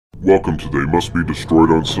Welcome to They Must Be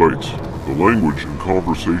Destroyed on Sight. The language and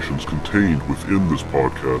conversations contained within this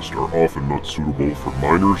podcast are often not suitable for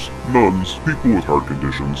minors, nuns, people with heart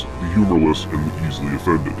conditions, the humorless, and the easily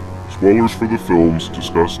offended. Spoilers for the films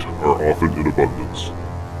discussed are often in abundance.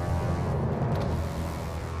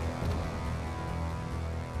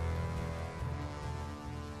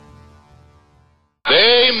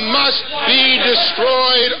 They must be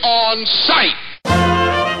destroyed on sight.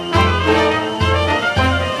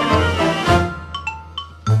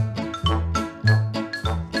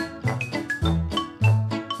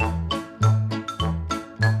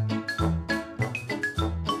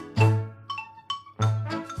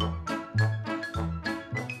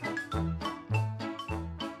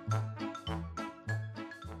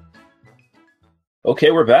 Okay,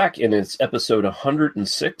 we're back, and it's episode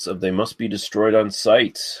 106 of They Must Be Destroyed on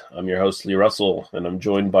Sight. I'm your host, Lee Russell, and I'm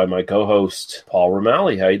joined by my co-host, Paul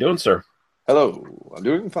Romali. How you doing, sir? Hello, I'm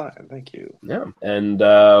doing fine, thank you. Yeah, and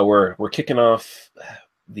we're kicking off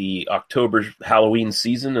the October Halloween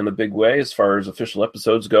season in a big way as far as official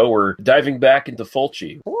episodes go. We're diving back into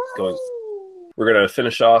Fulci. We're going to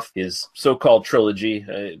finish off his so-called trilogy.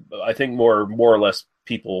 I think more or less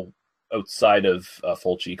people outside of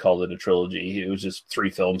Fulci called it a trilogy. It was just 3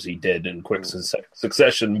 films he did in quick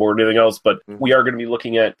succession more than anything else. But we are going to be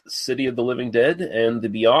looking at City of the Living Dead and The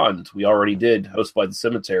Beyond. We already did House by the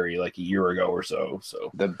Cemetery like a year ago or so.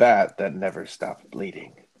 The bat that never stopped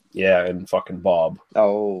bleeding. Yeah, and fucking Bob.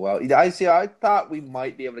 Oh, well, I thought we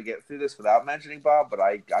might be able to get through this without mentioning Bob, but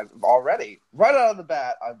I've already, right out of the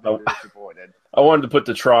bat, I've been disappointed. I wanted to put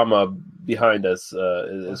the trauma behind us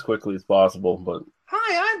as quickly as possible, but...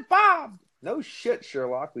 Hi, I'm Bob! No shit,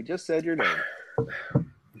 Sherlock, we just said your name.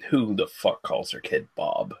 Who the fuck calls their kid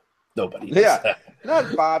Bob? Nobody does that.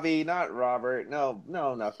 Not Bobby, not Robert, no,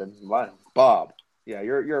 nothing. Bob. Yeah,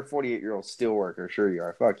 you're a 48-year-old steelworker, sure you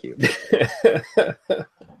are, fuck you.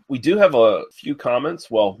 We do have a few comments,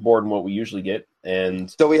 well, more than what we usually get, and...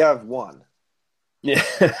 So we have one. Yeah,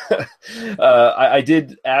 I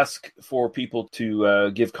did ask for people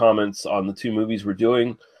to give comments on the 2 movies we're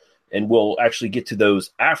doing, and we'll actually get to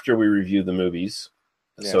those after we review the movies.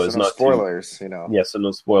 Yeah, so it's no not spoilers, you know. Yeah, so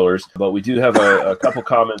no spoilers. But we do have a couple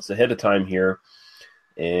comments ahead of time here,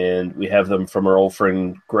 and we have them from our old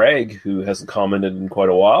friend Greg, who hasn't commented in quite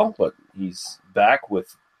a while, but he's back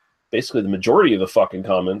with basically the majority of the fucking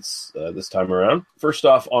comments this time around. First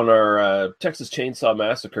off, on our Texas Chainsaw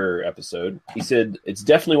Massacre episode, he said, it's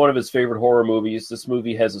definitely one of his favorite horror movies. This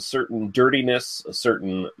movie has a certain dirtiness, a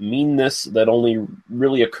certain meanness that only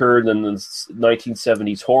really occurred in the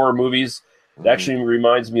 1970s horror movies. It actually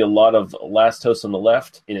reminds me a lot of Last House on the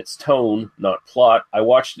Left in its tone, not plot. I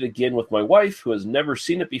watched it again with my wife, who has never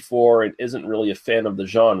seen it before and isn't really a fan of the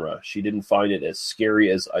genre. She didn't find it as scary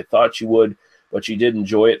as I thought she would, but she did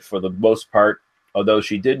enjoy it for the most part, although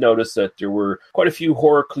she did notice that there were quite a few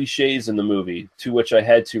horror cliches in the movie, to which I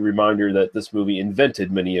had to remind her that this movie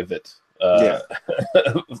invented many of it.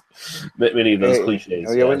 Many of those cliches.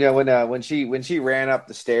 Oh, yeah. When she ran up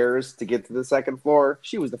the stairs to get to the second floor,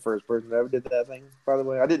 she was the first person that ever did that thing. By the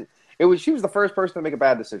way, she was the first person to make a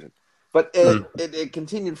bad decision, but it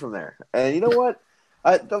continued from there. And you know what?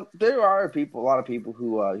 There are a lot of people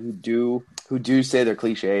who do say they're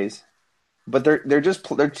cliches. But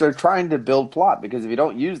they're trying to build plot, because if you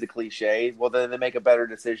don't use the cliche, well, then they make a better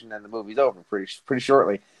decision and the movie's over pretty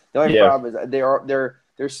shortly. The only problem is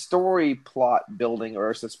their story plot building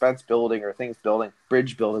or suspense building or things building,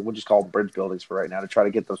 bridge building. We'll just call them bridge buildings for right now to try to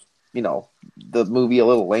get those, the movie a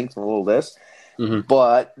little length and a little this. Mm-hmm.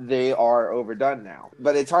 But they are overdone now.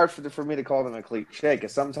 But it's hard for me to call them a cliche,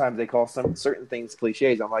 because sometimes they call some certain things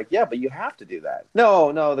cliches. I'm like, yeah, but you have to do that.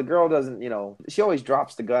 No, the girl doesn't, she always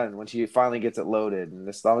drops the gun when she finally gets it loaded. And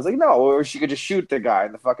this, I was like, no, or she could just shoot the guy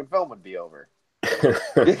and the fucking film would be over.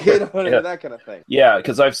 That kind of thing. Yeah,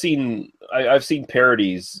 because I've seen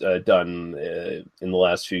parodies done in the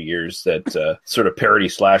last few years that sort of parody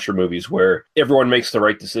slasher movies where everyone makes the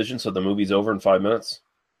right decision, so the movie's over in 5 minutes.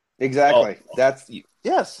 Exactly. Oh.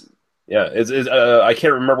 Yes. Yeah, I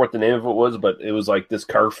can't remember what the name of it was, but it was like this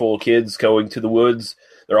car full of kids going to the woods.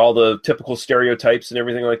 They're all the typical stereotypes and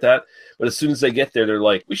everything like that. But as soon as they get there, they're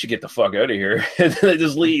like, we should get the fuck out of here. And then they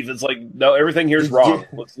just leave. It's like, no, everything here's wrong.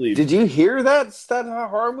 Let's leave. Did you hear that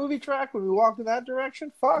horror movie track when we walked in that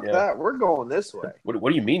direction? Fuck that. We're going this way. What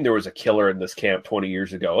do you mean there was a killer in this camp 20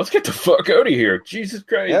 years ago? Let's get the fuck out of here. Jesus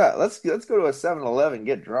Christ. Yeah, let's go to a 7-Eleven,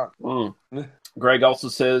 get drunk. Greg also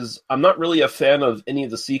says, I'm not really a fan of any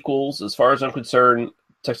of the sequels. As far as I'm concerned,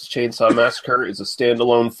 Texas Chainsaw Massacre is a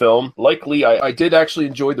standalone film. Likely, I did actually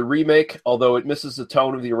enjoy the remake, although it misses the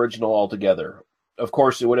tone of the original altogether. Of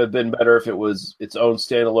course, it would have been better if it was its own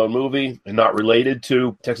standalone movie and not related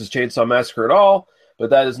to Texas Chainsaw Massacre at all.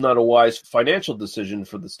 But that is not a wise financial decision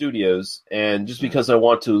for the studios. And just because I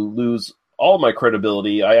want to lose all my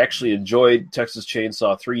credibility, I actually enjoyed Texas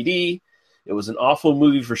Chainsaw 3D. It was an awful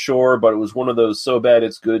movie for sure, but it was one of those so bad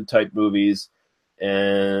it's good type movies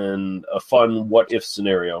and a fun what if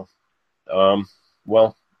scenario.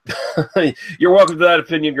 Well, you're welcome to that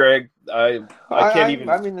opinion, Greg. I can't even.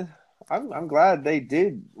 I mean, I'm glad they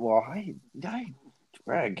did. Well,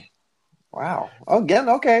 Greg. Wow. Again,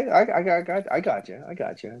 okay. I got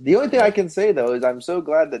you. The only thing I can say though is I'm so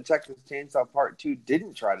glad that Texas Chainsaw Part 2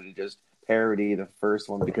 didn't try to just parody the first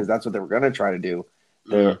one, because that's what they were going to try to do.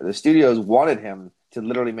 The studios wanted him to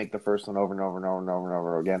literally make the first one over and over and over and over and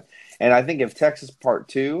over again. And I think if Texas Part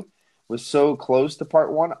 2 was so close to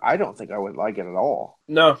Part 1, I don't think I would like it at all.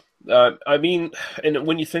 No. I mean, and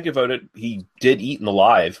when you think about it, he did Eaten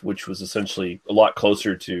Alive, which was essentially a lot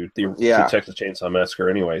closer to to Texas Chainsaw Massacre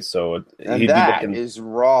anyway. So is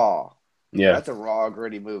raw. Yeah, that's a raw,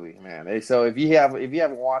 gritty movie, man. So if you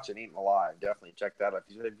haven't watched it, Eaten Alive, definitely check that out.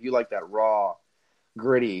 If you like that raw,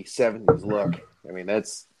 gritty 70s look, I mean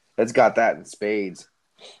that's got that in spades.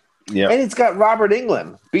 Yeah, and it's got Robert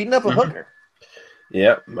Englund beating up a hooker.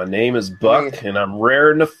 Yeah, my name is Buck, and I'm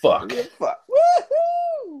raring to fuck.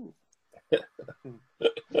 Woohoo!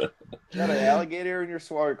 Got an alligator in your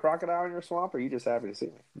swamp, or a crocodile in your swamp, or are you just happy to see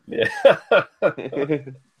me?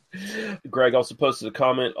 Yeah. Greg also posted a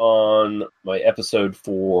comment on my episode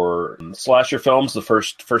for slasher films, the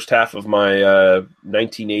first half of my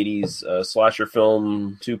 1980s slasher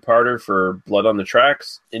film two-parter for Blood on the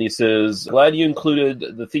Tracks. And he says, glad you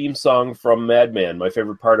included the theme song from Mad Men, my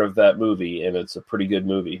favorite part of that movie, and it's a pretty good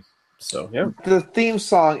movie. So, yeah. The theme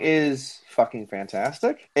song is fucking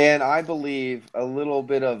fantastic, and I believe a little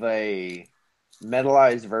bit of a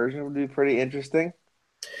metalized version would be pretty interesting.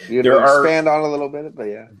 You expand on a little bit, but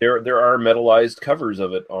yeah, there are metalized covers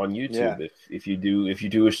of it on YouTube. Yeah. If you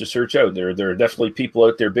do wish to search out, there are definitely people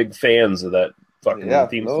out there big fans of that fucking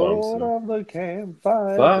theme song. Lord of the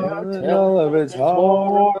campfire, tell of its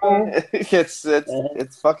horror.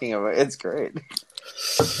 It's fucking it's great.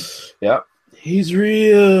 Yeah, he's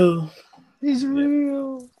real. He's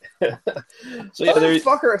real. So yeah, how did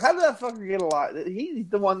that fucker get a lot? He's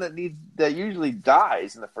the one that usually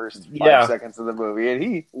dies in the first 5 seconds of the movie, and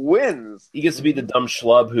he wins. He gets to be the dumb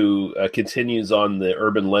schlub who continues on the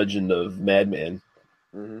urban legend of Madman.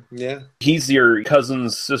 Mm-hmm. Yeah, he's your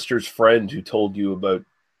cousin's sister's friend who told you about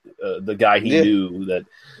the guy he knew. That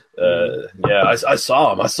I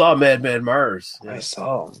saw him. I saw Madman Mars. Yeah. I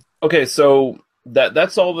saw him. Okay, so.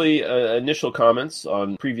 That's all the initial comments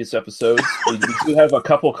on previous episodes. We do have a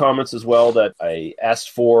couple comments as well that I asked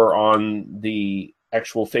for on the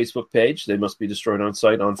actual Facebook page. They must be destroyed on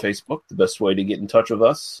site on Facebook. The best way to get in touch with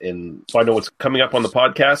us and find out what's coming up on the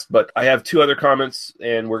podcast. But I have two other comments,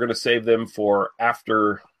 and we're going to save them for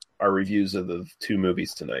after our reviews of the two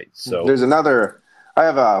movies tonight. So there's another. I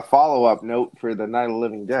have a follow-up note for the Night of the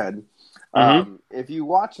Living Dead. If you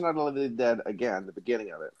watch Night of the Living Dead again, the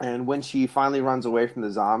beginning of it, and when she finally runs away from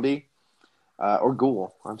the zombie, or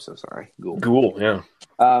ghoul, I'm so sorry, ghoul, yeah,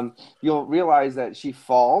 you'll realize that she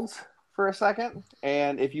falls for a second,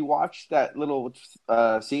 and if you watch that little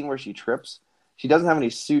scene where she trips, she doesn't have any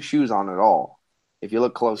shoes on at all, if you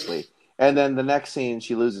look closely, and then the next scene,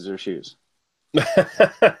 she loses her shoes.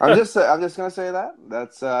 I'm just gonna say that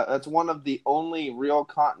that's one of the only real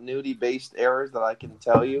continuity based errors that I can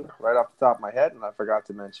tell you right off the top of my head, and I forgot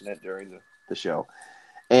to mention it during the show.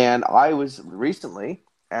 And I was recently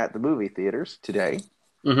at the movie theaters today,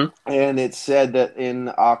 and it said that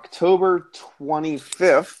in October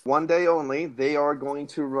 25th, one day only, they are going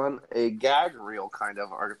to run a gag reel kind of,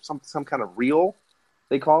 or some kind of reel,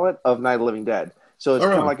 they call it, of Night of the Living Dead. So it's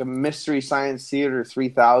kind of like a Mystery Science Theater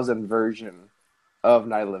 3000 version of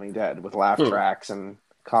Night of the Living Dead with laugh tracks and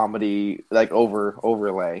comedy like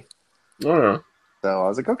overlay. So I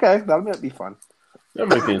was like, okay, that might be fun. That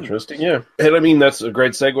might be interesting, yeah. And I mean, that's a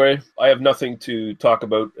great segue. I have nothing to talk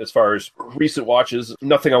about as far as recent watches.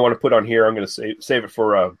 Nothing I want to put on here. I'm going to save it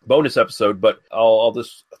for a bonus episode, but I'll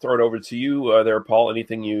just throw it over to you there, Paul.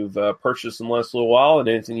 Anything you've purchased in the last little while and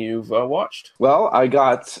anything you've watched? Well, I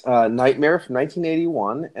got Nightmare from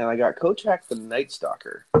 1981, and I got Kojak the Night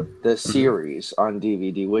Stalker, the series on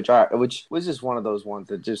DVD, which was just one of those ones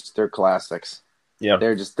that they're classics. Yeah.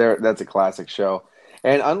 That's a classic show.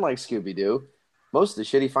 And unlike Scooby-Doo, most of the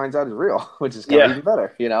shit he finds out is real, which is kind of even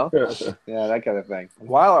better, you know? Yeah, that kind of thing.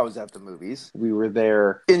 While I was at the movies, we were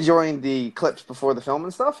there enjoying the clips before the film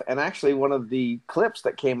and stuff, and actually one of the clips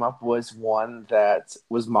that came up was one that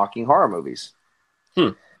was mocking horror movies.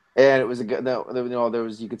 And it was a good, no, there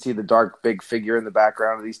was, you could see the dark, big figure in the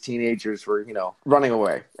background of these teenagers were, running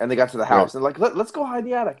away. And they got to the house and like, let's go hide in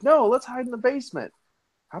the attic. No, let's hide in the basement.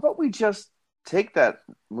 How about we just take that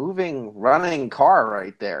moving, running car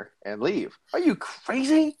right there and leave? Are you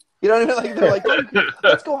crazy? You know what I mean? Like, they're like,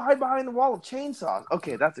 let's go hide behind the wall of chainsaws.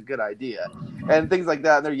 Okay, that's a good idea. And things like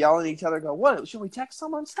that. And they're yelling at each other, go, what? Should we text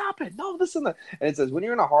someone? Stop it. No, this and that. And it says, when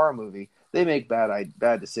you're in a horror movie, they make bad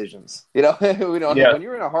decisions. When you're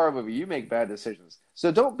in a horror movie, you make bad decisions.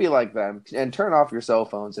 So don't be like them and turn off your cell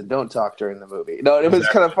phones and don't talk during the movie. No, it was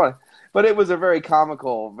kind of fun. But it was a very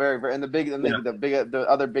comical, very, and the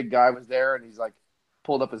other big guy was there, and he's like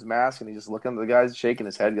pulled up his mask and he's just looking at the guys, shaking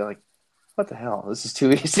his head, going like, what the hell? This is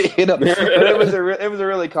too easy. But it was a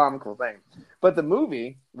really comical thing. But the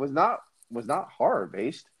movie was not horror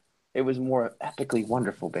based. It was more epically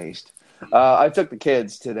wonderful based. I took the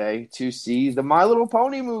kids today to see the My Little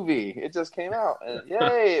Pony movie. It just came out, and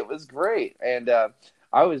yay! It was great, and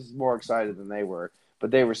I was more excited than they were,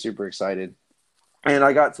 but they were super excited. And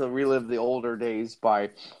I got to relive the older days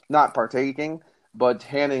by not partaking, but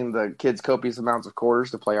handing the kids copious amounts of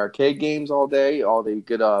quarters to play arcade games all day, all the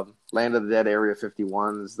good Land of the Dead Area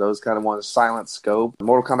 51s, those kind of ones, Silent Scope,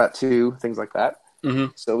 Mortal Kombat 2, things like that.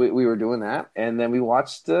 Mm-hmm. So we were doing that. And then we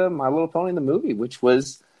watched My Little Pony, the movie, which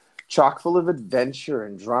was chock full of adventure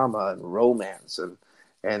and drama and romance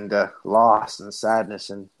and loss and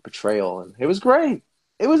sadness and betrayal. And it was great.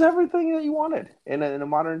 It was everything that you wanted in a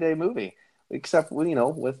modern-day movie. Except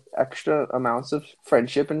with extra amounts of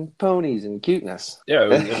friendship and ponies and cuteness. Yeah,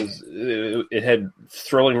 it had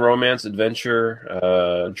thrilling romance,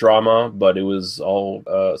 adventure, drama, but it was all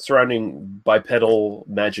surrounding bipedal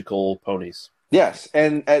magical ponies. Yes,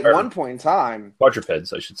 and at one point in time,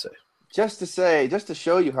 quadrupeds, I should say. Just to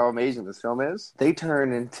show you how amazing this film is, they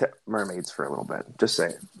turn into mermaids for a little bit. Just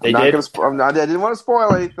saying. I didn't want to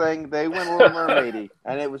spoil anything. They went a little mermaidy,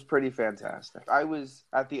 and it was pretty fantastic. I was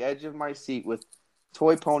at the edge of my seat with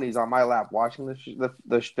toy ponies on my lap, watching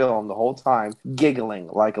the film the whole time, giggling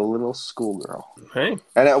like a little schoolgirl. Hey.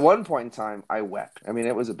 And at one point in time, I wept. I mean,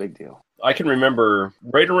 it was a big deal. I can remember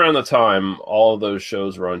right around the time all of those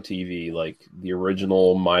shows were on TV, like the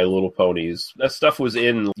original My Little Ponies. That stuff was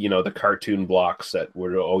in, the cartoon blocks that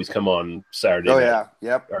would always come on Saturday. Oh, yeah.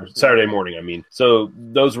 Yep. Or Saturday morning, I mean. So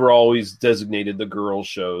those were always designated the girls'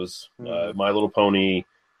 shows. Mm-hmm. My Little Pony,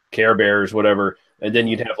 Care Bears, whatever. And then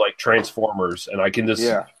you'd have like Transformers. And I can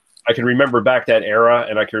remember back that era,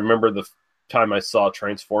 and I can remember the time I saw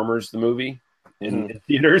Transformers, the movie. In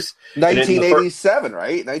theaters. 1987,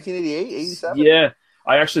 right? 1988, 87? Yeah.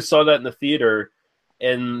 I actually saw that in the theater,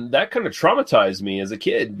 and that kind of traumatized me as a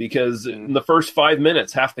kid because in the first 5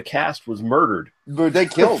 minutes, half the cast was murdered. But they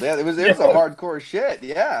killed. Yeah, it was a hardcore shit.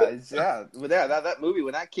 Yeah. That movie,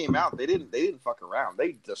 when that came out, they didn't fuck around.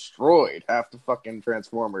 They destroyed half the fucking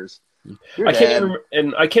Transformers. I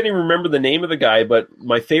can't even remember the name of the guy, but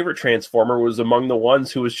my favorite Transformer was among the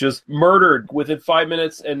ones who was just murdered within 5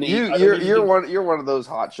 minutes. And you're one of those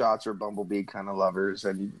Hot Shots or Bumblebee kind of lovers,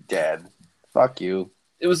 and you're dead. Fuck you.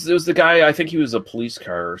 It was the guy. I think he was a police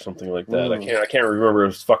car or something like that. I can't remember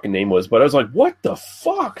what his fucking name was, but I was like, what the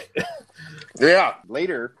fuck? Yeah.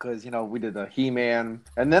 Later, because we did the He-Man,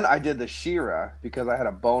 and then I did the She-Ra because I had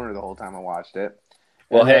a boner the whole time I watched it.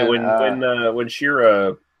 Well, hey, when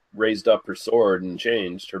She-Ra raised up her sword and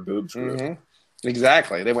changed, her boobs grew. Mm-hmm.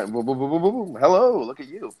 Exactly. They went, boom, boom, boom, boom, boom. Hello, look at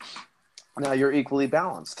you. Now you're equally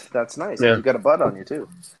balanced. That's nice. Yeah. You got a butt on you, too.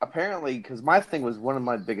 Apparently, because my thing was, one of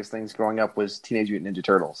my biggest things growing up was Teenage Mutant Ninja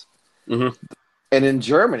Turtles. Mm-hmm. And in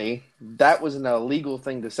Germany, that was an illegal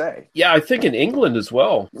thing to say. Yeah, I think in England as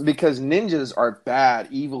well. Because ninjas are bad,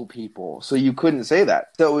 evil people. So you couldn't say that.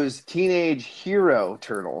 So it was Teenage Hero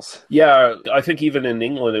Turtles. Yeah, I think even in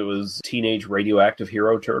England it was Teenage Radioactive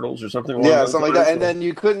Hero Turtles or something. Yeah, something like that. And then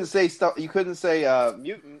you couldn't say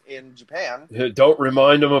mutant in Japan. Don't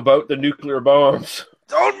remind them about the nuclear bombs.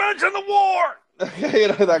 Don't mention the war!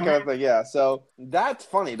 That kind of thing, yeah. So that's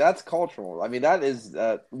funny. That's cultural. I mean, that is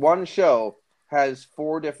one show has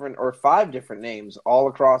 4 different or 5 different names all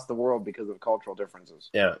across the world because of cultural differences.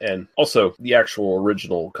 Yeah, and also the actual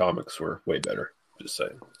original comics were way better. Just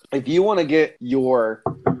saying. If you want to get your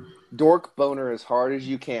dork boner as hard as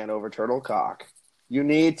you can over turtle cock, you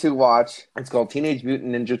need to watch, it's called Teenage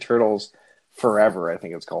Mutant Ninja Turtles Forever, I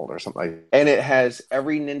think it's called, or something like that. And it has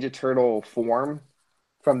every Ninja Turtle form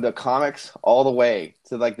from the comics all the way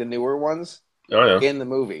to like the newer ones in the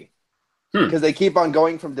movie. Because they keep on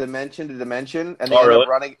going from dimension to dimension, and they end up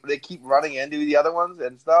running. They keep running into the other ones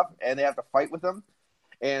and stuff, and they have to fight with them.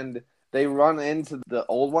 And they run into the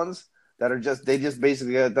old ones. that are they just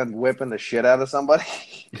basically got done whipping the shit out of somebody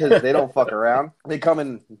because they don't fuck around. They come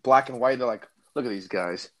in black and white. They're like, look at these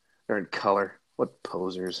guys. They're in color. What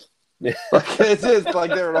posers. Yeah. Like, it's just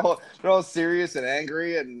like they're all serious and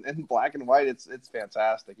angry and black and white. It's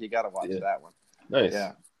fantastic. You got to watch that one. Nice.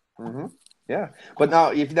 Yeah. Mm-hmm. Yeah. But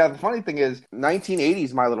now the funny thing is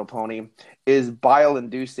 1980s My Little Pony is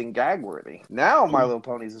bile-inducing gag-worthy. Now My Little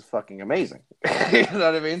Ponies is fucking amazing. You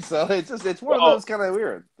know what I mean? So it's one of those kind of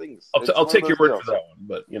weird things. I'll take your word for that one,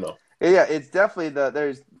 but you know. Yeah, it's definitely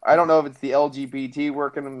I don't know if it's the LGBT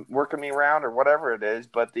working me around or whatever it is,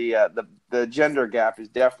 but the gender gap is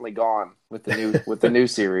definitely gone with the new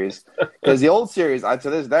series. Because the old series, to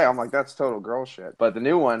this day, I'm like, that's total girl shit. But the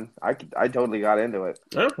new one, I totally got into it.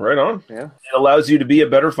 Oh, right on. Yeah, it allows you to be a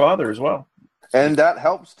better father as well, and that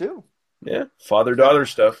helps too. Yeah, father-daughter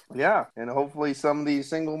stuff. Yeah, and hopefully some of these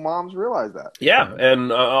single moms realize that. Yeah,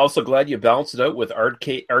 and also glad you balanced it out with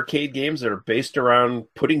arcade games that are based around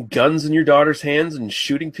putting guns in your daughter's hands and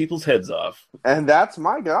shooting people's heads off. And that's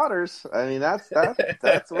my daughters. I mean, that's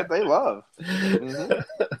what they love.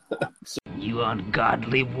 Mm-hmm. You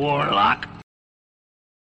ungodly warlock.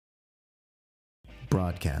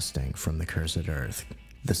 Broadcasting from the cursed earth,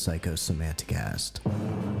 the Psychosemanticast.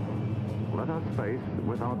 Let us face,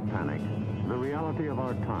 without panic, the reality of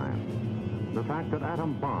our time. The fact that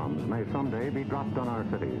atom bombs may someday be dropped on our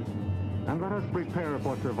cities. And let us prepare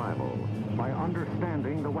for survival by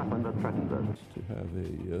understanding the weapon that threatens us. To have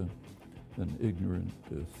an ignorant,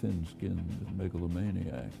 thin-skinned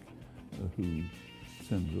megalomaniac who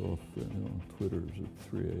sends off Twitters at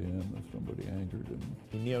 3 a.m. if somebody angered him.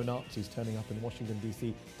 Neo-Nazis turning up in Washington,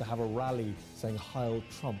 D.C. to have a rally saying Heil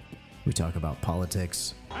Trump. We talk about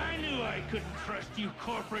politics. I knew I couldn't trust you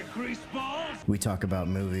corporate greaseballs. We talk about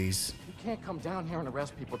movies. You can't come down here and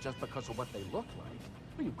arrest people just because of what they look like.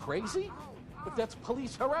 Are you crazy? But that's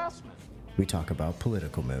police harassment. We talk about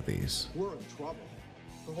political movies. We're in trouble.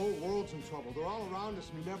 The whole world's in trouble. They're all around us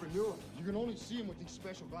and we never knew it. You can only see them with these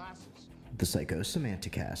special glasses. The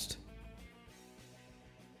Psychosemanticast.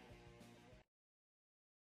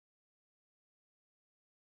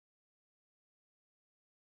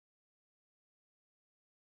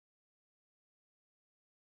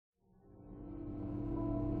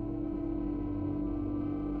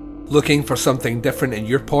 Looking for something different in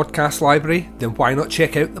your podcast library? Then why not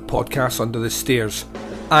check out the Podcast Under the Stairs?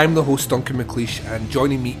 I'm the host Duncan McLeish, and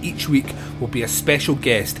joining me each week will be a special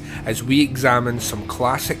guest as we examine some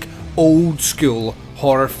classic, old school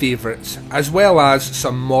horror favourites, as well as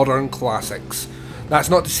some modern classics. That's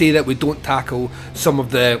not to say that we don't tackle some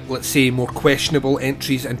of the, let's say, more questionable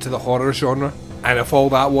entries into the horror genre. And if all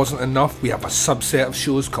that wasn't enough, we have a subset of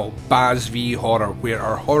shows called Baz v Horror, where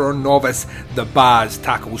our horror novice, the Baz,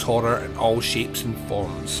 tackles horror in all shapes and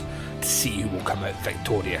forms to see who will come out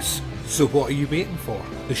victorious. So what are you waiting for?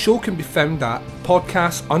 The show can be found at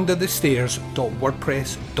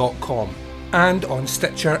podcastunderthestairs.wordpress.com and on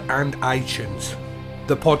Stitcher and iTunes.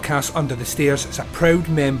 The Podcast Under the Stairs is a proud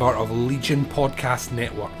member of Legion Podcast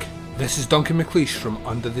Network. This is Duncan McLeish from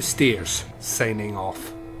Under the Stairs, signing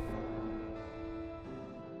off.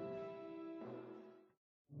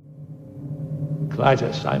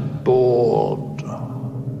 Clytus, I'm bored.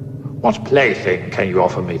 What plaything can you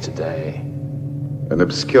offer me today? An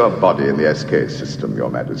obscure body in the SK system, Your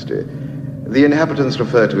Majesty. The inhabitants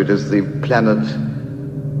refer to it as the planet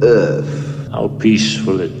Earth. How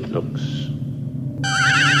peaceful it looks.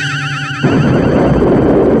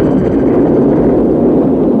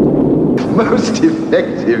 Most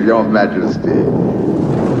effective, Your Majesty.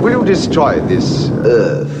 Will you destroy this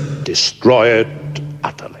Earth? Destroy it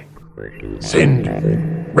utterly. Send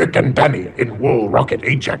Rick and Danny in Wool Rocket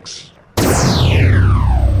Ajax.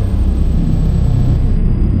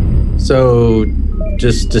 So,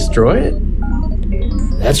 just destroy it?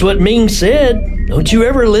 That's what Ming said. Don't you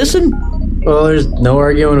ever listen? Well, there's no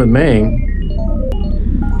arguing with Ming.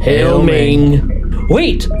 Hail Ming.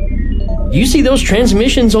 Wait! You see those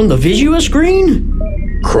transmissions on the Visua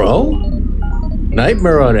screen? Crow?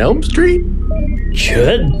 Nightmare on Elm Street?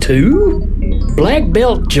 Chud 2? Black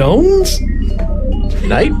Belt Jones?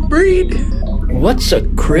 Nightbreed? What's a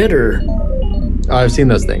critter? Oh, I've seen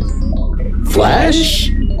those things. Flash?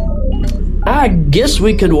 I guess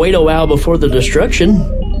we could wait a while before the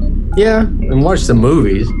destruction. Yeah, and watch the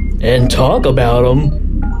movies. And talk about them.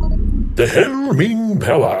 The Hail Ming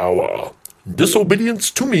Power Hour. Disobedience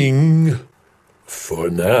to Ming. For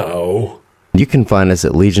now. You can find us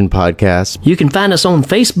at Legion Podcast. You can find us on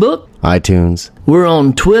Facebook. iTunes. We're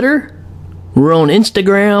on Twitter. We're on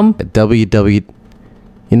Instagram. At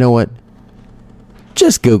You know what?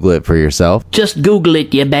 Just Google it for yourself. Just Google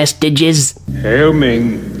it, you bastages. Hail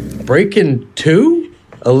Ming. Breakin' 2?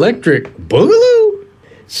 Electric Boogaloo?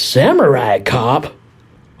 Samurai Cop?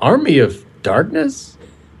 Army of Darkness?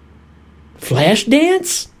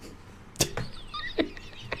 Flashdance?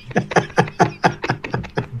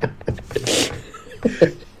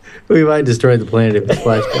 We might destroy the planet if it's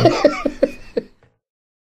Flashpoint.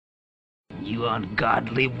 You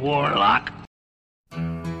ungodly warlock.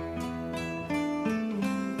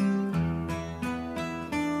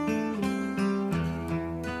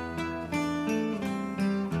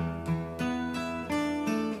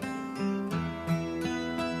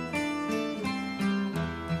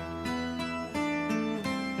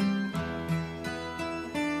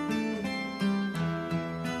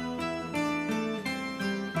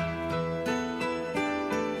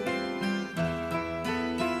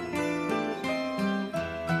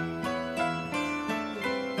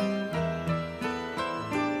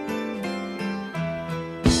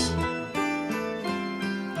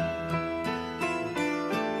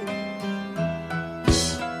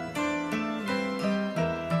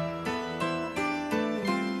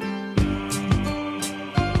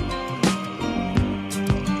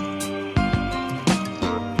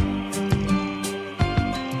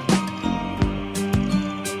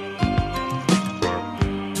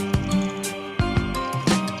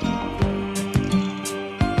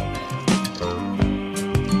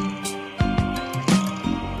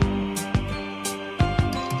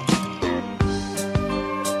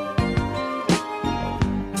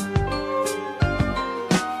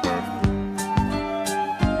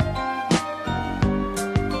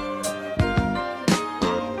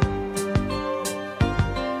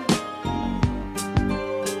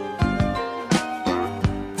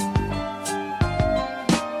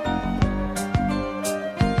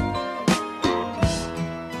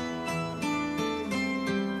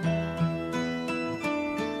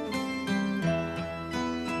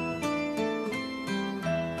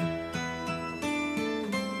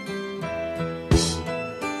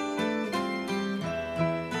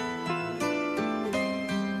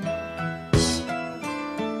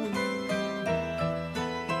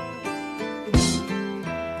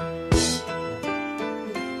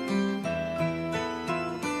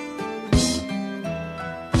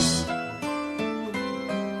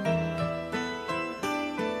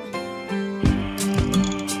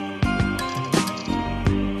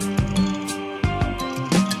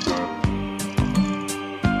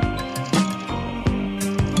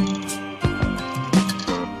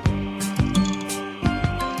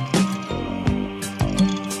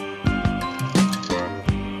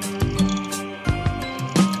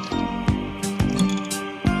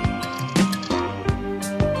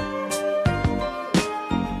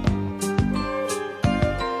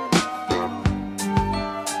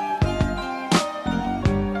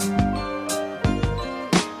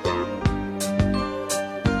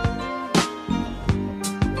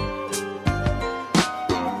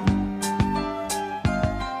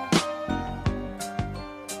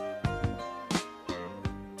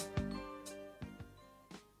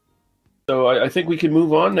 So I think we can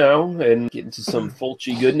move on now and get into some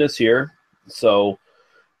Fulci goodness here. So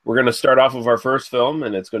we're going to start off with our first film,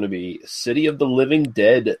 and it's going to be City of the Living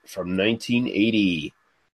Dead from 1980.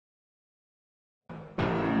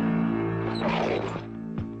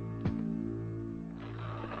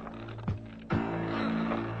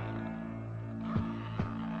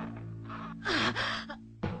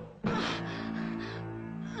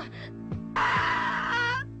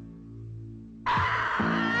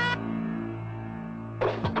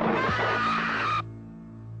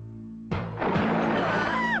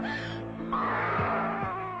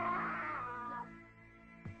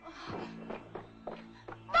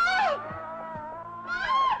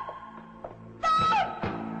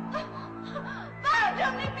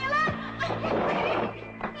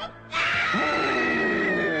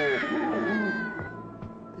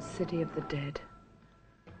 City of the dead.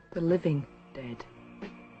 The living dead.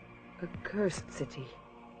 A cursed city.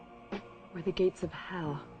 Where the gates of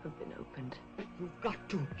hell have been opened. You've got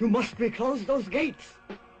to. You must reclose those gates.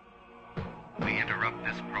 We interrupt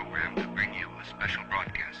this program to bring you a special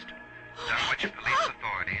broadcast, Dunwich police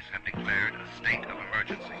authorities have declared a state of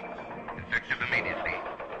emergency, effective immediately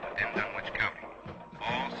within Dunwich County.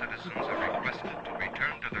 All citizens are requested to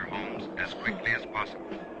return to their homes as quickly as possible.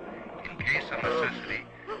 In case of necessity,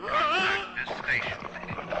 contact this station,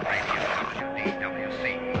 Radio WDWC.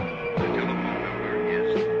 The telephone number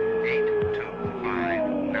is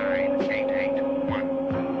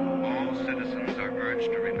 825-9881. All citizens are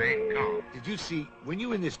urged to remain calm. Did you see, when you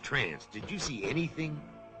were in this trance, did you see anything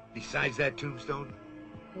besides that tombstone?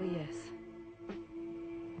 Oh, yes.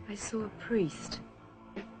 I saw a priest.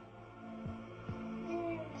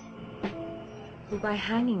 who by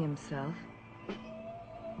hanging himself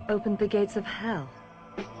opened the gates of hell.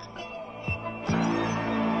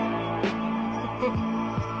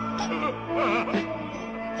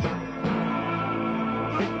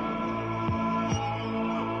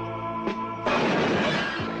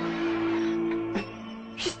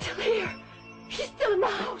 She's still here. She's still in the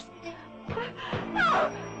house.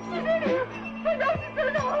 No, she's in here. I know she's still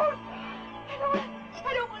in the house.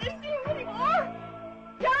 I don't want to see her anymore.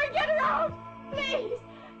 Darren, get her out, please.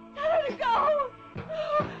 Let her go.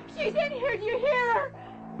 She's in here. Do you hear her?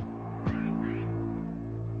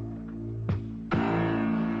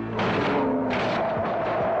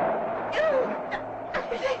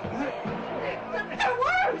 They're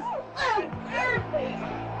worse.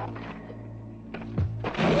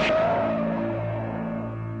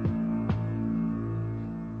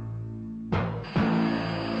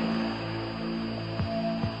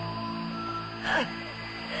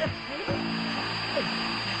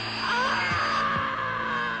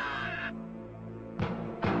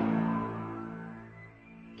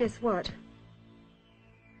 Guess what?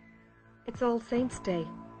 It's All Saints' Day.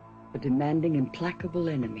 A demanding, implacable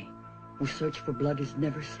enemy whose search for blood is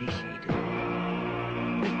never satiated.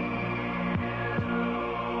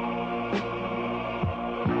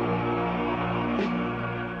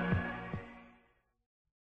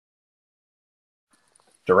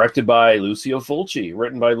 Directed by Lucio Fulci,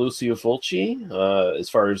 written by Lucio Fulci. As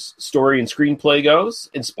far as story and screenplay goes,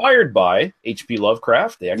 inspired by H.P.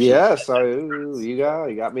 Lovecraft. They actually you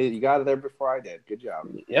got me. You got it there before I did. Good job.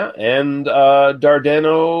 Yeah, and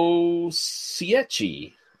Dardano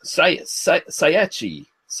Siechi. Siechi.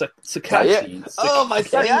 Sakachi. Oh, my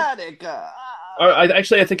sciatica. I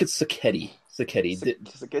think it's Sacchetti.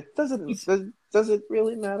 Does it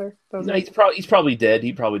really matter? No, he's probably dead.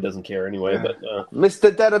 He probably doesn't care anyway. Yeah. But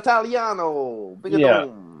Mr. Dead Italiano.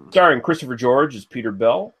 Starring Christopher George as Peter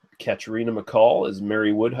Bell, Katerina McCall as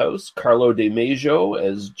Mary Woodhouse, Carlo De Maggio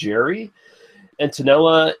as Jerry,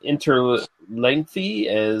 Antonella Interlenghi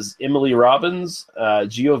as Emily Robbins,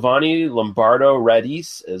 Giovanni Lombardo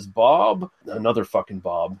Radice as Bob, another fucking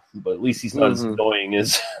Bob, but at least he's not as annoying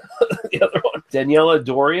as the other one. Daniela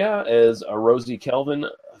Doria as Rosie Kelvin,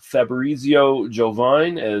 Fabrizio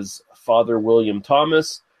Giovine as Father William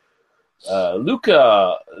Thomas,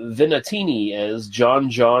 Luca Venatini as John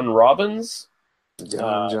Robbins,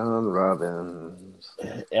 John Robbins,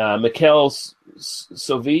 Mikhail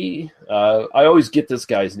Sovi. I always get this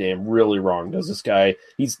guy's name really wrong. Does this guy?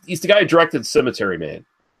 He's the guy who directed Cemetery Man.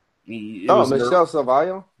 Michelle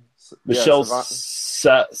Salvaio. Michelle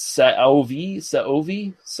Saovi.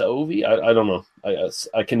 I don't know.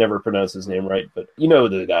 I can never pronounce his name right, but you know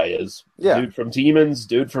who the guy is. Yeah. Dude from Demons,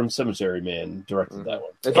 dude from Cemetery Man directed that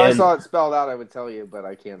one. If I saw it spelled out, I would tell you, but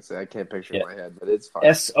I can't say. I can't picture it in my head, but it's fine.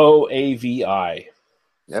 Soavi.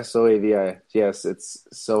 Soavi. Yes, it's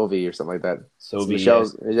Sovi or something like that. Sovi.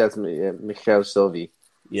 Michelle Sovi.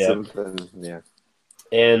 Yeah. Something, yeah.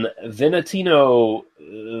 And Venatini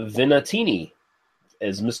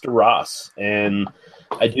as Mr. Ross. And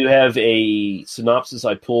I do have a synopsis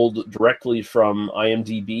I pulled directly from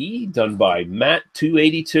IMDb, done by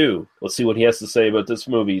Matt282. Let's see what he has to say about this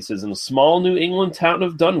movie. He says, in a small New England town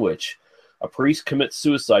of Dunwich, a priest commits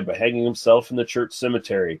suicide by hanging himself in the church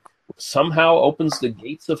cemetery, which somehow opens the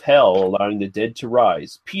gates of hell, allowing the dead to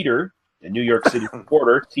rise. Peter, a New York City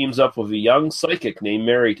reporter, teams up with a young psychic named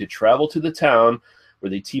Mary to travel to the town, where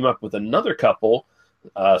they team up with another couple,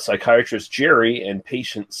 psychiatrist Jerry and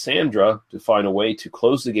patient Sandra, to find a way to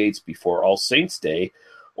close the gates before All Saints' Day,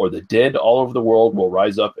 or the dead all over the world will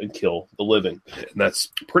rise up and kill the living. And that's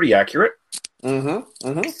pretty accurate. I mean,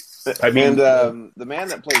 the man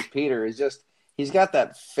that plays Peter is he's got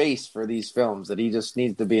that face for these films that he just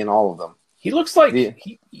needs to be in all of them. He looks like,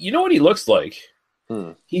 you know what he looks like?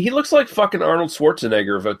 He looks like fucking Arnold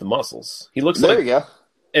Schwarzenegger without the muscles. He looks there like, you go.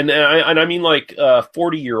 And I mean like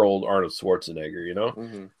 40-year-old Arnold Schwarzenegger, you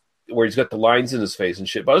know, where he's got the lines in his face and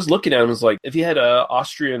shit. But I was looking at him, I was like, if he had an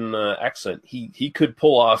Austrian accent, he could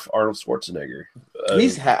pull off Arnold Schwarzenegger.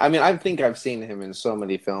 I think I've seen him in so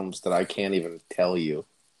many films that I can't even tell you.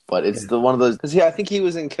 But it's one of those. Because I think he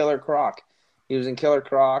was in Killer Croc. He was in Killer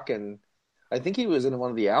Croc, and I think he was in one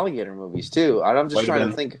of the Alligator movies too. I'm just trying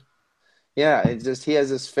to think. Yeah, it's just he has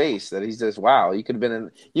this face that he's just wow. You could have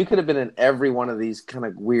been in every one of these kind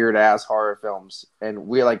of weird ass horror films, and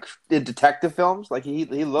we're like in detective films. Like he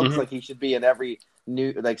looks like he should be in every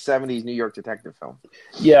new 70s New York detective film.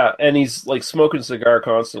 Yeah, and he's like smoking a cigar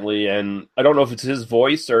constantly, and I don't know if it's his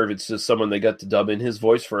voice or if it's just someone they got to dub in his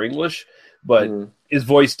voice for English, but his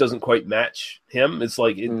voice doesn't quite match him. It's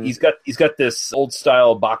like he's got this old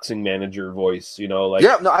style boxing manager voice, you know. Like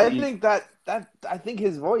I think that I think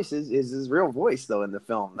his voice is his real voice though in the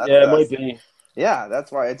film. It might be. Yeah,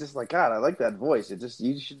 that's why it's just like, God, I like that voice.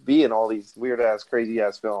 You should be in all these weird ass, crazy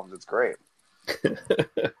ass films. It's great.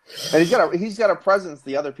 And he's got a presence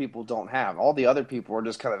the other people don't have. All the other people are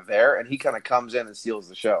just kind of there, and he kind of comes in and steals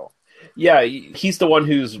the show. Yeah, he's the one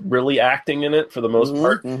who's really acting in it for the most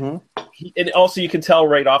part. Mm-hmm. And also you can tell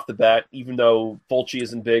right off the bat, even though Fulci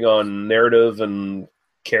isn't big on narrative and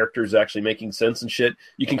characters actually making sense and shit,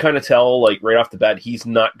 you can kind of tell, like, right off the bat, he's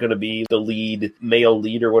not going to be the male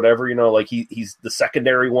lead or whatever, like he's the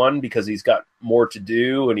secondary one because he's got more to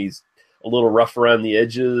do and he's a little rough around the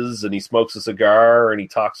edges and he smokes a cigar and he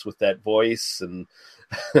talks with that voice and...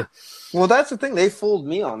 Well, that's the thing. They fooled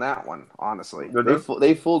me on that one, honestly.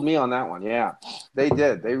 They fooled me on that one, yeah. They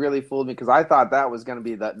did. They really fooled me because I thought that was going to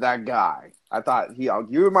be that guy. I thought,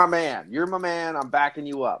 you're my man. You're my man. I'm backing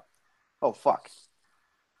you up. Oh, fuck.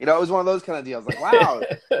 It was one of those kind of deals. Like, wow,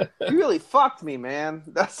 you really fucked me, man.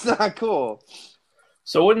 That's not cool.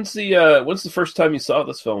 So when's the first time you saw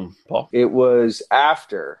this film, Paul? It was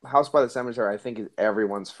after House by the Cemetery, I think, is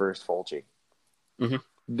everyone's first Fulci. Mm-hmm.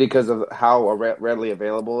 Because of how readily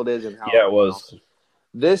available it is and how it was.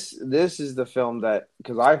 This is the film that,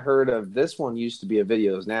 because I heard of this one used to be a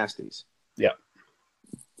Videos Nasties. Yeah.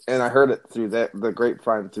 And I heard it through the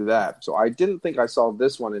grapevine through that. So I didn't think I saw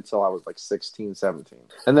this one until I was like 16, 17.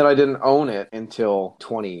 And then I didn't own it until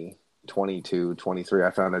 22, 23.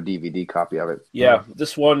 I found a DVD copy of it. Yeah,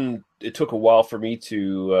 this one, it took a while for me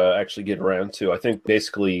to actually get around to. I think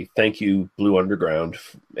basically, thank you, Blue Underground,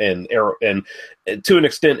 and Arrow, and to an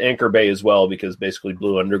extent, Anchor Bay as well, because basically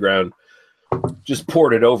Blue Underground just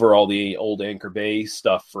ported over all the old Anchor Bay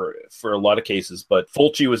stuff for a lot of cases. But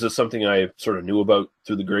Fulci was just something I sort of knew about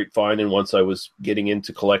through the grapevine, and once I was getting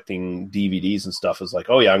into collecting DVDs and stuff, I was like,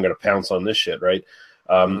 oh yeah, I'm going to pounce on this shit, right?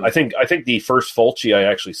 I think the first Fulci I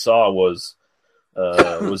actually saw was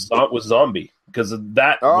Zombie, because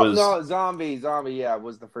that was... no, Zombie, yeah,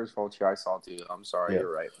 was the first Fulci I saw too. I'm sorry,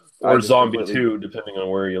 You're right. Or Zombie 2, depending on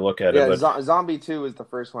where you look at it. But... Zombie 2 is the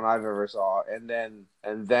first one I've ever saw, and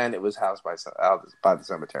then it was House by the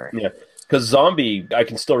Cemetery. Yeah, because Zombie, I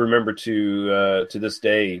can still remember to this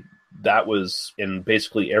day, that was in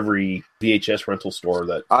basically every VHS rental store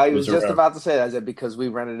that I was just about to say that, because we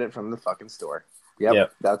rented it from the fucking store.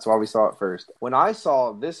 Yep, that's why we saw it first. When I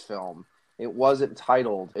saw this film, it wasn't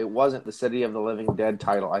the City of the Living Dead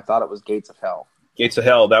title. I thought it was Gates of Hell. Gates of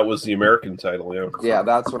Hell, that was the American title, yeah. Yeah,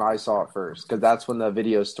 that's when I saw it first, because that's when the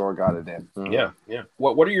video store got it in. Mm-hmm. Yeah.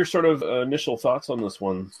 What are your sort of initial thoughts on this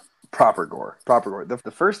one? Proper gore.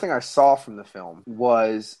 The first thing I saw from the film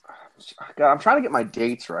was... God, I'm trying to get my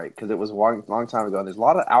dates right, because it was a long time ago, and there's a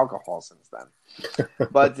lot of alcohol since then.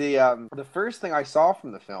 But the first thing I saw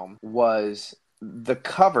from the film was... the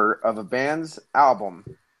cover of a band's album.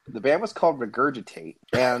 The band was called Regurgitate,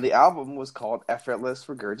 and the album was called Effortless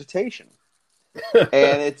Regurgitation.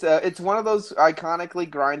 And it's one of those iconically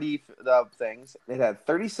grindy things. It had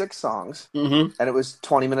 36 songs, and it was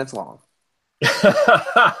 20 minutes long.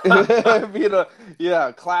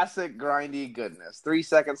 Classic grindy goodness.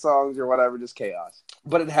 3-second songs or whatever, just chaos.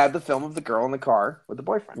 But it had the film of the girl in the car with the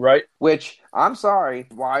boyfriend. Right. Which, I'm sorry,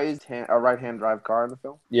 why is a right-hand drive car in the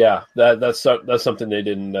film? Yeah, that's something they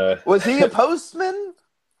didn't... Was he a postman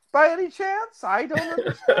by any chance? I don't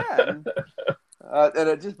understand. And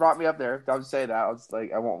it just brought me up there. I would say that. I was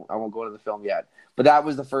like, I won't go into the film yet. But that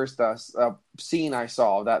was the first scene I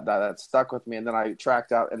saw that stuck with me. And then I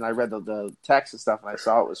tracked out and I read the text and stuff, and I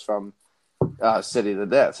saw it was from City of the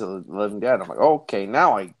Dead, so the Living Dead. I'm like, okay,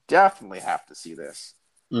 now I definitely have to see this,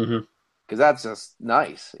 because that's just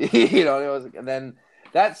nice, It was, and then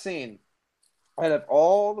that scene, out of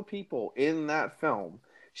all the people in that film,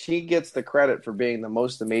 she gets the credit for being the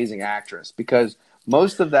most amazing actress, because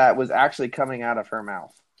most of that was actually coming out of her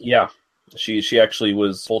mouth. Yeah. She actually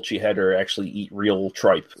was... Fulci had her actually eat real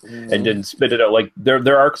tripe and didn't spit it out. Like,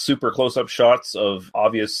 there are super close-up shots of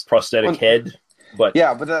obvious prosthetic head, but...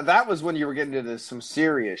 Yeah, but that was when you were getting into some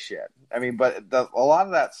serious shit. I mean, but a lot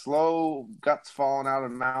of that slow guts falling out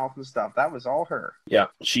of the mouth and stuff, that was all her. Yeah,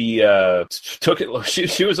 she took it...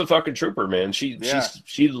 She was a fucking trooper, man. She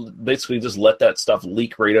basically just let that stuff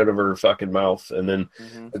leak right out of her fucking mouth. And then,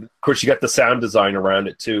 of course, you got the sound design around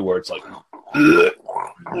it, too, where it's like...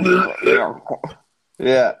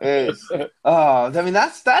 Yeah, it is. I mean,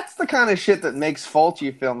 that's the kind of shit that makes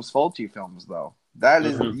Fulci films, though. That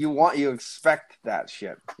is, you expect that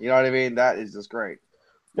shit. You know what I mean? That is just great.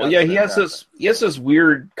 Well, yeah, he has this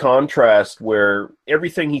weird contrast where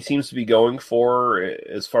everything he seems to be going for,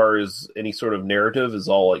 as far as any sort of narrative, is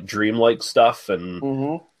all like dreamlike stuff,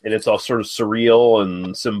 and it's all sort of surreal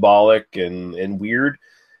and symbolic and weird.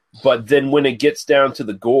 But then when it gets down to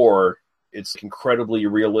the gore, it's incredibly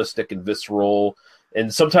realistic and visceral,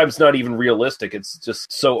 and sometimes not even realistic. It's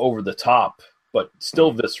just so over the top, but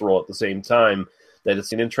still visceral at the same time, that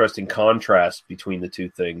it's an interesting contrast between the two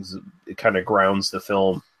things. It kind of grounds the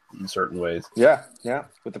film in certain ways. Yeah.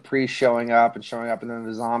 With the priest showing up, and then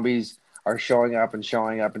the zombies are showing up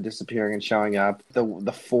and disappearing and showing up.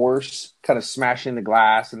 The force kind of smashing the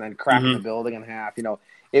glass and then cracking the building in half.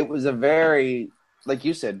 It was a very, like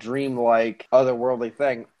you said, dreamlike, otherworldly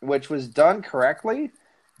thing, which was done correctly,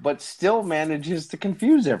 but still manages to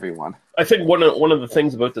confuse everyone. I think one of the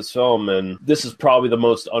things about this film, and this is probably the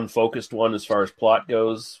most unfocused one as far as plot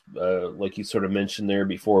goes, like you sort of mentioned there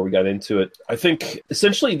before we got into it, I think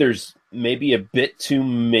essentially there's maybe a bit too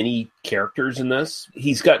many characters in this.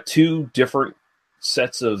 He's got two different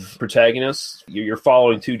sets of protagonists. You're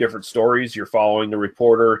following two different stories. You're following the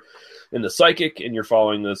reporter and the psychic, and you're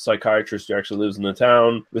following the psychiatrist who actually lives in the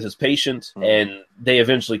town with his patient, and they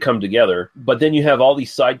eventually come together. But then you have all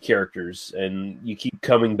these side characters, and you keep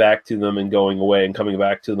coming back to them and going away and coming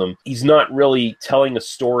back to them. He's not really telling a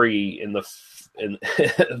story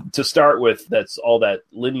to start with that's all that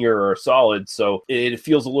linear or solid, so it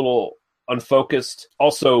feels a little unfocused.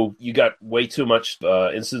 Also, you got way too much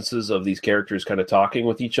instances of these characters kind of talking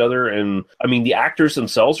with each other, and I mean the actors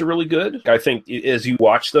themselves are really good. I think as you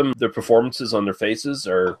watch them, their performances on their faces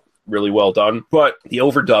are really well done, but the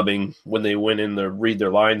overdubbing, when they went in to read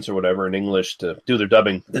their lines or whatever in English to do their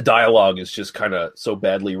dubbing, the dialogue is just kind of so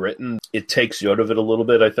badly written, it takes you out of it a little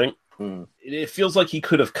bit, I think. It feels like he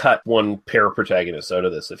could have cut one pair of protagonists out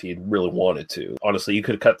of this if he really wanted to. Honestly, you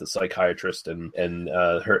could have cut the psychiatrist and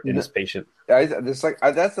his patient. That's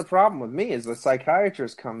the problem with me, is the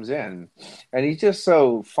psychiatrist comes in and he's just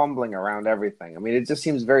so fumbling around everything. I mean, it just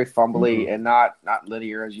seems very fumbly and not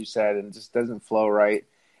linear, as you said, and it just doesn't flow right.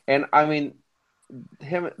 And I mean,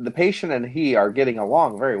 the patient and he are getting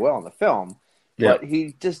along very well in the film, but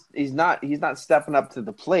he's not stepping up to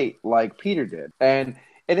the plate like Peter did. And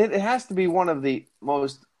it has to be one of the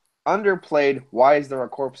most underplayed, why is there a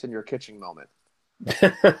corpse in your kitchen moment.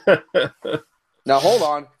 Now, hold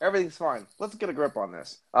on. Everything's fine. Let's get a grip on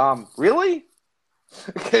this. Really?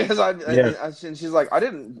 And she's like, I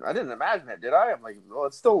didn't imagine it, did I? I'm like, well,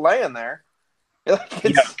 it's still laying there.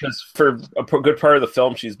 Because for a good part of the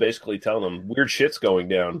film, she's basically telling him weird shit's going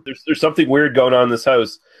down. There's something weird going on in this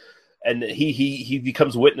house. And he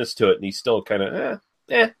becomes witness to it, and he's still kind of,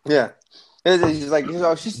 Yeah. And he's like,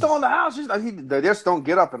 she's still in the house. They just don't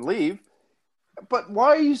get up and leave. But why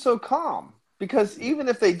are you so calm? Because even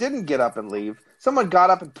if they didn't get up and leave, someone got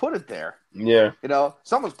up and put it there. Yeah.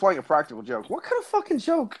 Someone's playing a practical joke. What kind of fucking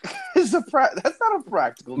joke is that's not a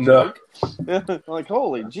practical joke. Like,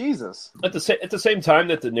 holy Jesus. At the same time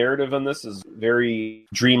that the narrative on this is very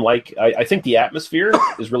dreamlike, I think the atmosphere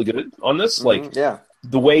is really good on this.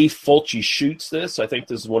 The way Fulci shoots this, I think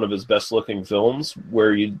this is one of his best looking films,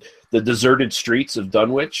 where the deserted streets of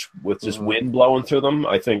Dunwich with just wind blowing through them,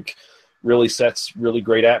 I think really sets really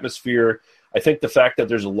great atmosphere. I think the fact that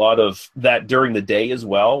there's a lot of that during the day as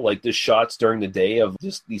well, like the shots during the day of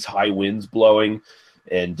just these high winds blowing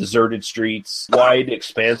and deserted streets, wide,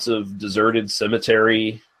 expansive, deserted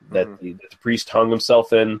cemetery that the priest hung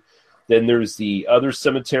himself in. Then there's the other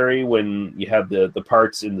cemetery when you have the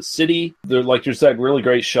parts in the city. There's that really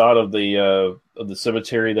great shot of the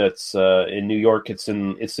cemetery that's in New York. It's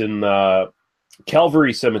in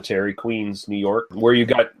Calvary Cemetery, Queens, New York, where you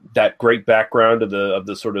got that great background of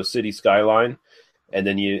the sort of city skyline, and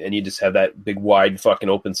then you just have that big wide fucking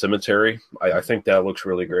open cemetery. I think that looks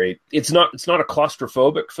really great. It's not a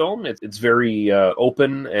claustrophobic film. It's very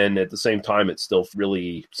open, and at the same time, it's still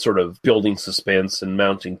really sort of building suspense and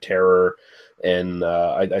mounting terror. And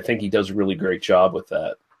I think he does a really great job with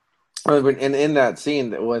that. And in that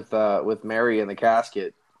scene with Mary in the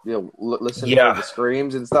casket, listening to the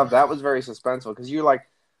screams and stuff, that was very suspenseful, because you're like,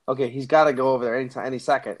 okay, he's got to go over there any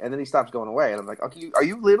second, and then he stops going away, and I'm like, okay, are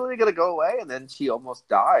you literally gonna go away? And then she almost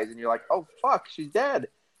dies, and you're like, oh fuck, she's dead.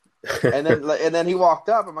 and then he walked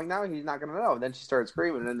up. I'm like, now he's not gonna know. And then she started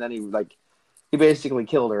screaming, and then he basically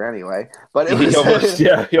killed her anyway. But he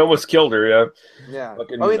almost killed her. Yeah.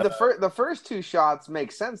 I mean, the first two shots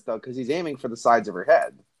make sense though, because he's aiming for the sides of her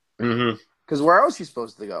head. Mm-hmm. Because where else is he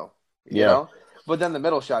supposed to go? You know? But then the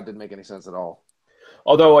middle shot didn't make any sense at all.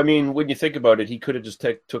 Although, I mean, when you think about it, he could have just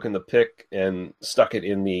taken the pick and stuck it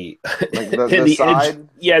in the the side?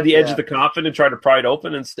 the edge of the coffin and tried to pry it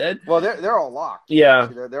open instead. Well, they're all locked. Yeah.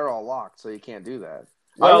 They're all locked, so you can't do that.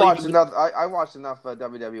 Well, I watched enough. I watched enough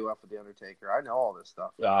WWF with the Undertaker. I know all this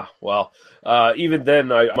stuff. Even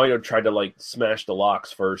then, I might have tried to like smash the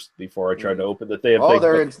locks first before I tried to open the damn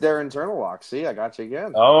thing. They're internal locks. See, I got you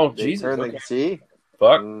again. Oh, Jesus. Okay. See,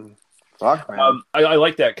 fuck, fuck, man. I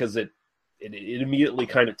like that because it immediately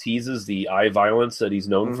kind of teases the eye violence that he's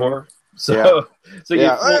known for. So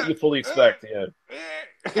you fully expect, yeah.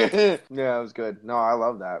 Yeah, it was good. No, I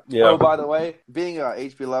love that. Yeah. Oh, by the way, being a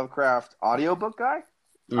H.P. Lovecraft audiobook guy,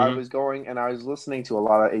 I was going and I was listening to a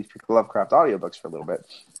lot of H.P. Lovecraft audiobooks for a little bit.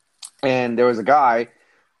 And there was a guy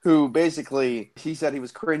who basically, he said he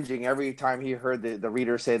was cringing every time he heard the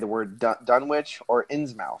reader say the word Dunwich or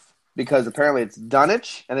Innsmouth. Because apparently it's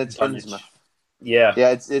Dunwich and it's Innsmouth. Yeah.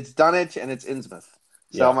 Yeah, it's Dunwich and it's Innsmouth.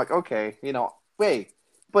 So I'm like, okay, wait.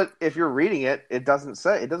 But if you're reading it, it doesn't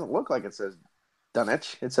look like it says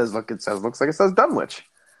Dunwich. It looks like it says Dunwich.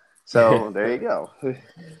 So there you go.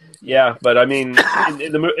 Yeah, but I mean,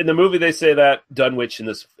 in the movie they say that Dunwich in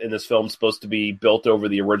this film is supposed to be built over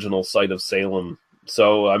the original site of Salem.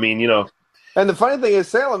 So I mean, And the funny thing is,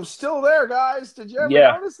 Salem's still there, guys. Did you ever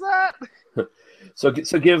notice that? So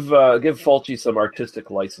give Fulci some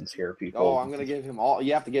artistic license here, people. Oh, I'm going to give him all.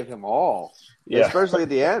 You have to give him all. Yeah. Especially at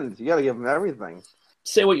the end. You got to give him everything.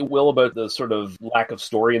 Say what you will about the sort of lack of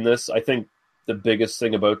story in this. I think the biggest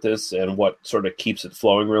thing about this and what sort of keeps it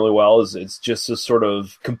flowing really well is it's just a sort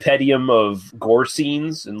of compendium of gore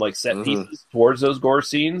scenes and like set pieces towards those gore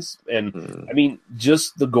scenes. And I mean,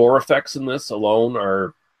 just the gore effects in this alone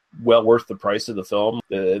are well worth the price of the film.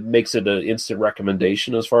 It makes it an instant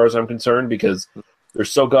recommendation as far as I'm concerned because they're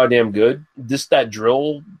so goddamn good. That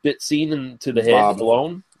drill bit scene into the head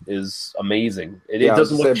alone is amazing. It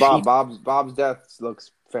doesn't look cheap. Bob's death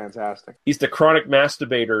looks fantastic. He's the chronic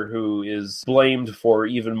masturbator who is blamed for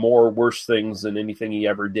even more worse things than anything he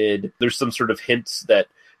ever did. There's some sort of hints that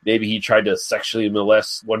maybe he tried to sexually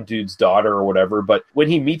molest one dude's daughter or whatever. But when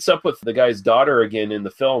he meets up with the guy's daughter again in the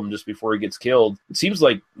film just before he gets killed, it seems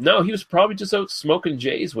like, no, he was probably just out smoking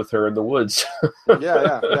J's with her in the woods.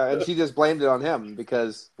 Yeah. And she just blamed it on him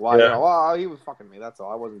because, he was fucking me. That's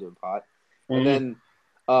all. I wasn't doing pot. And then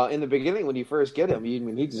in the beginning, when you first get him,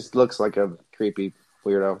 he just looks like a creepy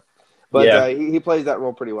weirdo. But he plays that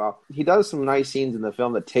role pretty well. He does some nice scenes in the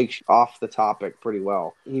film that takes off the topic pretty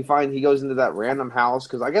well. He goes into that random house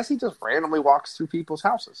because I guess he just randomly walks through people's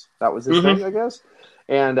houses. That was his thing, I guess.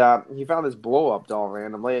 And he found this blow-up doll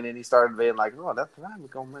randomly, and then he started being like, "Oh, that's right, we're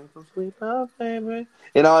gonna make some sweet love, baby."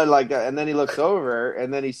 And then he looks over,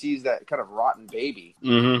 and then he sees that kind of rotten baby.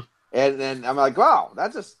 Mm-hmm. And then I'm like, wow,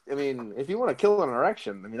 if you want to kill an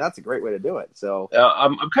erection, that's a great way to do it. So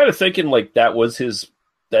I'm kind of thinking like that is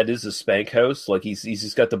his spank house. Like he's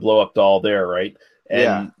just got the blow up doll there, right?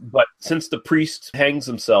 But since the priest hangs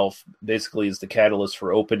himself, basically is the catalyst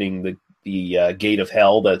for opening the gate of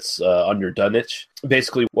hell that's under Dunwich.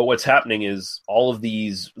 Basically, what's happening is all of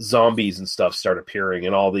these zombies and stuff start appearing,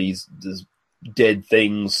 and all these dead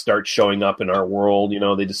things start showing up in our world.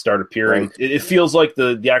 They just start appearing. Right. It feels like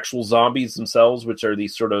the actual zombies themselves, which are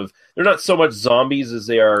these sort of, they're not so much zombies as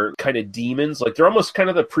they are kind of demons. Like they're almost kind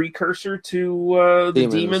of the precursor to the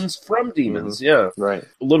demons from Demons. Yeah, right.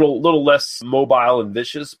 A little less mobile and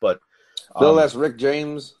vicious, but a little less Rick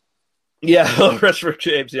James. Yeah, a little less Rick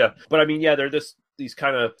James. Yeah, but I mean, yeah, they're just these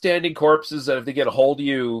kind of standing corpses that if they get a hold of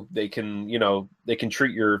you, they can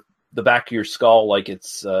treat the back of your skull like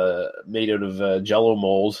it's made out of Jello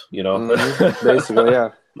mold, Basically,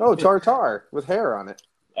 yeah. Oh, tartar with hair on it.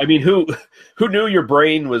 I mean, who knew your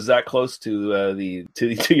brain was that close to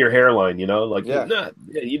to your hairline? You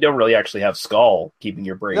don't really actually have skull keeping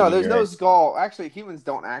your brain. No, there's no skull. Actually, humans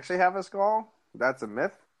don't actually have a skull. That's a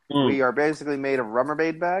myth. We are basically made of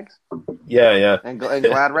Rubbermaid bags. Yeah. And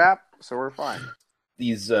Glad wrap, so we're fine.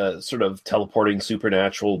 These sort of teleporting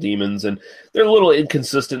supernatural demons, and they're a little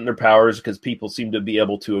inconsistent in their powers because people seem to be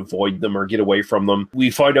able to avoid them or get away from them. We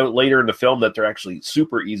find out later in the film that they're actually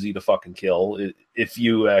super easy to fucking kill if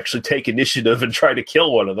you actually take initiative and try to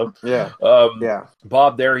kill one of them. Yeah.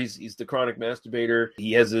 Bob there, he's the chronic masturbator.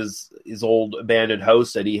 He has his old abandoned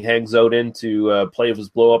house that he hangs out in to play with his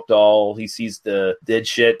blow-up doll. He sees the dead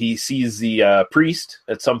shit. He sees the priest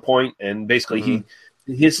at some point, and basically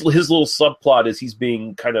his little subplot is he's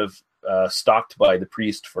being kind of stalked by the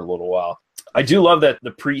priest for a little while. I do love that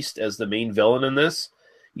the priest as the main villain in this,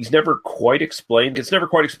 he's never quite explained. It's never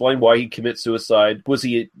quite explained why he commits suicide. Was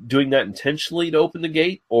he doing that intentionally to open the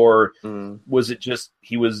gate? Or was it just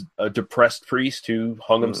he was a depressed priest who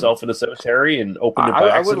hung himself in a cemetery and opened it by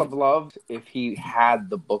accident? I would have loved if he had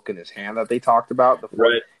the book in his hand that they talked about.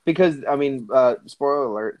 Right. Because, spoiler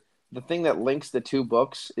alert, the thing that links the two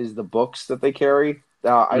books is the books that they carry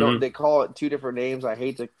I don't. They call it two different names. I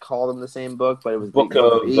hate to call them the same book, but it was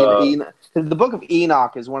the Book of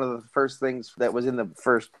Enoch is one of the first things that was in the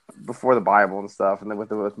first before the Bible and stuff, and then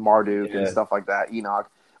with Marduk and stuff like that. Enoch,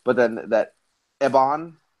 but then that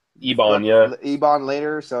Ebon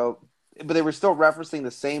later. So, but they were still referencing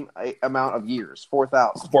the same amount of years,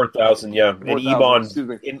 4,000. 4,000, yeah. And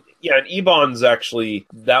Ebon's actually,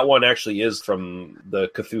 that one actually is from the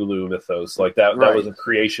Cthulhu mythos. Like that was a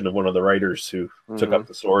creation of one of the writers who took up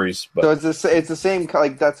the stories. But so it's the same,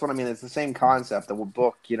 like that's what I mean. It's the same concept of a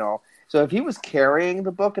book, you know. So if he was carrying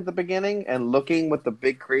the book at the beginning and looking with the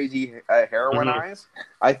big crazy heroine eyes,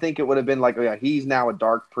 I think it would have been like, oh yeah, he's now a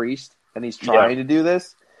dark priest and he's trying to do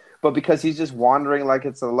this. But because he's just wandering like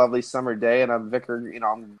it's a lovely summer day and I'm vicar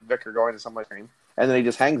going to somebody's dream, and then he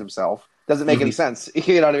just hangs himself. Doesn't make any sense.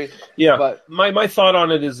 You know what I mean? Yeah. But my thought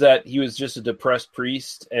on it is that he was just a depressed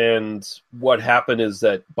priest, and what happened is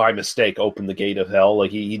that by mistake opened the gate of hell.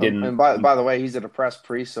 Like he didn't. And by the way, he's a depressed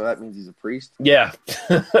priest, so that means he's a priest. Yeah.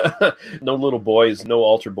 No little boys, no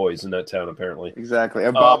altar boys in that town, apparently. Exactly.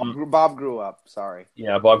 And Bob grew up. Sorry.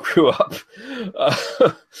 Yeah, Bob grew up.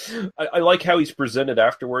 I like how he's presented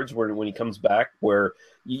afterwards, when he comes back, where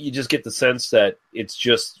you just get the sense that it's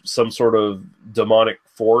just some sort of demonic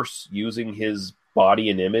force using his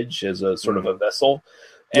body and image as a sort of a vessel.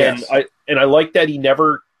 And I like that he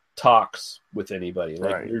never talks with anybody.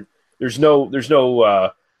 Like there's no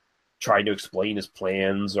trying to explain his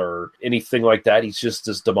plans or anything like that. He's just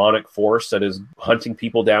this demonic force that is hunting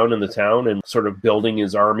people down in the town and sort of building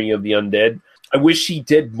his army of the undead. I wish he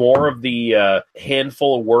did more of the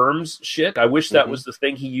handful of worms shit. I wish that was the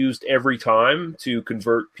thing he used every time to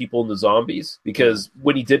convert people into zombies. Because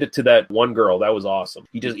when he did it to that one girl, that was awesome.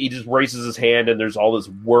 He just raises his hand and there's all this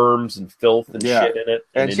worms and filth and shit in it.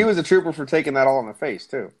 And she was a trooper for taking that all in the face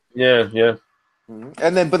too. Yeah.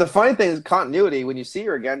 And then, but the funny thing is continuity. When you see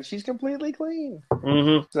her again, she's completely clean.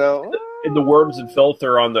 So. And the worms and filth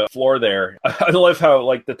are on the floor there. I love how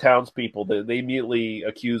like the townspeople they immediately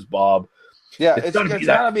accuse Bob. Yeah, it's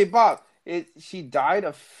gotta be Bob. She died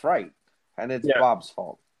of fright, and it's Bob's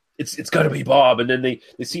fault. It's gotta be Bob, and then they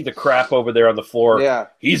see the crap over there on the floor. Yeah,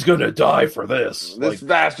 he's gonna die for this. This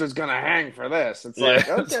bastard's gonna hang for this. It's like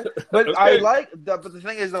okay, but okay. I like that. But the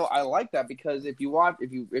thing is, though, I like that because if you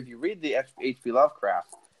read the H.P.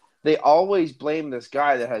 Lovecraft, they always blame this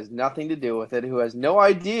guy that has nothing to do with it, who has no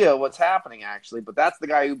idea what's happening, actually. But that's the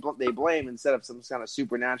guy who they blame instead of some kind of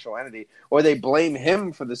supernatural entity. Or they blame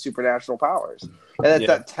him for the supernatural powers. And it's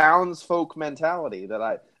that townsfolk mentality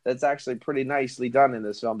that's actually pretty nicely done in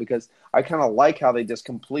this film, because I kind of like how they just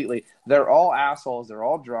completely... They're all assholes, they're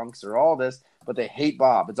all drunks, they're all this, but they hate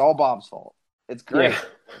Bob. It's all Bob's fault. It's great.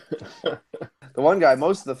 Yeah. The one guy,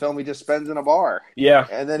 most of the film, he just spends in a bar. Yeah.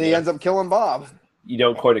 And then he ends up killing Bob. You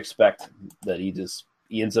don't quite expect that he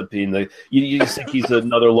ends up being the... You just think he's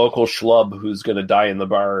another local schlub who's going to die in the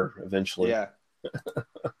bar eventually. Yeah.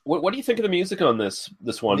 What do you think of the music on this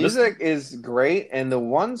one? Music is great, and the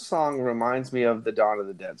one song reminds me of the Dawn of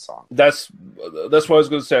the Dead song. That's what I was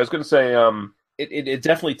going to say. I was going to say it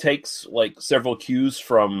definitely takes like several cues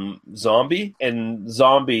from Zombie and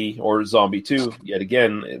Zombie or Zombie 2, yet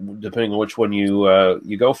again, depending on which one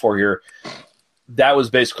you go for here. That was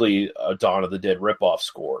basically a Dawn of the Dead ripoff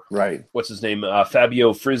score. Right. What's his name?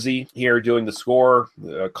 Fabio Frizzi here doing the score.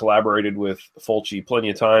 Collaborated with Fulci plenty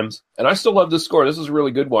of times. And I still love this score. This is a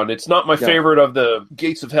really good one. It's not my favorite of the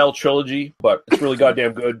Gates of Hell trilogy, but it's really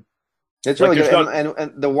goddamn good. It's really good.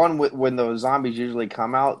 And the one when those zombies usually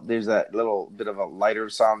come out, there's that little bit of a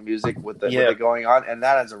lighter sound music with it going on. And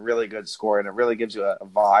that is a really good score. And it really gives you a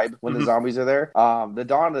vibe when the zombies are there. The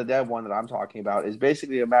Dawn of the Dead one that I'm talking about is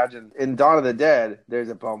basically, imagine in Dawn of the Dead, there's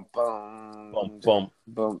a boom, boom, boom,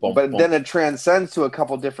 boom, boom. But boom. Then it transcends to a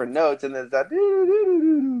couple different notes. And there's that.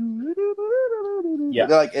 Yeah.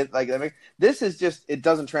 This is just, it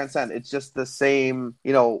doesn't transcend. It's just the same,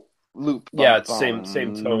 loop. It's same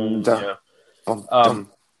tone.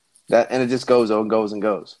 That, and it just goes and goes and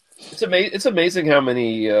goes. It's amazing how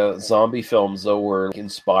many zombie films though were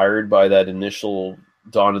inspired by that initial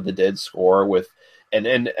Dawn of the Dead score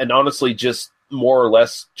and honestly just more or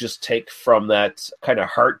less just take from that kind of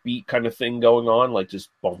heartbeat kind of thing going on, like just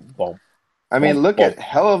boom boom. I mean, look at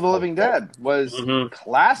Hell of the Living Dead was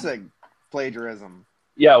classic plagiarism.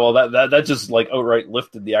 Yeah, well, that just like outright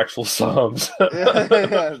lifted the actual songs.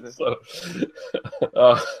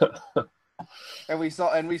 And we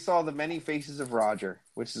saw the many faces of Roger,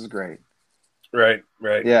 which is great. Right.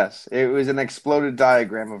 Yes, it was an exploded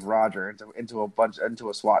diagram of Roger into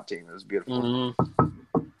a SWAT team. It was beautiful.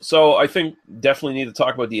 So I think definitely need to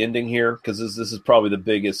talk about the ending here, because this is probably the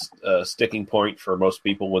biggest sticking point for most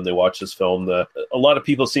people when they watch this film. A lot of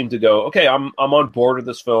people seem to go, okay, I'm on board with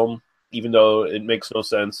this film, even though it makes no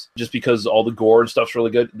sense, just because all the gore and stuff's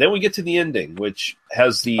really good. Then we get to the ending, which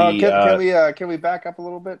has the... Can we back up a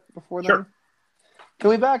little bit before then? Sure. Can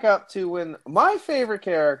we back up to when my favorite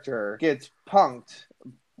character gets punked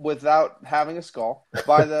without having a skull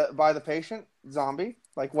by the patient zombie?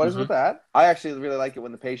 Like, what is with that? I actually really like it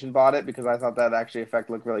when the patient bought it, because I thought that actually effect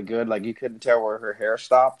looked really good. Like, you couldn't tell where her hair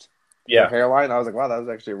stopped. Yeah. Her hairline. I was like, wow, that was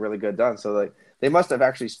actually really good done. So they must have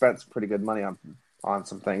actually spent some pretty good money on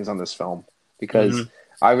some things on this film, because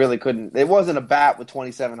I really couldn't. It wasn't a bat with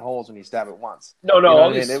 27 holes when you stab it once. No. You know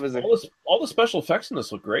All the special effects in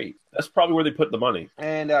this look great. That's probably where they put the money.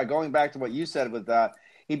 And going back to what you said with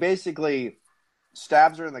he basically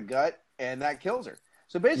stabs her in the gut, and that kills her.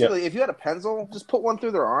 So basically, if you had a pencil, just put one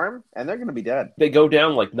through their arm, and they're going to be dead. They go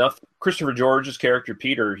down like nothing. Christopher George's character,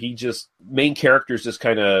 Peter, main characters just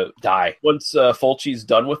kind of die. Once Fulci's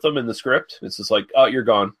done with them in the script, it's just like, oh, you're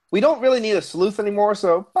gone. We don't really need a sleuth anymore,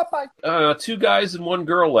 so bye-bye. 2 guys and 1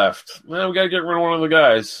 girl left. Well, we got to get rid of one of the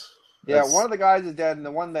guys. Yeah, one of the guys is dead, and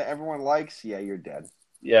the one that everyone likes, yeah, you're dead.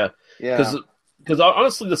 Yeah. Yeah. Because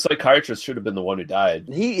honestly, the psychiatrist should have been the one who died.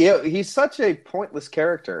 He's such a pointless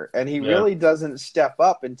character, and he really doesn't step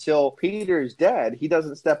up until Peter's dead. He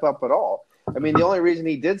doesn't step up at all. I mean, the only reason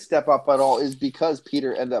he did step up at all is because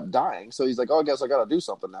Peter ended up dying. So he's like, oh, I guess I got to do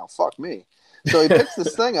something now. Fuck me. So he picks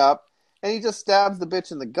this thing up, and he just stabs the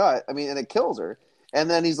bitch in the gut. I mean, and it kills her. And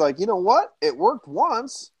then he's like, you know what? It worked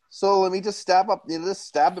once. So let me just stab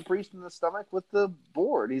the priest in the stomach with the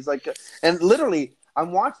board. He's like, and literally,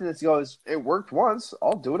 I'm watching this. He goes, it worked once.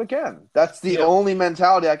 I'll do it again. That's the only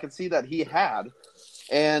mentality I could see that he had.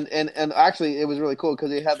 And actually, it was really cool because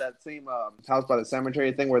he had that same House by the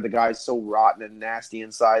Cemetery thing where the guy's so rotten and nasty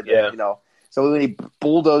inside. That, you know, so when he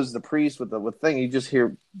bulldozes the priest with the thing, you just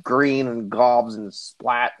hear green and gobs and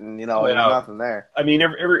splat, and there's nothing there. I mean,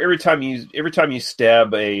 every time you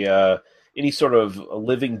stab any sort of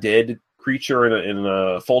living dead creature in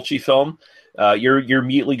a Fulci film, you're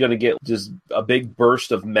immediately going to get just a big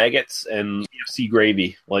burst of maggots and KFC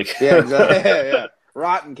gravy. Like, yeah, exactly. yeah.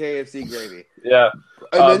 Rotten KFC gravy. Yeah,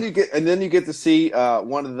 and then you get to see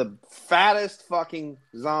one of the fattest fucking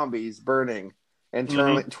zombies burning and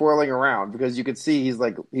twirling around, because you could see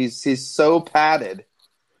he's so padded.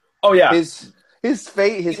 Oh yeah, his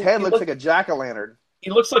head looks like a jack-o'-lantern. He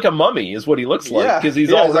looks like a mummy, is what he looks like, because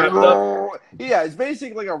he's all wrapped up. Yeah, it's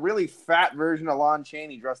basically like a really fat version of Lon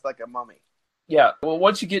Chaney dressed like a mummy. Yeah, well,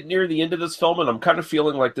 once you get near the end of this film, and I'm kind of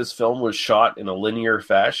feeling like this film was shot in a linear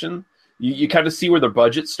fashion, you kind of see where the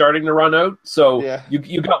budget's starting to run out. So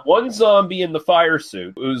you got one zombie in the fire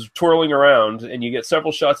suit who's twirling around, and you get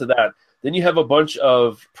several shots of that. Then you have a bunch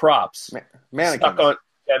of props,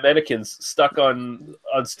 mannequins stuck on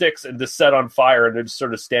sticks and just set on fire, and they're just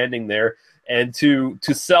sort of standing there. And to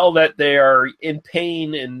sell that they are in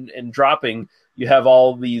pain and dropping, you have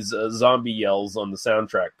all these zombie yells on the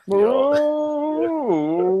soundtrack.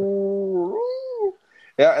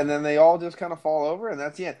 Yeah, and then they all just kind of fall over, and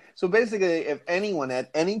that's the end. So basically, if anyone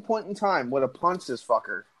at any point in time would have punched this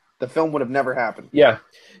fucker, the film would have never happened. Yeah,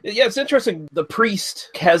 it's interesting. The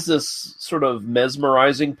priest has this sort of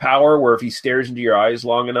mesmerizing power where if he stares into your eyes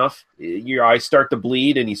long enough, your eyes start to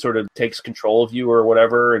bleed, and he sort of takes control of you or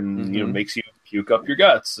whatever, and makes you puke up your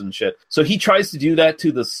guts and shit. So he tries to do that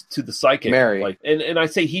to the psychic. Mary. Like, and I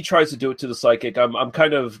say he tries to do it to the psychic. I'm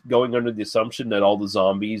kind of going under the assumption that all the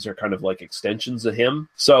zombies are kind of like extensions of him.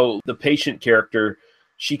 So the patient character,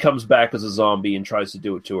 she comes back as a zombie and tries to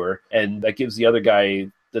do it to her, and that gives the other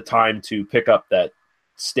guy the time to pick up that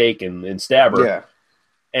stake and stab her. Yeah.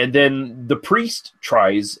 And then the priest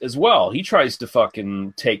tries as well. He tries to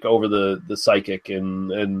fucking take over the psychic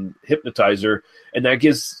and hypnotize her, and that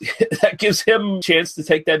gives him a chance to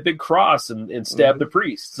take that big cross and stab the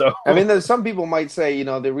priest. So I mean, there's some people might say,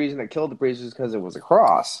 the reason it killed the priest is because it was a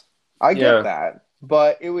cross. I get that,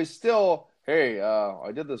 but it was still, hey,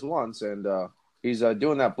 I did this once, and he's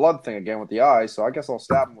doing that blood thing again with the eye, so I guess I'll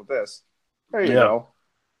stab him with this. There you go.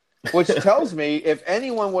 Which tells me if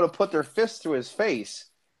anyone would have put their fist through his face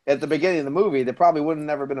at the beginning of the movie, there probably would have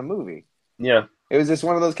never been a movie. Yeah. It was just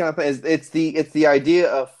one of those kind of things. It's the idea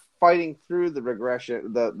of fighting through the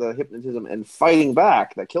regression, the hypnotism, and fighting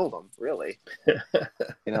back that killed him, really.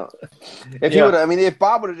 If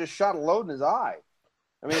Bob would have just shot a load in his eye,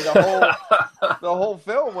 I mean, the whole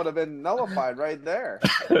film would have been nullified right there.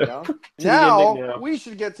 Now we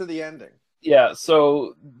should get to the ending. Yeah,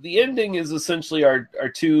 so the ending is essentially our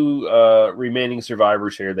two remaining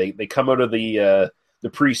survivors here. They come out of the the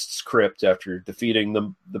priest's crypt after defeating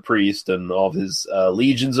the priest and all of his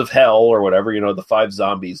legions of hell or whatever, the 5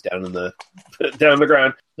 zombies down in the down on the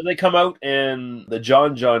ground. Then they come out, and the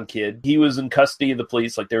John kid, he was in custody of the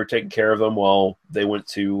police, like they were taking care of him while they went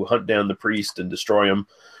to hunt down the priest and destroy him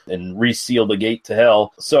and reseal the gate to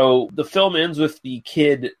hell. So the film ends with the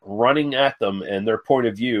kid running at them and their point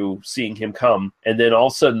of view, seeing him come, and then all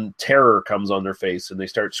of a sudden terror comes on their face and they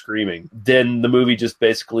start screaming. Then the movie just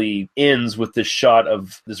basically ends with this shot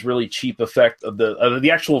of this really cheap effect of the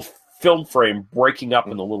actual film frame breaking up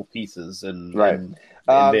into little pieces and right. And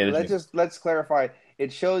Let's clarify.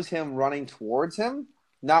 It shows him running towards him,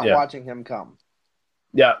 not watching him come.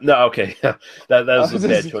 Yeah, no, okay. that was a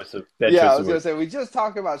bad choice of I was going to say, we just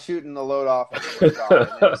talked about shooting the load off and then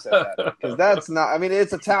you said that. Because that's not, I mean,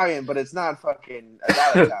 it's Italian, but it's not fucking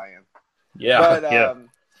that Italian.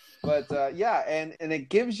 And it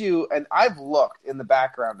gives you, and I've looked in the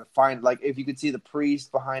background to find, like, if you could see the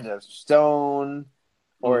priest behind a stone,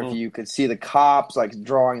 or if you could see the cops, like,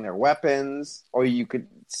 drawing their weapons, or you could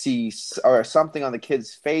see or something on the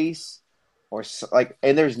kid's face, or, like,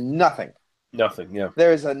 and there's nothing. Nothing, yeah.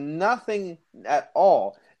 There's nothing at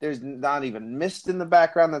all. There's not even mist in the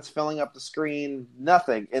background that's filling up the screen.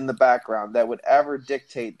 Nothing in the background that would ever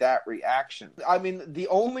dictate that reaction. I mean, the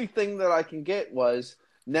only thing that I can get was,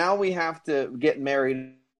 now we have to get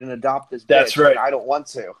married and adopt this bitch. That's right. I don't want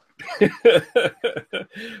to.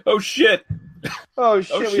 Oh, shit. Oh,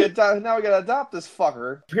 shit. Now we got to adopt this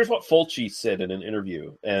fucker. Here's what Fulci said in an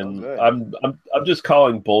interview, and I'm just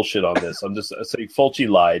calling bullshit on this. I'm just saying Fulci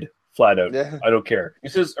lied. Flat out. Yeah. I don't care. He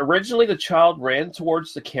says, originally the child ran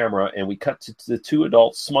towards the camera and we cut to the 2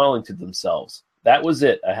 adults smiling to themselves. That was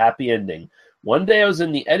it, a happy ending. One day I was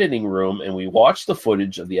in the editing room and we watched the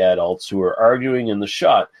footage of the adults who were arguing in the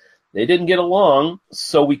shot. They didn't get along,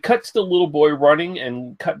 so we cut to the little boy running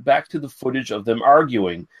and cut back to the footage of them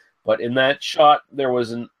arguing. But in that shot, there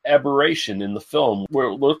was an aberration in the film where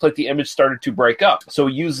it looked like the image started to break up. So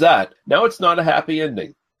we use that. Now it's not a happy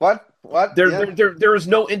ending. What? There is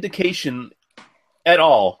no indication at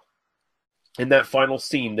all in that final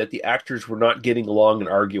scene that the actors were not getting along and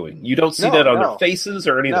arguing. You don't see that on their faces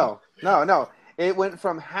or anything. No. It went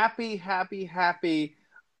from happy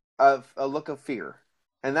of a look of fear.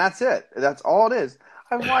 And that's it. That's all it is.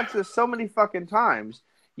 I've watched this so many fucking times.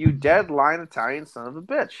 You dead-line Italian son of a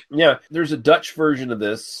bitch. Yeah, there's a Dutch version of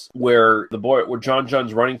this where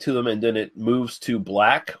John's running to them, and then it moves to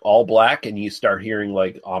black, all black, and you start hearing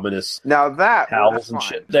like ominous howls and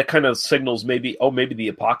shit. That kind of signals maybe the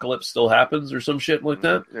apocalypse still happens or some shit like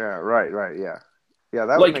that. Yeah, right, yeah. Yeah,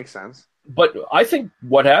 that would make sense. But I think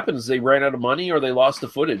what happened is they ran out of money or they lost the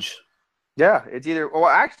footage. Yeah, it's either... Well,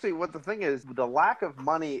 actually, what the thing is, the lack of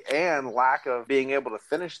money and lack of being able to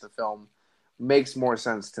finish the film makes more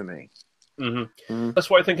sense to me.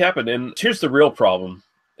 That's what I think happened. And here's the real problem.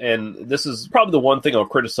 And this is probably the one thing I'll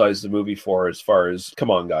criticize the movie for, as far as,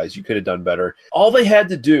 come on, guys, you could have done better. All they had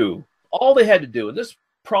to do, and this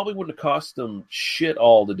probably wouldn't have cost them shit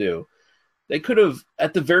all to do, they could have,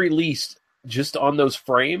 at the very least, just on those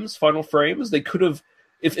final frames, they could have,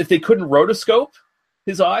 if they couldn't rotoscope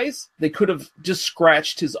his eyes, they could have just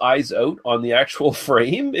scratched his eyes out on the actual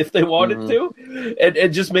frame if they wanted to,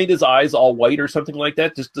 and just made his eyes all white or something like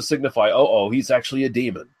that, just to signify, he's actually a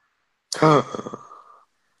demon.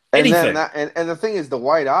 Anything. And the thing is, the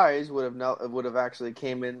white eyes would have actually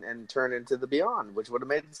came in and turned into the Beyond, which would have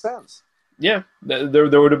made sense. Yeah,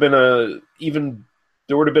 there would have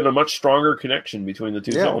been a much stronger connection between the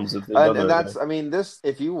two films. If this,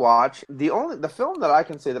 if you watch the film that I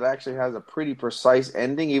can say that actually has a pretty precise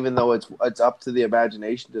ending, even though it's up to the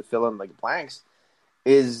imagination to fill in like blanks,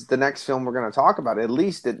 is the next film we're going to talk about. At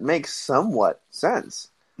least it makes somewhat sense.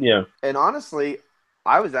 Yeah. And honestly,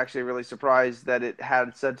 I was actually really surprised that it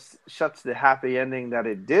had such the happy ending that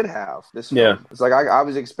it did have. This film. Yeah. It's like I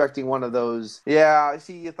was expecting one of those, I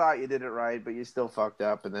see you thought you did it right, but you still fucked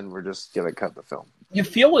up, and then we're just going to cut the film. You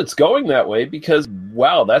feel it's going that way because,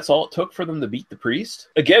 wow, that's all it took for them to beat the priest?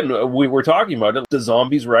 Again, we were talking about it. The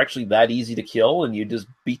zombies were actually that easy to kill, and you just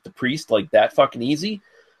beat the priest like that fucking easy?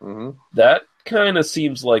 Mm-hmm. That kind of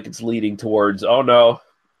seems like it's leading towards, oh no.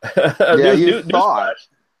 You thought.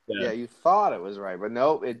 Yeah, you thought it was right, but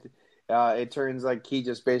no, it turns like he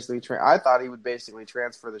just basically... I thought he would basically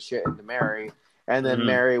transfer the shit into Mary, and then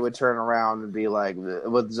Mary would turn around and be like,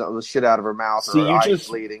 with the shit out of her mouth, or her eyes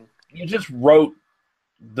bleeding. You just wrote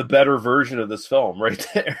the better version of this film right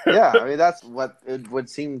there. Yeah, I mean, that's what it would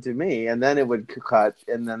seem to me. And then it would cut,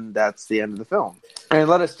 and then that's the end of the film. And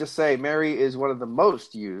let us just say, Mary is one of the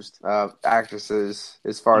most used actresses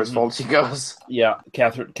as far as Fulci goes. Yeah,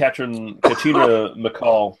 Katrina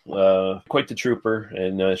McCall, quite the trooper,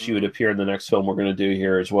 and she would appear in the next film we're going to do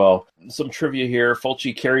here as well. Some trivia here: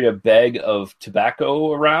 Fulci carried a bag of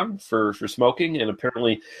tobacco around for smoking, and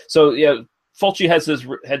apparently, so yeah, Fulci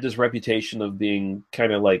had this reputation of being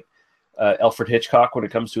kind of like Alfred Hitchcock when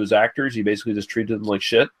it comes to his actors. He basically just treated them like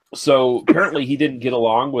shit. So apparently he didn't get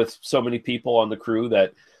along with so many people on the crew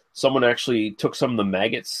that someone actually took some of the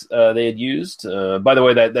maggots they had used. By the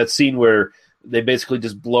way, that scene where they basically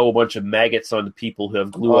just blow a bunch of maggots onto people who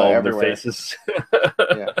have glue all over their faces.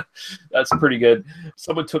 Yeah. That's pretty good.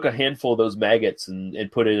 Someone took a handful of those maggots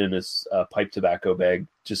and put it in his pipe tobacco bag,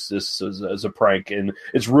 just as a prank. And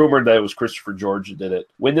it's rumored that it was Christopher George that did it.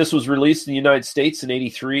 When this was released in the United States in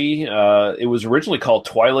 '83, it was originally called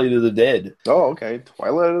Twilight of the Dead. Oh, okay.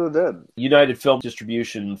 Twilight of the Dead. United Film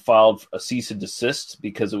Distribution filed a cease and desist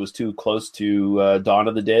because it was too close to Dawn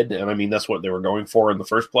of the Dead. And I mean, that's what they were going for in the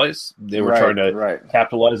first place. They were trying to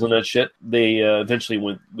capitalize on that shit. They eventually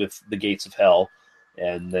went with The Gates of Hell,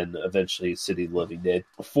 and then eventually City of the Living Dead.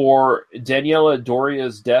 For Daniela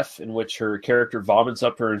Doria's death, in which her character vomits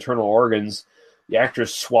up her internal organs, the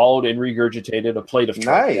actress swallowed and regurgitated a plate of Nice.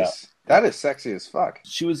 trachea. That is sexy as fuck.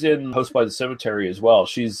 She was in House by the Cemetery as well.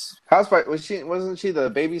 She's wasn't she the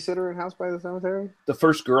babysitter in House by the Cemetery? the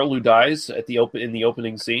first girl who dies in the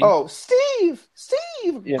opening scene. Oh, Steve!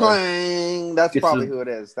 Yeah. Clang! That's It's probably a- who it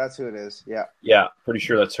is. That's who it is. Yeah. Yeah, pretty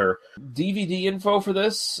sure that's her. DVD info for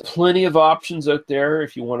this. Plenty of options out there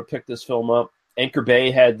if you want to pick this film up. Anchor Bay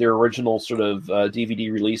had their original sort of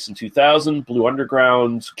DVD release in 2000. Blue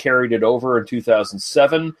Underground carried it over in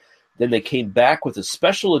 2007. Then they came back with a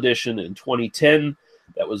special edition in 2010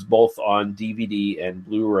 that was both on DVD and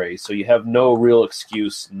Blu-ray. So you have no real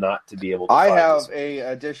excuse not to be able to I find have this. a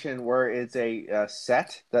edition where it's a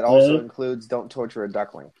set that also includes "Don't Torture a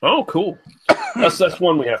Duckling." Oh, cool. That's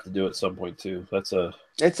one we have to do at some point too. It's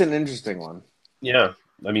an interesting one. Yeah.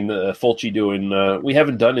 I mean, Fulci doing. We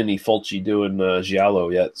haven't done any Fulci doing Giallo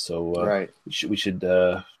yet, so we should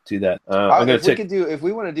do that. I'm going to take. If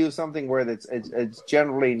we want to do something where it's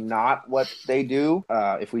generally not what they do,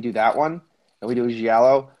 if we do that one and we do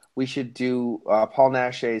Giallo, we should do Paul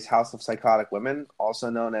Nasch's House of Psychotic Women,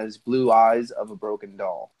 also known as Blue Eyes of a Broken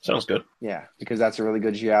Doll. Sounds good. Yeah, because that's a really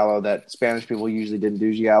good Giallo that Spanish people usually didn't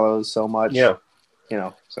do Giallos so much. Yeah. You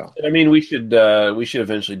know, so I mean, we should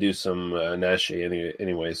eventually do some Nash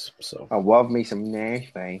anyways. So I love me some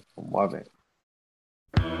Nash, I love it.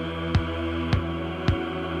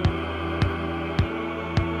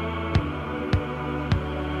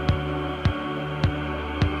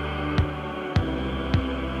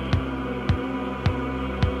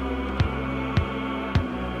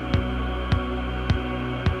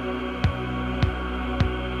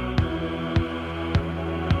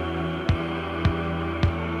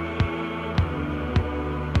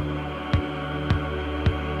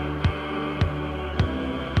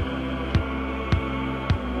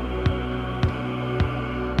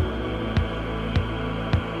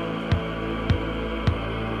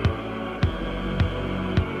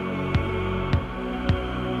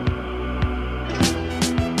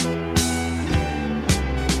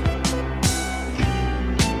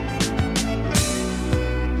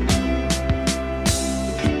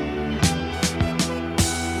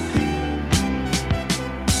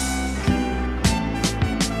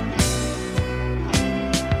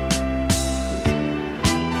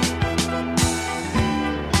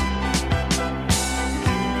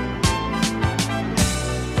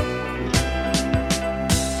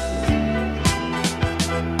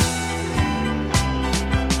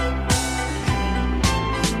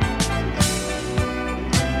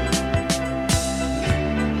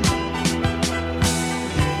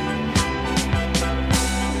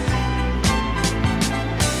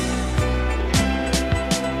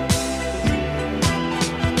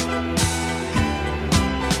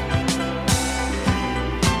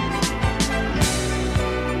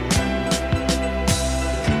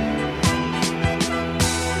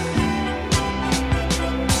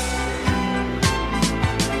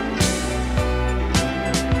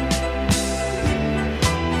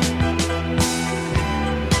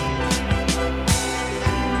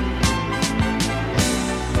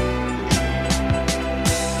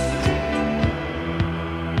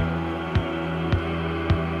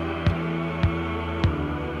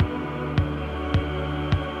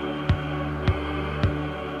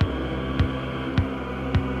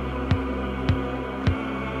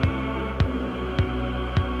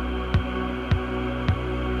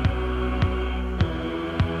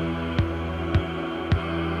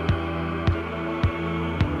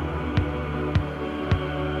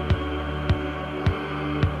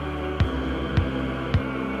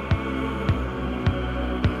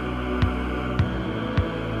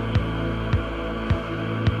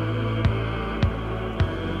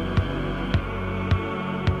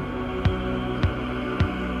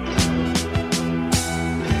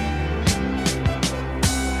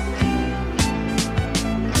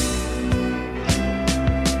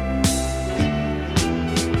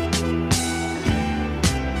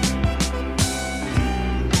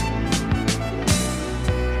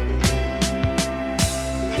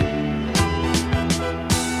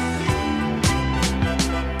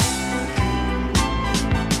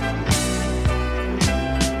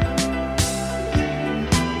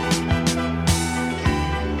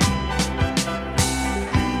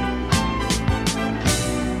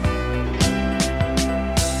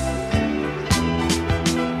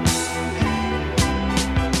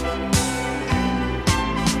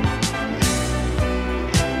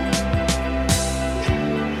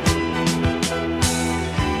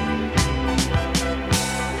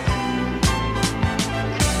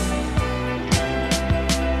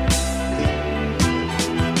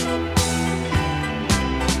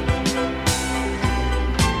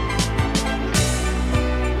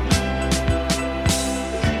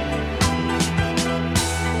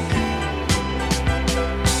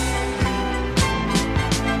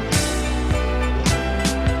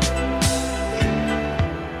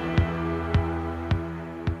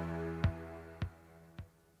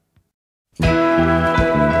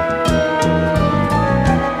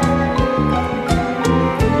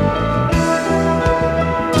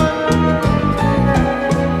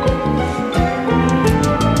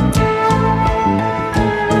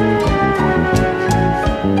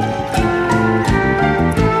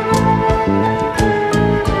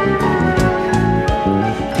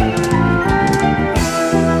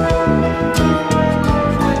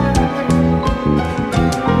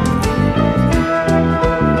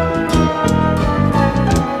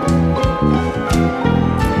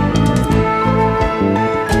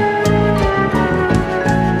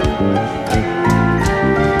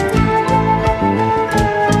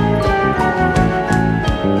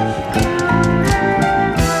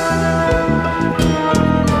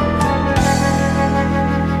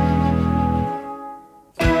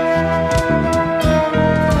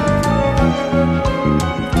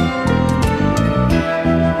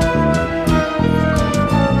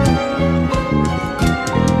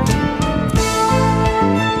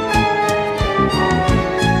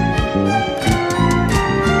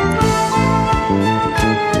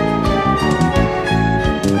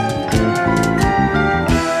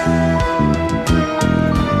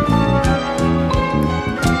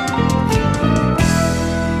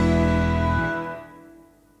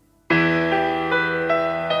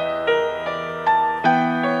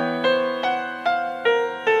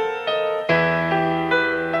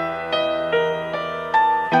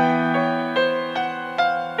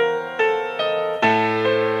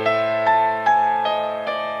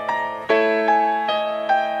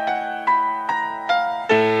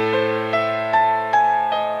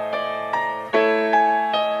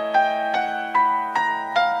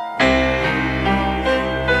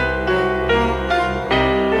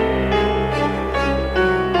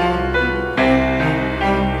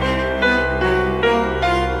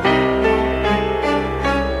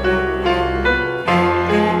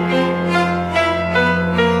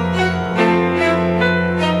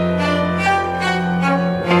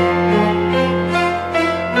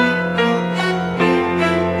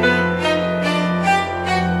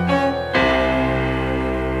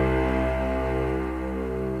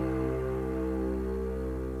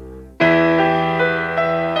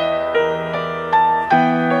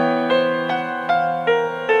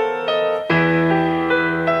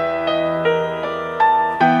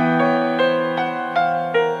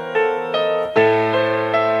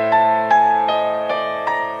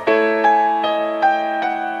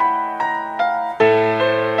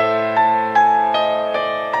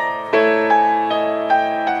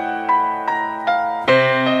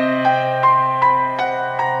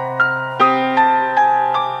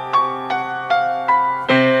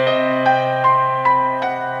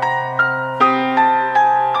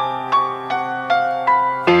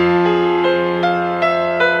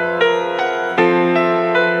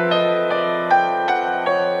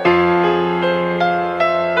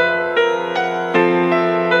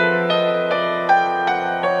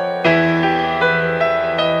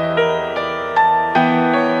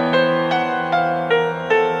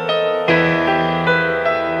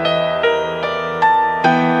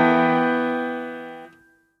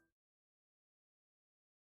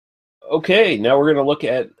 Okay, now we're going to look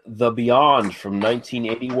at The Beyond from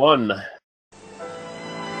 1981.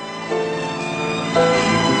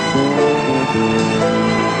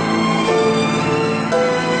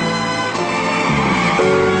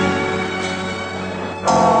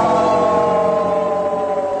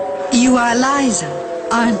 You are Liza,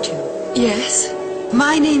 aren't you? Yes.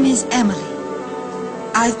 My name is Emily.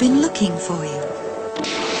 I've been looking for you.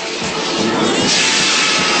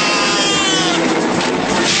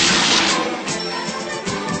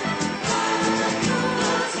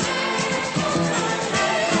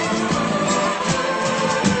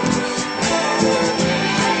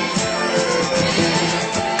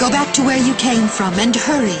 Go back to where you came from and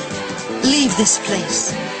hurry. Leave this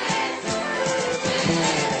place.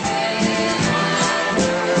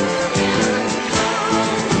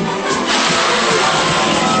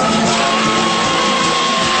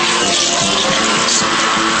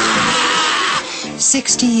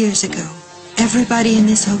 "60 years ago, everybody in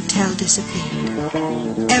this hotel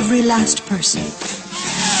disappeared. Every last person.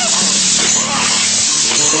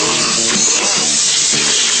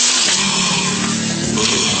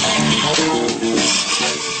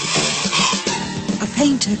 A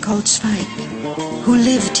painter called Spike, who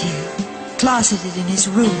lived here, closeted in his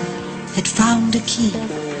room, had found a key.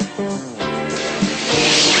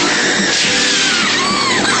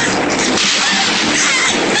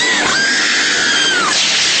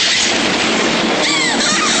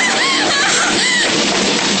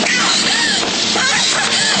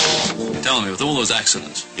 Tell me, with all those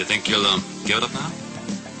accidents, you think you'll give it up now?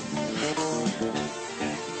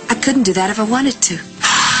 I couldn't do that if I wanted to.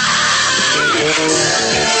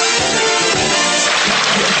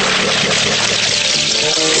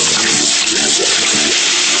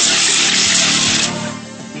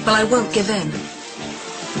 Well, I won't give in.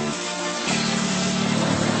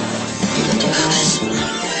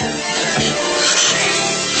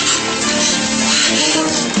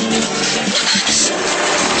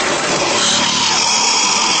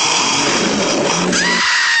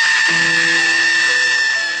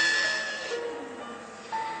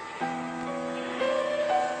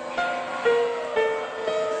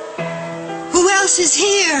 Who else is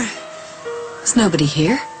here? There's nobody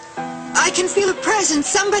here. I can feel a presence.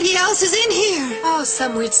 Somebody else is in here. Oh,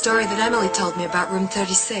 some weird story that Emily told me about room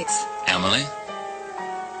 36. Emily?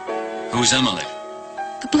 Who's Emily?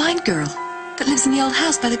 The blind girl that lives in the old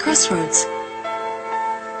house by the crossroads.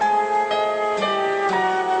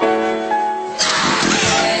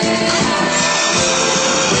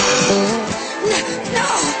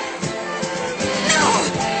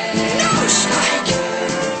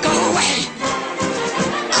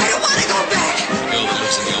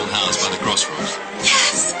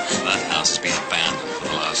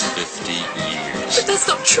 But that's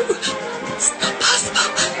not true. It's not possible.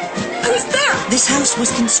 I was there. This house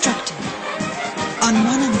was constructed on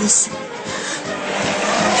one of the...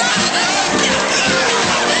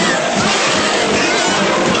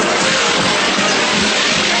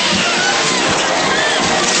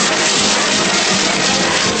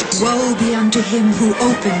 Woe be unto him who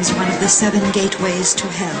opens one of the 7 gateways to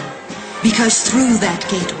hell, because through that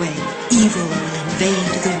gateway evil will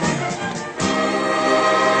invade the world.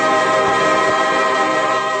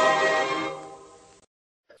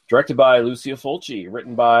 Directed by Lucio Fulci,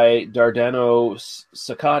 written by Dardano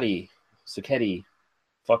Sacchetti.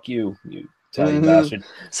 Fuck you, you Italian bastard.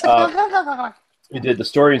 We did the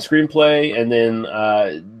story and screenplay, and then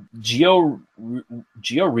Giorgio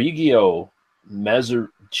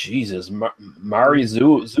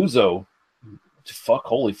Marizzuso. Fuck,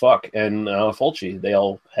 holy fuck, and Fulci. They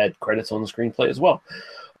all had credits on the screenplay as well.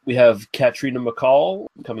 We have Katrina McCall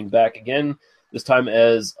coming back again, this time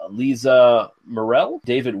as Lisa Morell,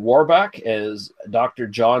 David Warbeck as Dr.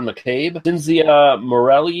 John McCabe, Cynthia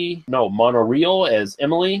Monoreal as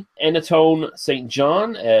Emily, Anatone St.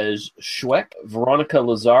 John as Schweck, Veronica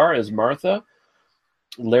Lazar as Martha,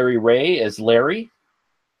 Larry Ray as Larry.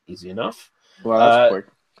 Easy enough. Well, that's quick.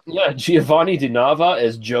 Yeah, Giovanni Di Nava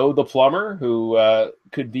as Joe the plumber, who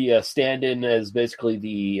could be a stand-in as basically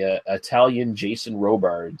the Italian Jason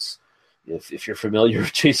Robards. If you're familiar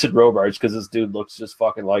with Jason Robards, because this dude looks just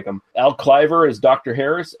fucking like him. Al Cliver as Dr.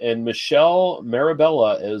 Harris, and Michelle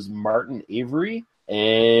Marabella as Martin Avery.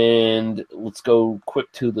 And let's go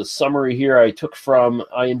quick to the summary here. I took from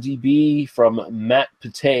IMDb from Matt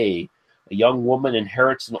Pate. A young woman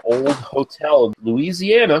inherits an old hotel in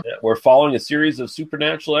Louisiana where, following a series of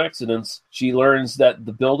supernatural accidents, she learns that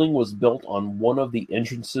the building was built on one of the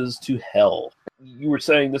entrances to hell. You were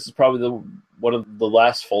saying this is probably one of the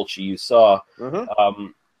last Fulci you saw.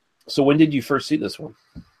 Mm-hmm. So when did you first see this one?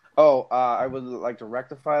 I would like to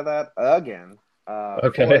rectify that again.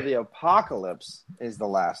 Okay. For the Apocalypse is the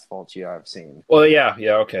last Fulci I've seen. Well, yeah,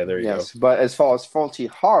 okay, there you go. Yes, but as far as Fulci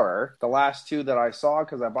horror, the last two that I saw,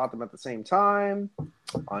 because I bought them at the same time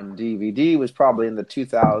on DVD, was probably in the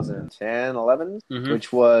 2010-11,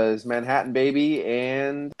 which was Manhattan Baby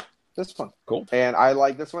and this one. Cool. And I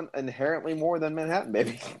like this one inherently more than Manhattan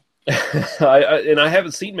Baby. I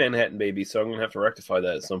haven't seen Manhattan Baby, so I'm gonna have to rectify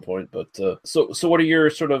that at some point. But so what are your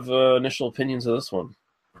sort of initial opinions of this one?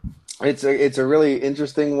 It's a really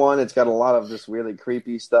interesting one. It's got a lot of this really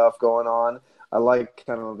creepy stuff going on. I like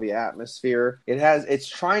kind of the atmosphere. It's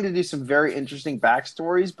trying to do some very interesting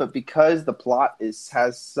backstories, but because the plot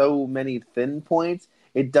has so many thin points,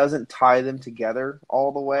 it doesn't tie them together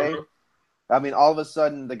all the way. I mean, all of a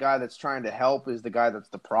sudden, the guy that's trying to help is the guy that's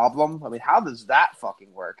the problem. I mean, how does that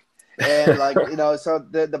fucking work? And so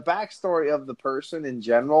the backstory of the person in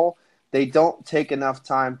general, they don't take enough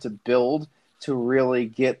time to build to really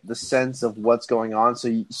get the sense of what's going on.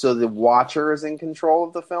 So the watcher is in control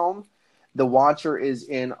of the film. The watcher is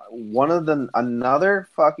in another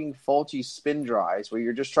fucking Fulci spin drives where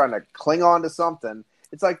you're just trying to cling on to something.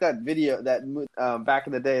 It's like that video that back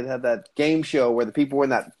in the day, it had that game show where the people were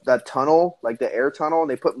in that tunnel, like the air tunnel,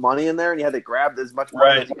 and they put money in there and you had to grab as much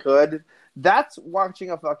money as you could. That's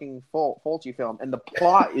watching a fucking Fulci film, and the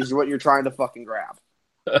plot is what you're trying to fucking grab.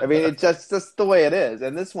 I mean, it's just the way it is.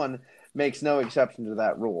 And this one makes no exception to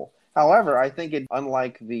that rule. However, I think it,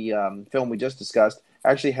 unlike the film we just discussed,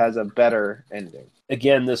 actually has a better ending.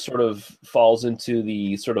 Again, this sort of falls into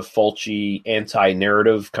the sort of Fulci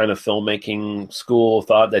anti-narrative kind of filmmaking school of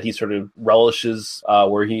thought that he sort of relishes,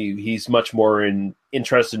 where he's much more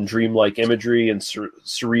interested in dreamlike imagery and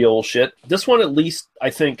surreal shit. This one, at least,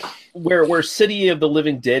 I think, where City of the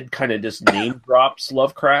Living Dead kind of just name drops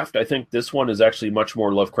Lovecraft, I think this one is actually much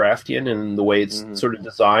more Lovecraftian in the way it's sort of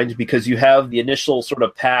designed, because you have the initial sort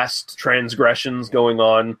of past transgressions going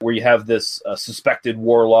on, where you have this suspected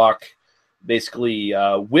warlock basically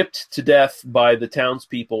whipped to death by the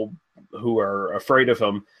townspeople who are afraid of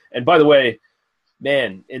him. And by the way,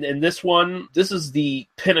 man, in this one, this is the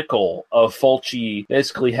pinnacle of Fulci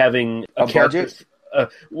basically having a character.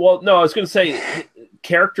 Well, no, I was going to say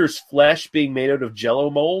character's flesh being made out of Jell-O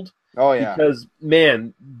mold. Oh yeah, because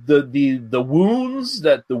man, the wounds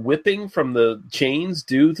that the whipping from the chains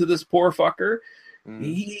do to this poor fucker,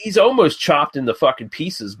 he's almost chopped into fucking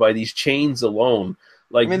pieces by these chains alone.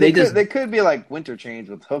 Like, I mean, they could be like winter chains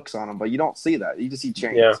with hooks on them, but you don't see that. You just see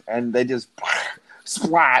chains, and they just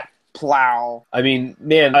splat, plow. I mean,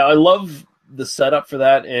 man, I love the setup for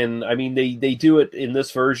that, and I mean, they do it in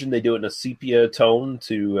this version. They do it in a sepia tone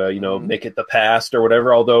to make it the past or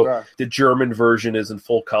whatever. Although the German version is in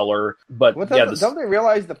full color, but don't they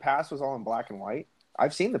realize the past was all in black and white?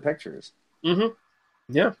 I've seen the pictures. Mm-hmm.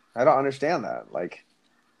 Yeah, I don't understand that. Like,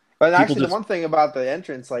 but actually, the one thing about the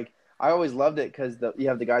entrance, like, I always loved it because you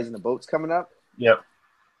have the guys in the boats coming up. Yep.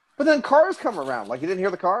 But then cars come around. Like, you didn't hear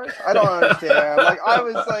the cars? I don't understand. Like, I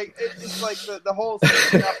was like, it's like the whole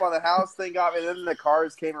sneaking up on the house thing got me. And then the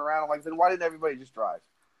cars came around. I'm like, then why didn't everybody just drive?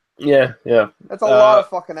 Yeah. That's a lot of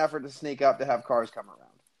fucking effort to sneak up to have cars come around.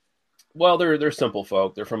 Well, they're simple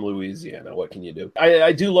folk. They're from Louisiana. What can you do?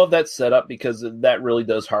 I do love that setup because that really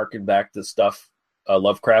does harken back to stuff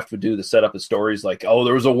Lovecraft would do to set up his stories, like, oh,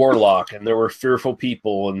 there was a warlock and there were fearful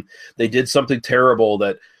people and they did something terrible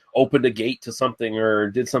that opened a gate to something or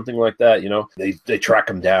did something like that. They track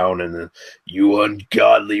him down and you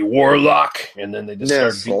ungodly warlock, and then they just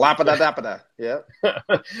start slap-a-da-da-da. Yeah.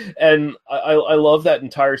 And I love that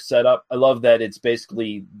entire setup. I love that it's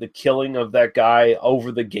basically the killing of that guy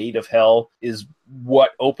over the gate of hell is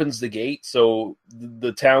what opens the gate. So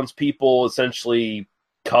the townspeople essentially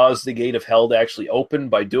cause the gate of hell to actually open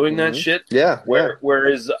by doing that shit. Yeah.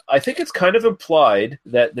 Whereas I think it's kind of implied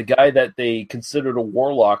that the guy that they considered a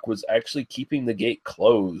warlock was actually keeping the gate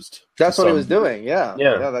closed. That's what he was doing. Yeah.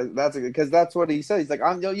 Yeah. That's because that's what he said. He's like,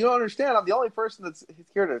 you don't understand. I'm the only person that's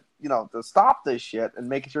here to, to stop this shit and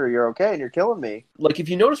make sure you're okay, and you're killing me. Like, if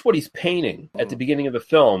you notice what he's painting at the beginning of the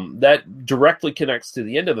film, that directly connects to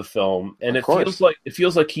the end of the film, and it feels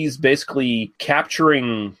like he's basically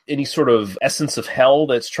capturing any sort of essence of hell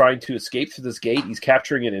that's trying to escape through this gate. He's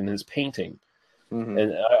capturing it in his painting. Mm-hmm.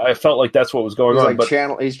 And I felt like that's what was going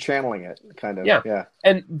on. He's channeling it, kind of. Yeah.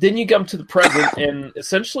 And then you come to the present, and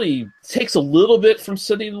essentially takes a little bit from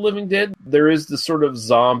City of the Living Dead. There is this sort of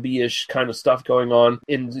zombie-ish kind of stuff going on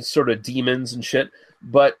in sort of demons and shit.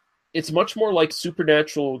 But it's much more like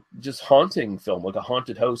supernatural, just haunting film, like a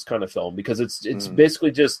haunted house kind of film, because it's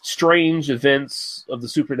basically just strange events of the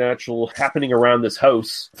supernatural happening around this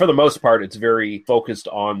house. For the most part, it's very focused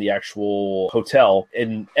on the actual hotel,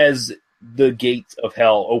 and as the gate of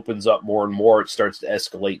hell opens up more and more, it starts to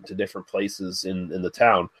escalate into different places in the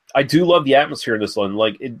town. I do love the atmosphere in this one.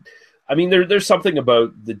 There's something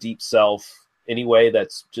about the Deep South anyway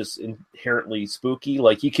that's just inherently spooky.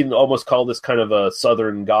 Like, you can almost call this kind of a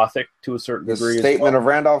Southern Gothic to a certain degree. The statement of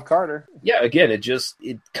Randolph Carter. Yeah, again,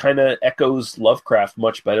 it kind of echoes Lovecraft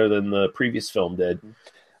much better than the previous film did.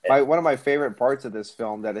 One of my favorite parts of this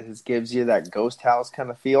film that gives you that ghost house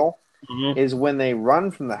kind of feel is when they run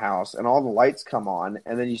from the house and all the lights come on,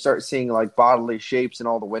 and then you start seeing like bodily shapes in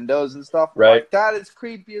all the windows and stuff. Right. Like, that is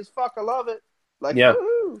creepy as fuck. I love it. Like, yeah.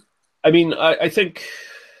 Woo-hoo. I mean, I think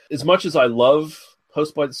as much as I love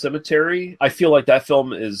House by the Cemetery, I feel like that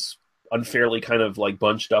film is unfairly kind of like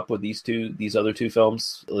bunched up with these other two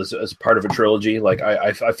films as part of a trilogy. Like,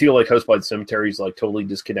 I feel like House by the Cemetery is like totally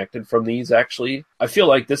disconnected from these, actually. I feel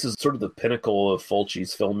like this is sort of the pinnacle of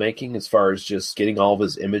Fulci's filmmaking as far as just getting all of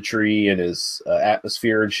his imagery and his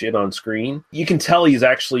atmosphere and shit on screen. You can tell he's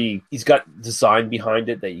got design behind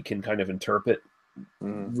it that you can kind of interpret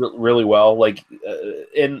really well. Like,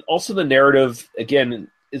 and also the narrative, again,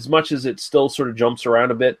 as much as it still sort of jumps around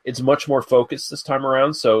a bit, it's much more focused this time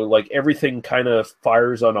around. So, like, everything kind of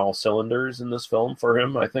fires on all cylinders in this film for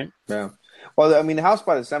him, I think. Yeah. Well, I mean, House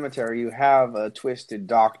by the Cemetery, you have a twisted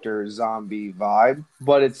doctor zombie vibe,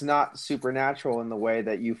 but it's not supernatural in the way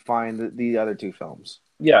that you find the other two films.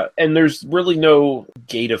 Yeah, and there's really no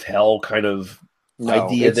gate of hell kind of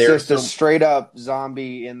idea there. It's just a straight up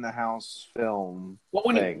zombie in the house film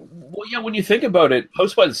thing. When you think about it,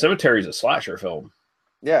 House by the Cemetery is a slasher film.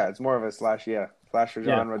 Yeah, it's more of a slasher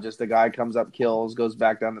genre. Just the guy comes up, kills, goes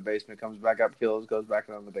back down the basement, comes back up, kills, goes back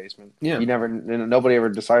down the basement. Yeah, nobody ever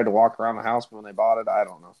decided to walk around the house when they bought it. I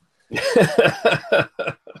don't know.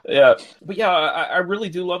 Yeah, but yeah, I really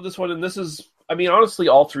do love this one, and this is, I mean, honestly,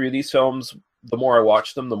 all three of these films, the more I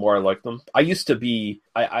watch them, the more I like them. I used to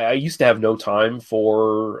have no time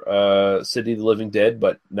for City of the Living Dead,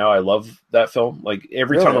 but now I love that film. Like,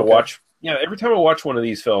 every time I watch one of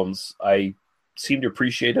these films, I seem to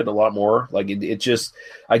appreciate it a lot more. Like, it just,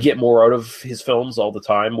 I get more out of his films all the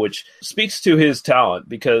time, which speaks to his talent,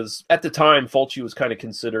 because at the time Fulci was kind of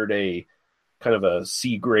considered a kind of a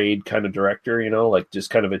C grade kind of director, like just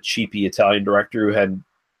kind of a cheapy Italian director who had,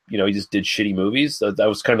 he just did shitty movies. That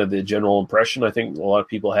was kind of the general impression I think a lot of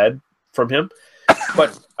people had from him.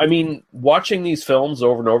 But, I mean, watching these films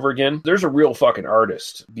over and over again, there's a real fucking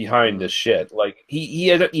artist behind this shit. Like, he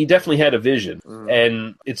definitely had a vision,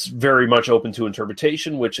 and it's very much open to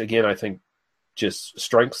interpretation, which, again, I think just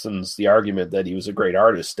strengthens the argument that he was a great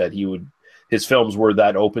artist, that his films were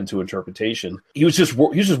that open to interpretation. He was just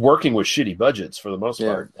working with shitty budgets for the most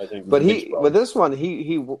part, I think. But with this one,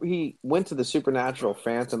 he went to the supernatural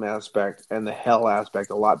phantom aspect and the hell aspect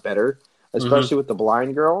a lot better, especially with the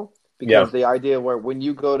blind girl. Because the idea where when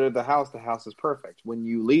you go to the house is perfect. When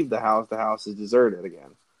you leave the house is deserted again.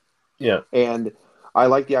 Yeah. And I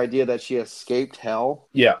like the idea that she escaped hell.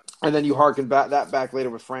 Yeah. And then you harken back later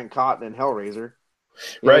with Frank Cotton and Hellraiser.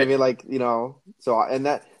 You know what I mean? Like, so, and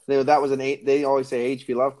that was they always say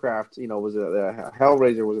H.P. Lovecraft, was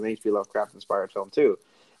Hellraiser was an H.P. Lovecraft inspired film too.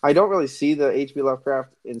 I don't really see the H.P.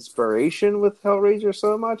 Lovecraft inspiration with Hellraiser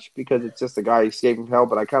so much, because it's just a guy escaping from hell,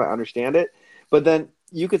 but I kind of understand it. But then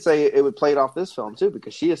you could say it would play it off this film too,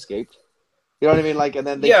 because she escaped. You know what I mean? Like, and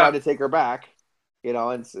then they tried to take her back.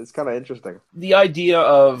 And it's kind of interesting. The idea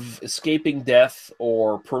of escaping death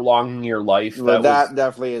or prolonging your life. That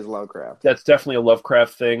definitely is Lovecraft. That's definitely a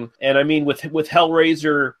Lovecraft thing. And I mean, with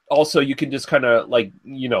Hellraiser, also you can just kind of like,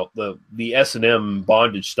 the S&M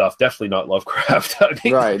bondage stuff, definitely not Lovecraft. I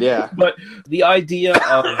mean, right, yeah. But the idea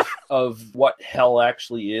of what hell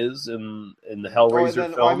actually is in the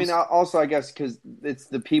Hellraiser films. I mean, also, I guess, because it's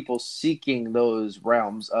the people seeking those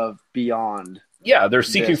realms of beyond. Yeah, they're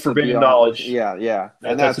seeking forbidden knowledge. Yeah.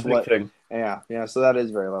 And that's a big thing. Yeah, so that is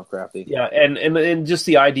very Lovecrafty. Yeah, and just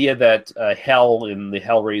the idea that hell in the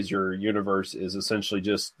Hellraiser universe is essentially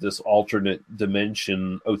just this alternate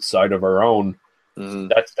dimension outside of our own,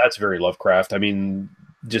 that's very Lovecraft. I mean,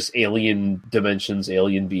 just alien dimensions,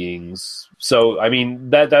 alien beings. So, I mean,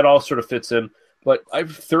 that all sort of fits in. But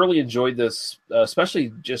I've thoroughly enjoyed this,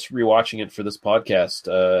 especially just rewatching it for this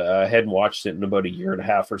podcast. I hadn't watched it in about a year and a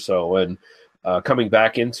half or so, and coming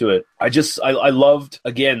back into it, I loved,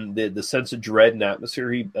 again, the sense of dread and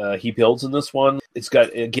atmosphere he builds in this one. It's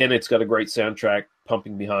got a great soundtrack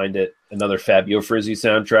pumping behind it, another Fabio Frizzi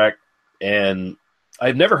soundtrack, and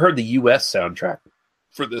I've never heard the U.S. soundtrack.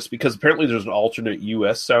 for this because apparently there's an alternate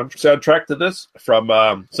U.S. soundtrack to this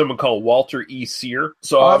from someone called Walter E. Sear.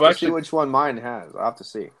 So I'll I've have to actually see which one mine has. I'll have to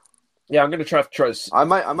see. Yeah, I'm gonna try. I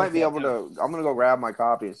might be able to. I'm gonna go grab my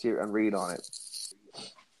copy and see and read on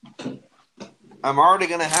it. I'm already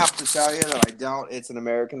gonna have to tell you that I doubt it's an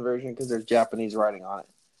American version because there's Japanese writing on it.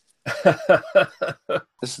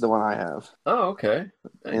 This is the one I have. Oh, okay.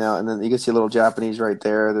 Nice. You know, and then you can see a little Japanese right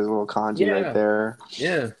there. There's a little kanji right there.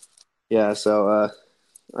 Yeah. Yeah. So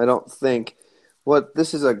I don't think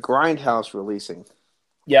this is a Grindhouse releasing.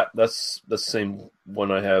 Yeah, that's the same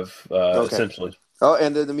one I have essentially. Oh,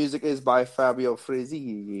 and the music is by Fabio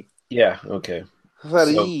Frizzi. Yeah, okay.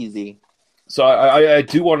 Frizzi. So I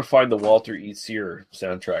do want to find the Walter E. Sear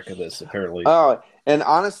soundtrack of this, apparently. Oh, and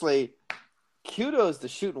honestly, kudos to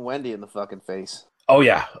shooting Wendy in the fucking face. Oh,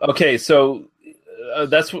 yeah. Okay, so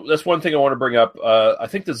that's one thing I want to bring up. I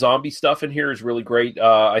think the zombie stuff in here is really great.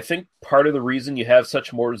 I think part of the reason you have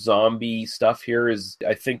such more zombie stuff here is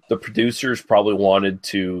I think the producers probably wanted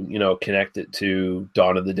to, connect it to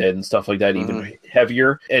Dawn of the Dead and stuff like that, even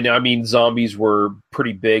heavier. And I mean, zombies were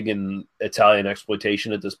pretty big in Italian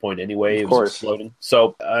exploitation at this point anyway. It was exploding.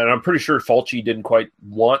 So, and I'm pretty sure Fulci didn't quite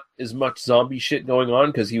want as much zombie shit going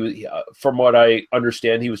on because he was, from what I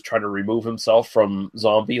understand, he was trying to remove himself from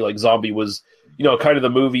Zombie. Like Zombie was, kind of the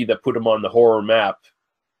movie that put him on the horror map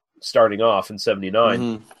starting off in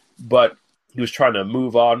 79. But he was trying to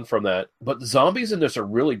move on from that. But the zombies in this are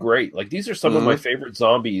really great. Like these are some of my favorite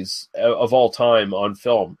zombies of all time on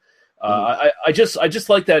film. I just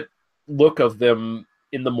like that look of them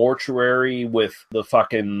in the mortuary with the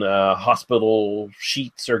fucking hospital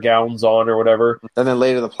sheets or gowns on or whatever. And then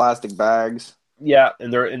later the plastic bags. Yeah,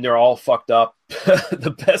 and they're all fucked up.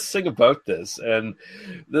 The best thing about this, and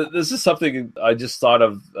this is something I just thought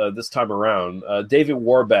of this time around. David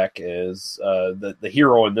Warbeck is the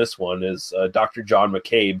hero in this one is Dr. John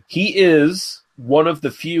McCabe. He is one of the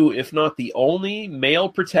few, if not the only, male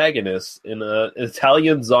protagonist in an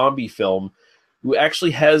Italian zombie film who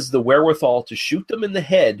actually has the wherewithal to shoot them in the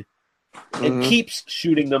head and keeps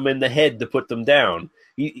shooting them in the head to put them down.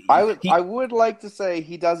 I would like to say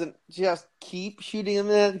he doesn't just keep shooting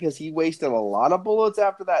him in because he wasted a lot of bullets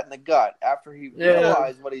after that in the gut. After he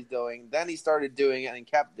realized what he's doing, then he started doing it and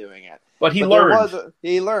kept doing it. But he learned.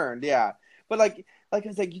 He learned, yeah. But like I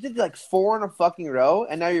was like, you did like 4 in a fucking row,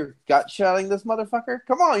 and now you're gut shotting this motherfucker.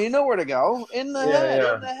 Come on, you know where to go in the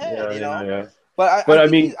head, you know. Yeah. But I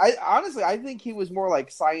mean, honestly, I think he was more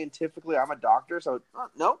like scientifically. I'm a doctor, so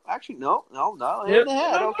no, actually, no, in the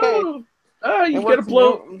head, okay. You got to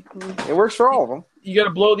blow. It works for all of them. You got to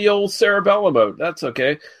blow the old cerebellum out. That's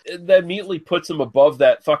okay. That immediately puts him above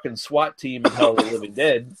that fucking SWAT team in Hell of the Living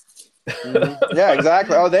Dead. Yeah,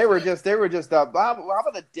 exactly. Oh, they were just. How about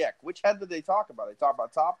the dick? Which head did they talk about? They talk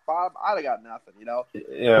about top, bottom. I got nothing,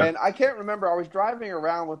 Yeah. And I can't remember. I was driving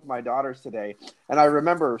around with my daughters today, and I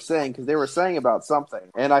remember saying because they were saying about something,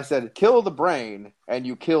 and I said, "Kill the brain, and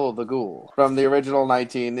you kill the ghoul." From the original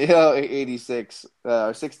 1986,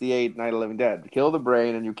 68 Night of the Living Dead. Kill the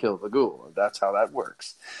brain, and you kill the ghoul. That's how that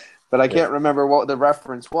works. But I can't remember what the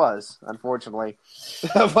reference was, unfortunately.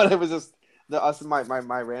 But it was just.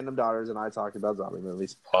 My random daughters and I talked about zombie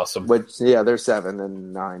movies. Awesome. Which, they're 7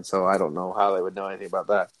 and 9, so I don't know how they would know anything about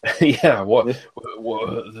that. Yeah,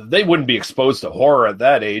 they wouldn't be exposed to horror at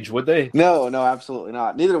that age, would they? No, absolutely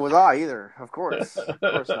not. Neither was I either, of course. Of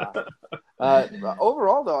course not.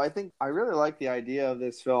 Overall, though, I think I really like the idea of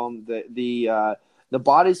this film. The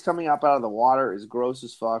bodies coming up out of the water is gross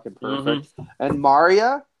as fuck and perfect. And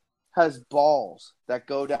Maria has balls that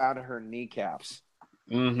go down to her kneecaps.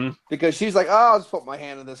 Because she's like, I'll just put my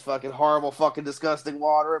hand in this fucking horrible, fucking disgusting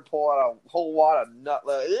water and pull out a whole wad of nut.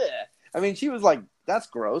 I mean, she was like, that's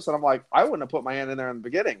gross. And I'm like, I wouldn't have put my hand in there in the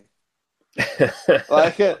beginning.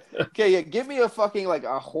 Like, okay, yeah, give me a fucking like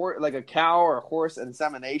a cow or a horse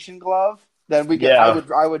insemination glove. Then we get.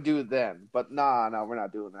 I would do it then. But no, we're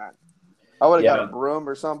not doing that. I would have got a broom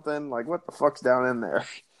or something. Like, what the fuck's down in there?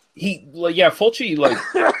 Fulci, like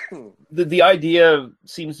the idea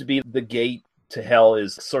seems to be the gate to hell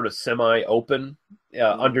is sort of semi-open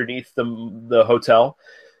underneath the hotel,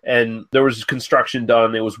 and there was construction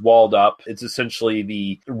done. It was walled up. It's essentially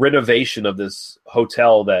the renovation of this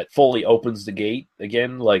hotel that fully opens the gate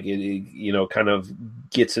again, like it kind of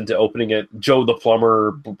gets into opening it. Joe the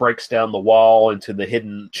plumber breaks down the wall into the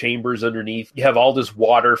hidden chambers underneath. You have all this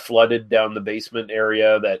water flooded down the basement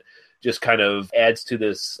area that just kind of adds to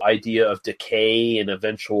this idea of decay and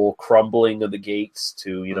eventual crumbling of the gates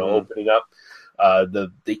to opening up.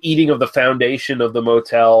 The eating of the foundation of the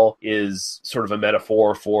motel is sort of a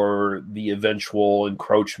metaphor for the eventual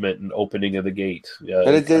encroachment and opening of the gate.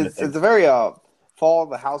 And it's a very Fall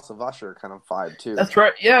of the House of Usher kind of vibe too. That's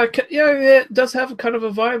right. Yeah, it does have kind of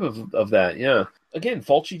a vibe of that. Yeah. Again,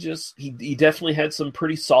 Fulci he definitely had some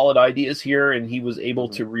pretty solid ideas here, and he was able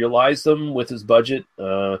to realize them with his budget.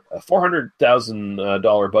 A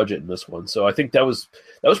 $400,000 budget in this one, so I think that was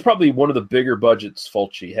probably one of the bigger budgets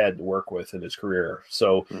Fulci had to work with in his career.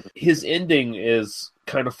 So his ending is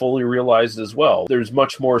kind of fully realized as well. There's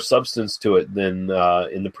much more substance to it than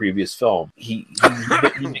in the previous film. He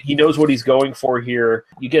knows what he's going for here.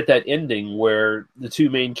 You get that ending where the two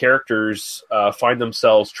main characters find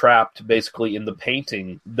themselves trapped basically in the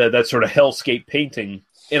painting, that sort of hellscape painting.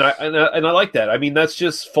 And I like that. I mean, that's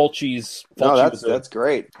just Fulci's. That's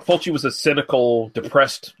great. Fulci was a cynical,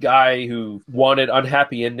 depressed guy who wanted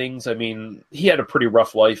unhappy endings. I mean, he had a pretty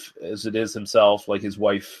rough life as it is himself. Like, his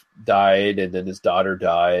wife died, and then his daughter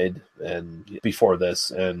died, and before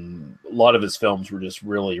this, and a lot of his films were just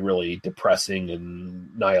really, really depressing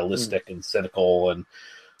and nihilistic and cynical, and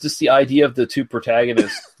just the idea of the two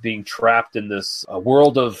protagonists being trapped in this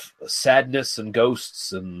world of sadness and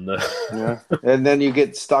ghosts, and and then you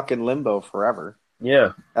get stuck in limbo forever.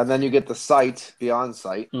 Yeah, and then you get the sight beyond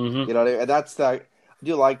sight. Mm-hmm. You know, and that's that. I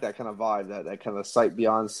do like that kind of vibe, that kind of sight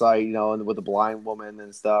beyond sight. You know, and with the blind woman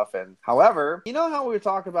and stuff. And however, you know how we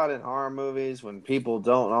talk about in horror movies when people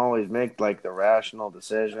don't always make like the rational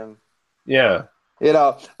decision. Yeah, you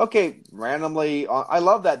know. Okay, randomly, I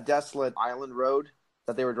love that desolate island road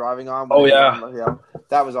that they were driving on.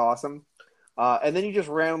 That was awesome. And then you just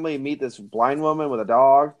randomly meet this blind woman with a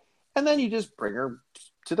dog, and then you just bring her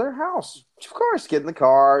to their house. Of course, get in the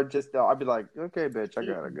car. I'd be like, okay, bitch, I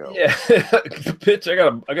gotta go. Yeah, bitch, I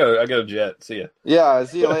got a jet. See ya. Yeah,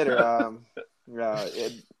 see you later.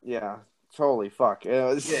 Holy fuck!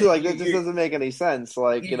 It's like it just doesn't make any sense.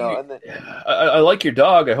 Like, you know, and then, I like your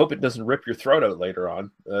dog. I hope it doesn't rip your throat out later on.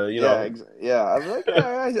 You know. I'm like,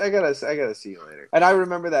 I gotta see you later. And I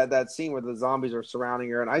remember that scene where the zombies are surrounding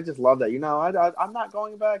her, and I just love that. You know, I'm not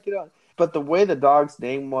going back. You know, but the way the dog's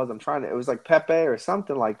name was, it was like Pepe or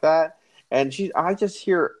something like that. And I just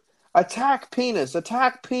hear, attack penis,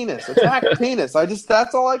 attack penis, attack penis.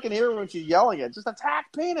 That's all I can hear when she's yelling it. Just attack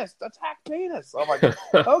penis, attack penis. I'm like,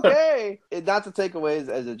 okay. Not to take away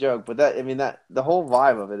as a joke, but the whole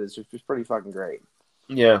vibe of it is just pretty fucking great.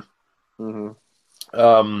 Yeah. Mm-hmm.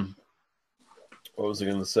 What was I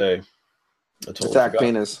going to say? Attack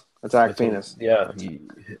penis. Attack penis. Yeah.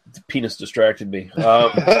 Penis distracted me.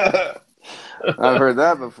 I've heard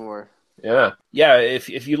that before. Yeah.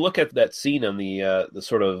 If you look at that scene on the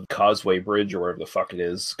sort of causeway bridge or wherever the fuck it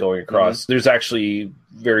is going across, there's actually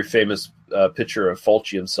very famous picture of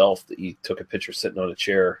Fulci himself that he took a picture sitting on a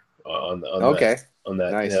chair on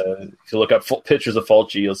that. Nice. If you look up pictures of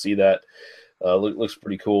Fulci, you'll see that. Looks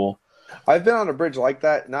pretty cool. I've been on a bridge like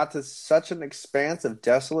that, not to such an expanse of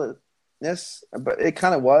desolateness, but it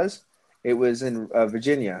kind of was. It was in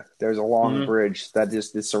Virginia. There's a long bridge that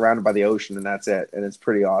just is surrounded by the ocean, and that's it. And it's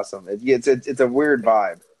pretty awesome. It's a weird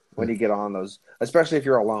vibe when you get on those, especially if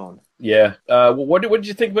you're alone. Yeah. What did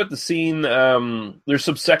you think about the scene? There's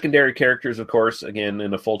some secondary characters, of course, again,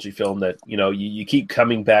 in a Fulci film that, you know, you keep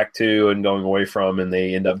coming back to and going away from, and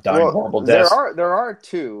they end up dying horrible deaths. There are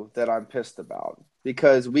two that I'm pissed about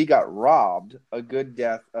because we got robbed a good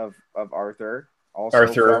death of Arthur.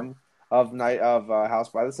 Also of House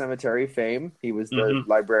by the Cemetery fame. He was the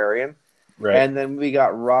librarian. Right. And then we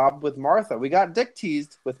got robbed with Martha. We got dick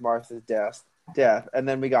teased with Martha's death, and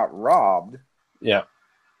then we got robbed. Yeah.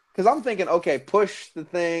 Because I'm thinking, okay, push the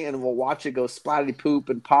thing and we'll watch it go splatty poop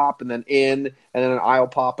and pop and then in, and then an eye will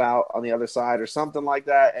pop out on the other side or something like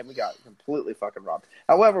that, and we got completely fucking robbed.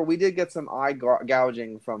 However, we did get some eye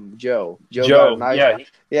gouging from Joe. Joe got a nice,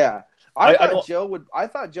 yeah. I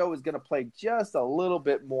thought Joe was going to play just a little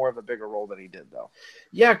bit more of a bigger role than he did, though.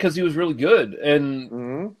 Yeah, because he was really good,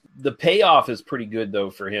 and the payoff is pretty good though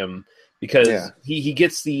for him because he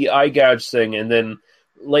gets the eye gouge thing, and then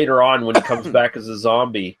later on when he comes back as a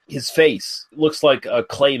zombie, his face looks like a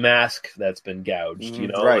clay mask that's been gouged. You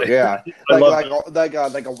know, right? Yeah,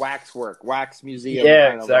 like a wax museum. Yeah,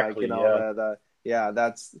 kind exactly. Of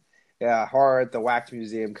like, horror at the wax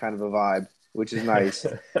museum kind of a vibe, which is nice.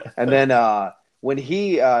 And then when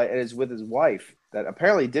he is with his wife, that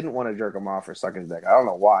apparently didn't want to jerk him off or suck his dick. I don't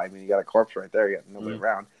know why. I mean, you got a corpse right there. You got nobody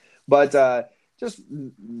around. But just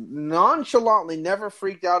nonchalantly never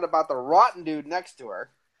freaked out about the rotten dude next to her.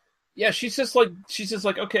 Yeah, she's just like,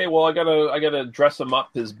 okay, well, I gotta dress him up,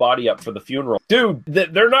 his body up for the funeral. Dude,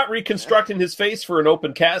 they're not reconstructing his face for an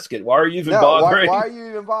open casket. Why are you even bothering? Why are you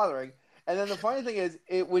even bothering? And then the funny thing is,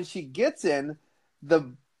 when she gets in,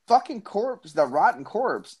 the fucking corpse, the rotten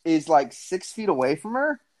corpse, is like 6 feet away from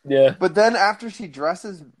her. Yeah. But then after she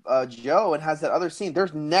dresses Joe and has that other scene, they're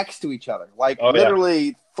next to each other, like Oh, yeah.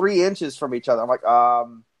 literally 3 inches from each other. I'm like,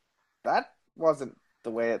 that wasn't the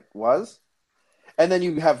way it was. And then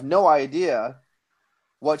you have no idea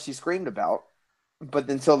what she screamed about. But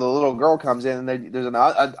until the little girl comes in, and there's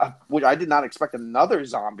which I did not expect another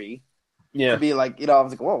zombie Yeah. to be like, I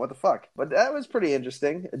was like, whoa, what the fuck? But that was pretty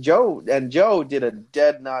interesting. Joe did a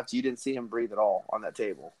dead nuts. You didn't see him breathe at all on that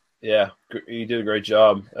table. Yeah, he did a great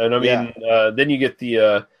job. And I mean, then you get the,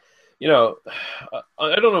 I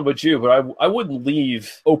don't know about you, but I wouldn't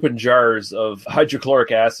leave open jars of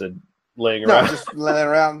hydrochloric acid laying around. No, just laying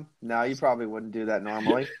around. No, you probably wouldn't do that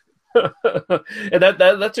normally. And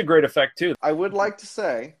that's a great effect too. I would like to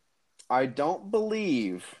say, I don't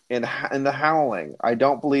believe in the Howling. I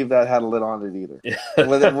don't believe that had a lid on it either.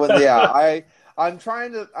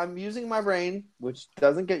 I'm using my brain, which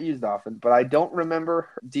doesn't get used often, but I don't remember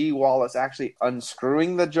Dee Wallace actually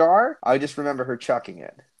unscrewing the jar. I just remember her chucking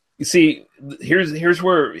it. You see, here's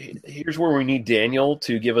where we need Daniel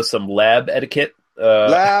to give us some lab etiquette.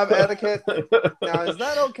 Lab etiquette. Now, is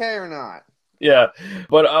that okay or not? Yeah,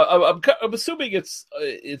 but I'm assuming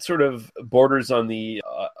it sort of borders on the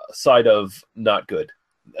side of not good.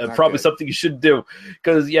 Not probably good. something you shouldn't do,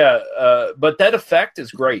 because but that effect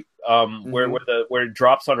is great. Where it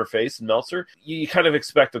drops on her face and melts her, you kind of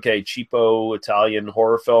expect, okay, cheapo Italian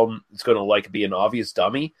horror film, it's going to be an obvious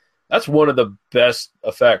dummy. That's one of the best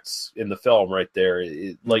effects in the film right there.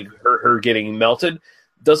 Like her getting melted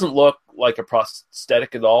doesn't look like a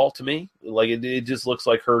prosthetic at all to me. Like it just looks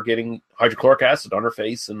like her getting hydrochloric acid on her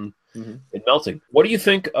face and melting. What do you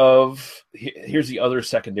think of? Here's the other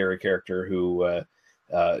secondary character who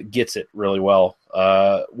gets it really well.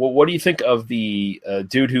 What do you think of the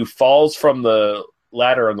dude who falls from the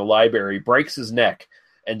ladder in the library, breaks his neck,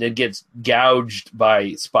 and then gets gouged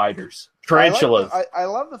by spiders? Tarantulas. I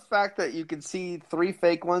love the fact that you can see 3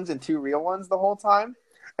 fake ones and 2 real ones the whole time.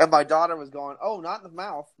 And my daughter was going, "Oh, not in the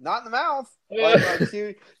mouth, not in the mouth." Like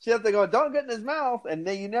she had to go, "Don't get in his mouth." And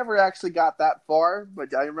then you never actually got that far,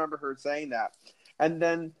 but I remember her saying that. And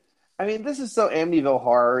then, I mean, this is so Amityville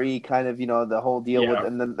horror-y, kind of, the whole deal with,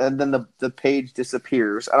 and then the page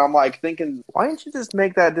disappears, and I'm like thinking, why didn't you just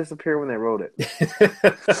make that disappear when they wrote it?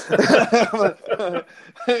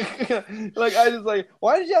 Like, I just like,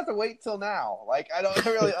 why did you have to wait till now? Like, I don't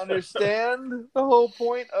really understand the whole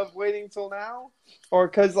point of waiting till now, or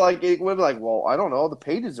because like it would be like, well, I don't know, the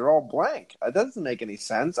pages are all blank. That doesn't make any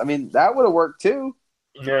sense. I mean, that would have worked too.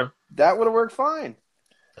 Yeah, that would have worked fine,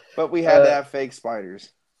 but we had to have fake spiders.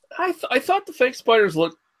 I thought the fake spiders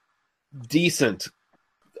looked decent.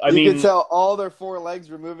 You could tell all their 4 legs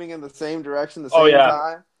were moving in the same direction the same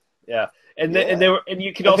time. Yeah, and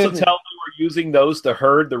you can also tell they were using those to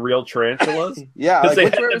herd the real tarantulas. Yeah, like,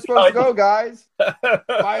 which way we're supposed to go, guys?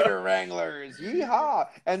 Spider wranglers, yeehaw!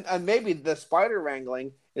 And maybe the spider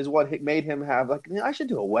wrangling is what made him have like, I should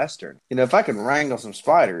do a Western. If I can wrangle some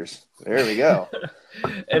spiders, there we go.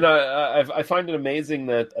 And I find it amazing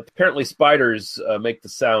that apparently spiders make the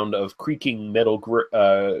sound of creaking metal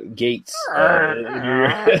gates.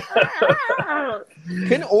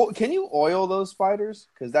 Can you oil those spiders?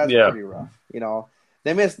 Because that's pretty rough.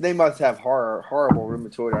 They must have horrible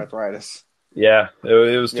rheumatoid arthritis. Yeah,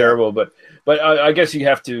 it was terrible, but I guess you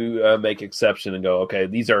have to make exception and go, okay,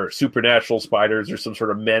 these are supernatural spiders or some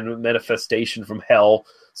sort of manifestation from hell.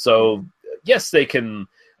 So yes, they can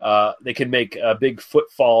make big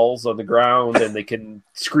footfalls on the ground, and they can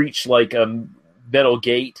screech like a metal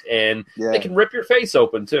gate, and they can rip your face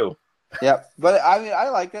open too. Yeah, but I mean, I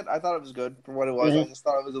liked it. I thought it was good for what it was. I just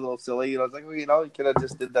thought it was a little silly. I was like, well, you could have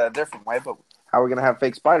just did that a different way, but how are we going to have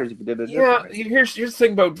fake spiders if you did it a different way? Here's the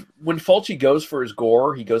thing about when Fulci goes for his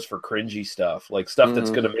gore, he goes for cringy stuff, like stuff that's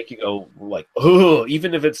going to make you go like, ugh,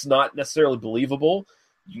 even if it's not necessarily believable,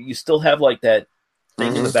 you still have like that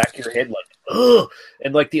thing in the back of your head, like, ugh,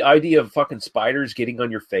 and like the idea of fucking spiders getting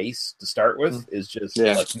on your face to start with is just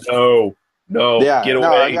like, no, get away.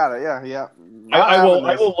 I got it. Yeah. I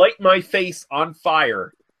will light my face on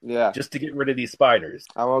fire. Yeah, just to get rid of these spiders.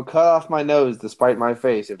 I will cut off my nose to spite my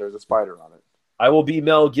face if there's a spider on it. I will be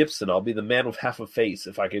Mel Gibson. I'll be the man with half a face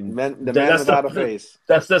if I can. The man without a face.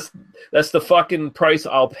 That's the fucking price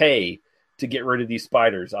I'll pay to get rid of these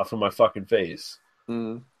spiders off of my fucking face.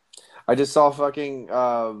 I just saw fucking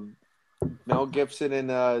Mel Gibson in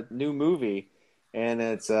a new movie, and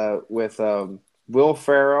it's with Will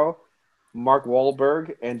Ferrell, Mark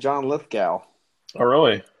Wahlberg, and John Lithgow. Oh,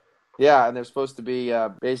 really? Yeah, and they're supposed to be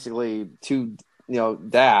basically 2,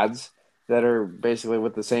 dads that are basically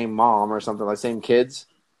with the same mom or something, like same kids,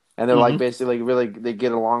 and they're like basically really, they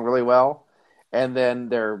get along really well. and then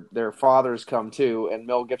their fathers come too, and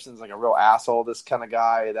Mel Gibson's like a real asshole, this kind of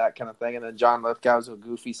guy, that kind of thing, and then John Lithgow's a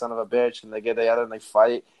goofy son of a bitch, and they get together and they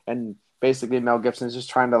fight, and basically Mel Gibson's just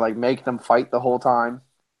trying to like make them fight the whole time,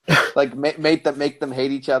 like make them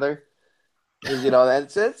hate each other. You know,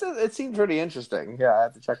 it seems pretty interesting. Yeah, I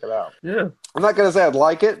have to check it out. Yeah, I'm not gonna say I'd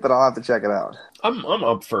like it, but I'll have to check it out. I'm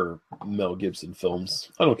up for Mel Gibson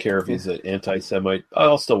films. I don't care if he's an anti-Semite.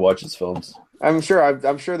 I'll still watch his films. I'm sure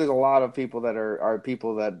there's a lot of people that are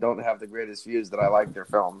people that don't have the greatest views that I like their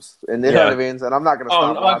films, and you know what I mean. And I'm not gonna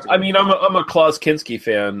stop watching. I mean, I'm a Klaus Kinski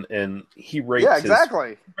fan, and he raped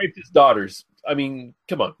raped his daughters. I mean,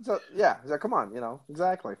 come on. So come on, you know,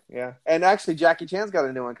 exactly. Yeah, and actually, Jackie Chan's got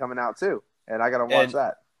a new one coming out too. And I gotta watch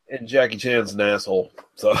that. And Jackie Chan's an asshole.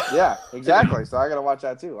 So yeah, exactly. So I gotta watch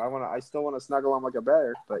that too. I still want to snuggle him like a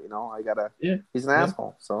bear, but you know, I gotta. Yeah. He's an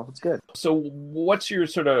asshole, so it's good. So, what's your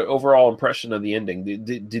sort of overall impression of the ending?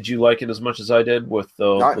 Did you like it as much as I did with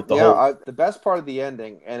the whole? The best part of the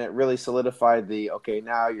ending, and it really solidified the okay,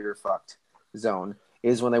 now you're fucked zone,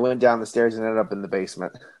 is when they went down the stairs and ended up in the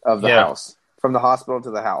basement of the house, from the hospital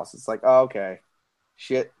to the house. It's like, oh, okay.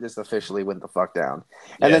 Shit just officially went the fuck down.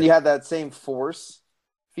 And then you had that same force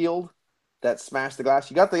field that smashed the glass.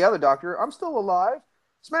 You got the other doctor. I'm still alive.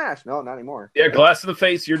 Smash. No, not anymore. Yeah, glass in the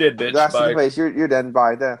face. You're dead, bitch. Glass in the face. You're dead.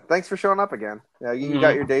 Bye. Thanks for showing up again. Yeah, you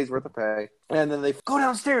got your day's worth of pay. And then they go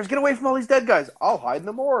downstairs. Get away from all these dead guys. I'll hide in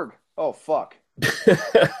the morgue. Oh, fuck.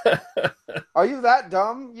 Are you that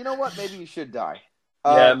dumb? You know what? Maybe you should die.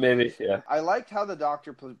 Yeah, maybe. Yeah. I liked how the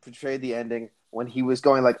doctor portrayed the ending. When he was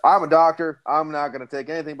going like, I'm a doctor, I'm not going to take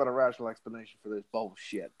anything but a rational explanation for this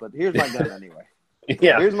bullshit. But here's my gun anyway.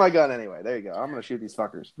 Yeah. Here's my gun anyway. There you go. I'm going to shoot these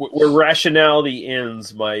fuckers. Where rationality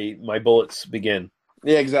ends, my bullets begin.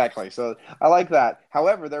 Yeah, exactly. So I like that.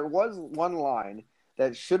 However, there was one line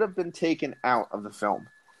that should have been taken out of the film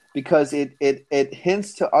because it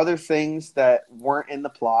hints to other things that weren't in the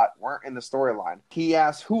plot, weren't in the storyline. He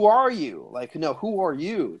asks, who are you? Like, no, who are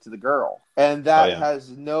you to the girl? And that has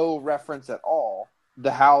no reference at all,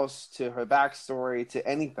 the house, to her backstory, to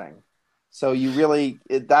anything. So you really,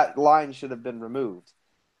 that line should have been removed.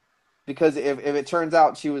 Because if it turns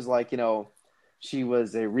out she was like, you know, she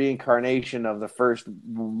was a reincarnation of the first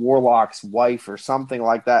warlock's wife or something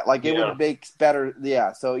like that, like it would make better,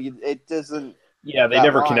 so it doesn't. Yeah, they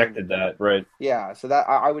never connected that, right? Yeah, so that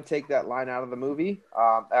I would take that line out of the movie.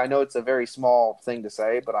 I know it's a very small thing to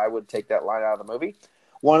say, but I would take that line out of the movie.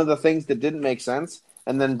 One of the things that didn't make sense,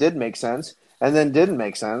 and then did make sense, and then didn't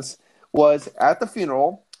make sense, was at the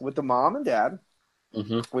funeral with the mom and dad,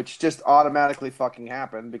 which just automatically fucking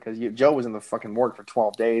happened because Joe was in the fucking morgue for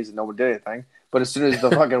 12 days and no one did anything. But as soon as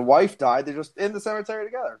the fucking wife died, they're just in the cemetery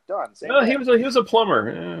together. Done. No, he was a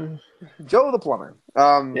plumber. Joe the plumber.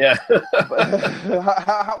 Yeah.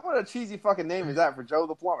 What a cheesy fucking name is that for Joe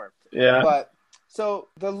the plumber? Yeah. But so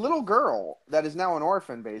the little girl that is now an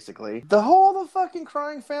orphan, basically, the fucking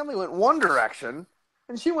crying family went one direction,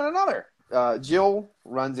 and she went another. Jill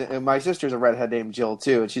runs in, and my sister's a redhead named Jill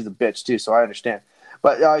too, and she's a bitch too, so I understand.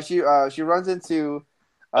 But she runs into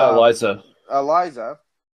Eliza.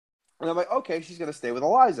 And I'm like, okay, she's going to stay with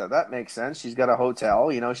Eliza. That makes sense. She's got a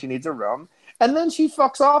hotel. You know, she needs a room. And then she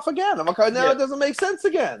fucks off again. I'm like, oh, now it doesn't make sense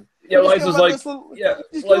again. Yeah, Eliza's like, this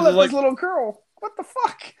little girl. What the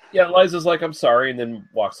fuck? Yeah, Eliza's like, I'm sorry, and then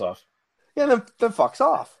walks off. Yeah, then fucks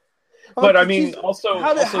off. But I mean,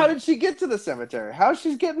 how did she get to the cemetery? How's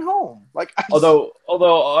she getting home? Like, although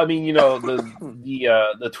I mean, you know,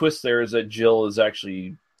 the twist there is that Jill is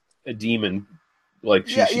actually a demon. Like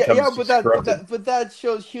but that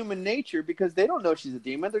shows human nature because they don't know she's a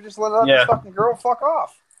demon. They're just letting the fucking girl fuck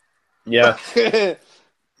off. Yeah,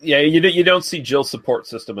 yeah. You don't see Jill's support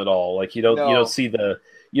system at all. Like you don't see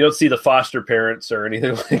the foster parents or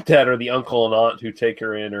anything like that, or the uncle and aunt who take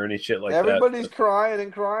her in or any shit like Everybody's crying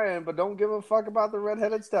and crying, but don't give a fuck about the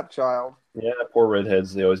redheaded stepchild. Yeah, poor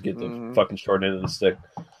redheads. They always get the fucking short end of the stick.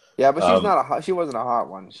 Yeah, but she wasn't a hot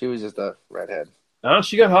one. She was just a redhead. No,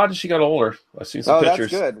 she got hot as she got older. I've seen some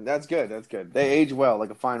pictures. That's good. They age well,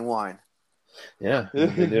 like a fine wine. Yeah, they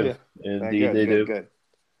do. Indeed, they do. Good.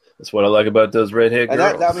 That's what I like about those redhead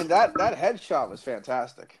girls. That headshot was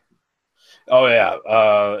fantastic. Oh yeah,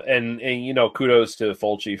 and you know, kudos to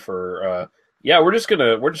Fulci for we're just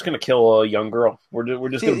gonna kill a young girl. We're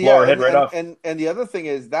just gonna blow her head right off. And the other thing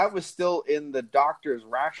is that was still in the doctor's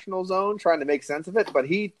rational zone, trying to make sense of it, but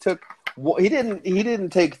he didn't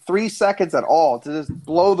take 3 seconds at all to just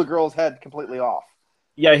blow the girl's head completely off.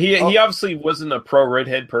 Yeah, he obviously wasn't a pro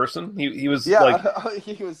redhead person. He was like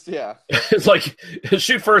he was. Yeah, it's like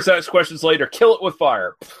shoot first, ask questions later, kill it with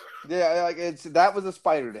fire. Yeah, like that was a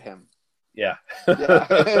spider to him. Yeah.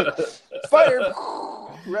 Spider,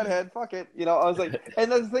 redhead, fuck it. You know, I was like,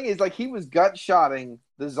 and the thing is, like, he was gut shotting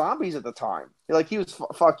the zombies at the time. Like, he was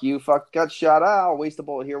fuck you, fuck gut shot. I'll waste a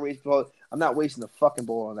bullet here, waste a bullet. I'm not wasting a fucking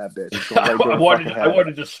bullet on that bitch. It's going right through her fucking head. I want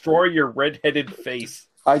to destroy your redheaded face.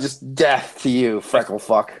 I just death to you, freckle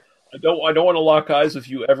fuck. I don't want to lock eyes with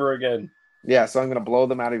you ever again. Yeah, so I'm gonna blow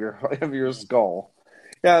them out of your skull.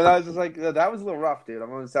 Yeah, that was just like that was a little rough, dude. I'm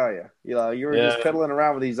gonna tell you. You know, you were just piddling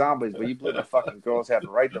around with these zombies, but you blew the fucking girl's head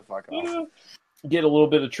right the fuck off. Get a little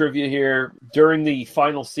bit of trivia here. During the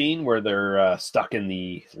final scene where they're stuck in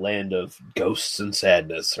the land of ghosts and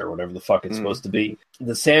sadness, or whatever the fuck it's supposed to be,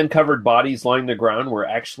 the sand-covered bodies lying the ground were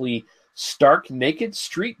actually stark naked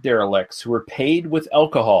street derelicts who were paid with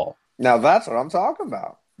alcohol. Now that's what I'm talking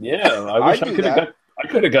about. Yeah, I wish I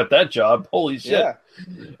could have got that job. Holy shit! Yeah.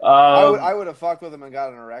 I would have fucked with them and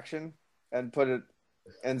got an erection and put it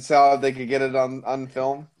and saw if they could get it on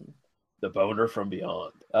film. The Boner from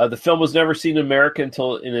Beyond. The film was never seen in America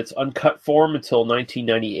until in its uncut form until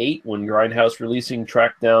 1998, when Grindhouse Releasing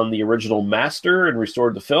tracked down the original master and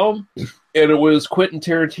restored the film. And it was Quentin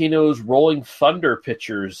Tarantino's Rolling Thunder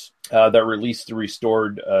Pictures that released the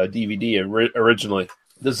restored DVD originally.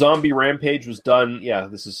 The zombie rampage was done. Yeah,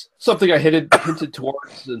 this is something I hinted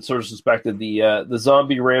towards and sort of suspected. The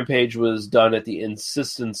zombie rampage was done at the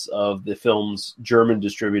insistence of the film's German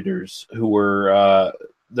distributors, who were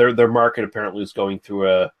their market apparently was going through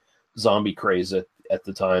a zombie craze at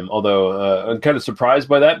the time. Although I'm kind of surprised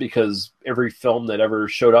by that, because every film that ever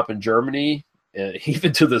showed up in Germany,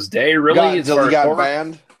 even to this day, really, got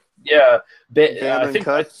banned. Yeah,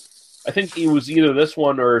 I think it was either this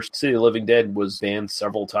one or City of the Living Dead was banned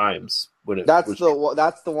several times. That's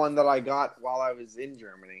the one that I got while I was in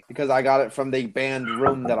Germany, because I got it from the banned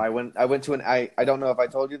room that I went to. I don't know if I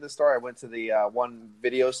told you this story. I went to the one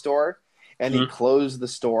video store, and he closed the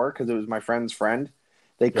store because it was my friend's friend.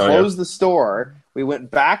 They closed the store. We went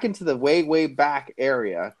back into the way back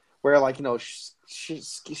area where, like, you know,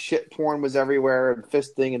 shit porn was everywhere, and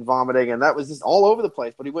fisting and vomiting, and that was just all over the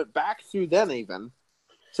place. But he went back through then even.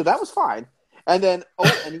 So that was fine. And then,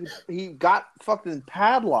 he got fucking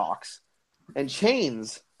padlocks and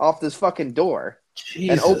chains off this fucking door.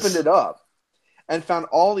 Jesus. And opened it up and found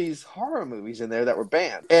all these horror movies in there that were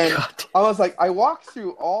banned. And I was like, I walked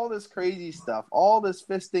through all this crazy stuff, all this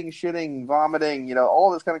fisting, shitting, vomiting, you know, all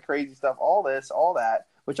this kind of crazy stuff, all this, all that,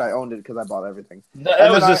 which I owned it because I bought everything. I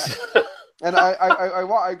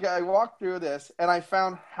walked through this, and I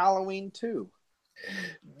found Halloween 2.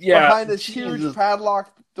 Yeah, behind this huge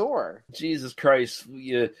padlocked door. Jesus Christ,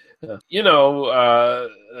 fucking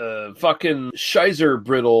Shizer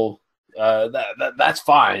Brittle. That's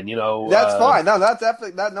fine, you know. That's fine. No, that's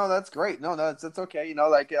epic. That's great. No, that's okay. You know,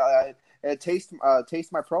 like taste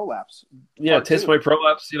my prolapse. Yeah, taste my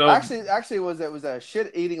prolapse. You know, actually, it was a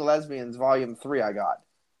Shit Eating Lesbians Volume 3 I got.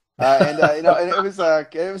 And it was I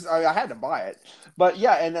had to buy it, but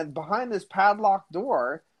yeah, and then behind this padlocked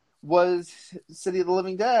door was City of the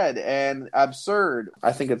Living Dead and Absurd.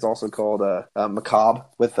 I think it's also called Macabre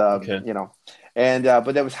with you know, and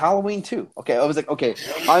but there was Halloween 2. Okay, I was like, okay,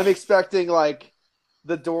 I'm expecting like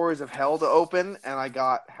the doors of hell to open, and I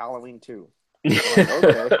got Halloween 2. Like,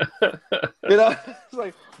 okay, you know, it's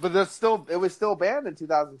like, but it was still banned in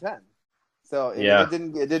 2010. So it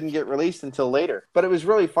didn't get released until later. But it was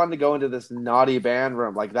really fun to go into this naughty band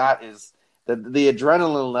room. Like, that is the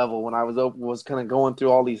adrenaline level when I was kind of going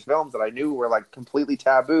through all these films that I knew were like completely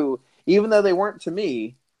taboo, even though they weren't to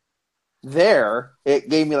me. It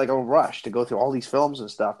gave me like a rush to go through all these films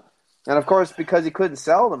and stuff. And of course, because he couldn't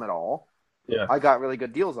sell them at all, I got really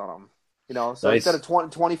good deals on them. You know, so instead of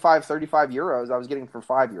 25, 35 euros, I was getting them for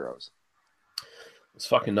 5 euros. It's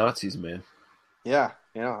fucking Nazis, man. Yeah,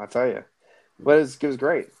 you know, I tell you. But it was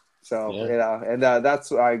great. So, you know, and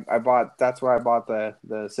that's where I bought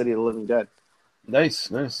the City of the Living Dead.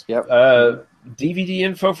 Nice. Yep. DVD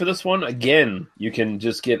info for this one. Again, you can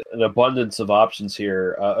just get an abundance of options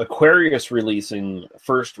here. Aquarius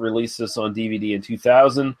first released this on DVD in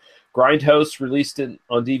 2000. Grindhouse released it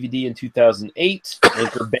on DVD in 2008.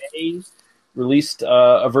 Anchor Bay released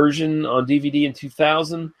a version on DVD in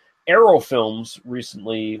 2000. Arrow Films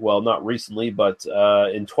recently, well, not recently, but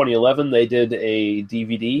in 2011, they did a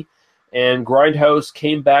DVD. And Grindhouse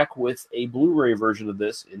came back with a Blu-ray version of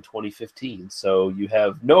this in 2015. So you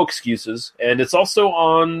have no excuses. And it's also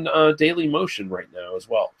on Daily Motion right now as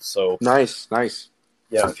well. So nice.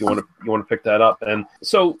 Yeah, if you want to pick that up. And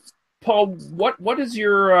so, Paul, what is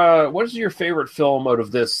your favorite film out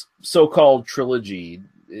of this so-called trilogy?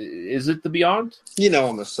 Is it The Beyond? You know,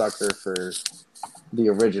 I'm a sucker for the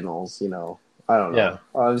originals. You know, I don't know. Yeah.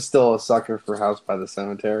 I'm still a sucker for House by the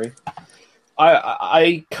Cemetery.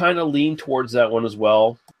 I kind of lean towards that one as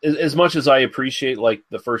well. As much as I appreciate like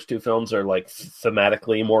the first two films are like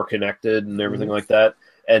thematically more connected and everything like that,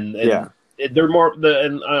 and they're more.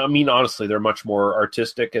 And I mean, honestly, they're much more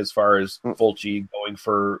artistic as far as Fulci going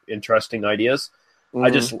for interesting ideas. I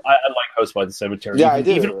like House by the Cemetery. Yeah, I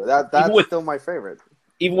do. That's still my favorite.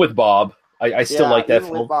 Even with Bob, I still like that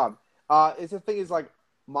film. With Bob, the thing is like.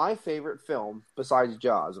 My favorite film, besides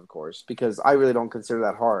Jaws, of course, because I really don't consider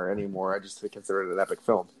that horror anymore. I just consider it an epic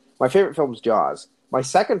film. My favorite film is Jaws. My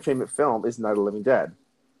second favorite film is Night of the Living Dead,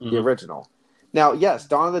 the original. Now, yes,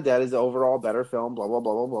 Dawn of the Dead is the overall better film, blah, blah,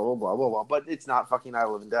 blah, blah, blah, blah, blah, blah, but it's not fucking Night of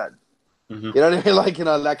the Living Dead. You know what I mean? Like,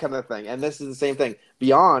 that kind of thing. And this is the same thing.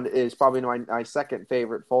 Beyond is probably my second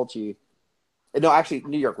favorite Fulci. No, actually,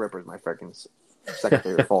 New York Ripper is my second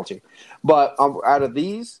favorite Fulci. But out of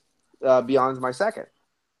these, Beyond's my second.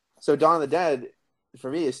 So Dawn of the Dead,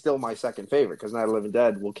 for me, is still my second favorite because Night of the Living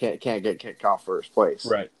Dead can't get kicked off first place.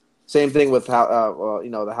 Right. Same thing with the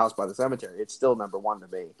House by the Cemetery. It's still number one to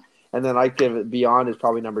me. And then I give it Beyond is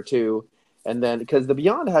probably number two. And then because the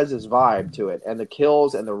Beyond has this vibe to it, and the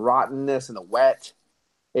kills and the rottenness and the wet,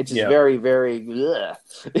 it's just very, very,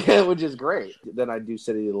 which is great. Then I do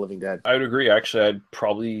City of the Living Dead. I would agree. Actually, I'd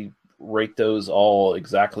probably rate those all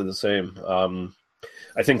exactly the same.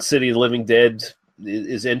 I think City of the Living Dead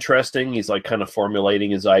is interesting. He's like kind of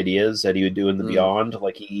formulating his ideas that he would do in the Beyond.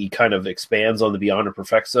 Like he kind of expands on the Beyond and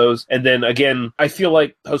perfects those. And then again, I feel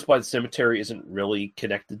like House by the Cemetery isn't really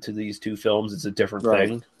connected to these two films. It's a different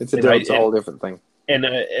thing. It's a whole different thing. And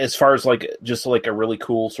as far as like just like a really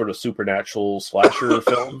cool sort of supernatural slasher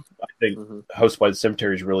film, I think House by the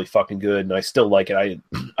Cemetery is really fucking good, and I still like it.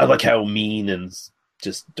 I like how mean and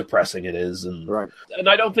just depressing it is, and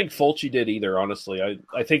I don't think Fulci did either. Honestly,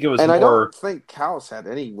 I think it was, and I don't think Kaus had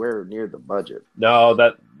anywhere near the budget.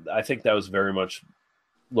 No, I think that was very much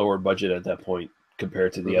lower budget at that point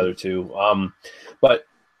compared to the other two. But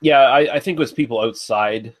yeah, I think it was people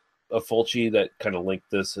outside of Fulci that kind of linked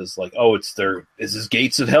this as like, oh, is this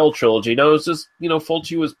Gates of Hell trilogy? No, it's just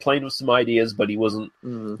Fulci was playing with some ideas, but he wasn't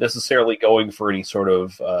necessarily going for any sort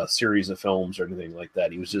of series of films or anything like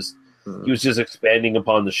that. He was just expanding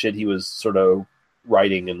upon the shit he was sort of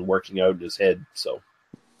writing and working out in his head. So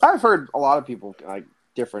I've heard a lot of people, like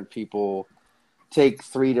different people, take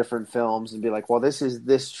three different films and be like, well, this is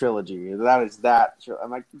this trilogy, that is that. I'm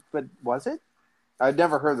like, but was it? I've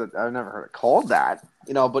never heard it called that,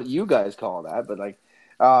 but you guys call that. But like,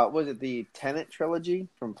 was it the Tenet trilogy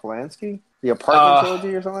from Polanski? The Apartment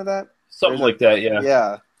trilogy or something like that? Something like that, yeah.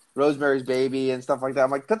 Yeah. Rosemary's Baby and stuff like that.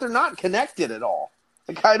 I'm like, but they're not connected at all.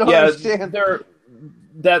 Like, I don't understand.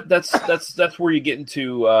 That's where you get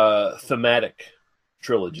into thematic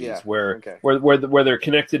trilogies, where they're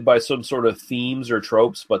connected by some sort of themes or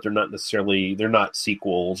tropes, but they're not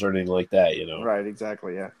sequels or anything like that. Right?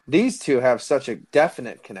 Exactly. Yeah. These two have such a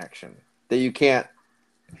definite connection that you can't.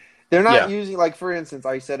 They're not using, like, for instance,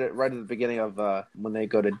 I said it right at the beginning of when they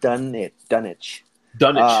go to Dunwich.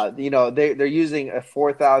 They're using a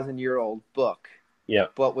 4,000-year-old book. Yeah,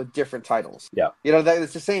 but with different titles. Yeah,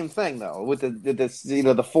 it's the same thing though with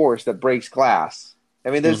the force that breaks glass.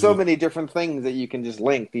 I mean, there's so many different things that you can just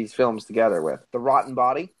link these films together with. The Rotten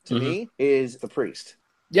Body to me is The Priest.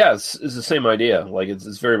 Yeah, it's the same idea. Like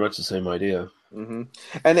it's very much the same idea. And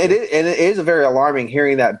it is very alarming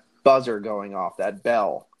hearing that buzzer going off, that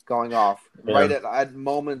bell going off right at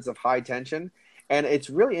moments of high tension. And it's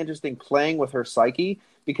really interesting playing with her psyche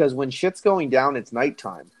because when shit's going down, it's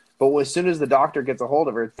nighttime. But as soon as the doctor gets a hold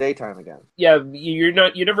of her, it's daytime again. Yeah, you're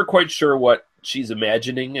never quite sure what she's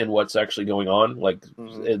imagining and what's actually going on. Like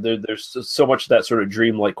there's so much of that sort of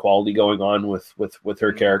dreamlike quality going on with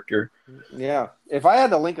her character. Yeah, if I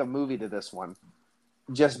had to link a movie to this one,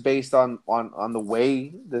 just based on the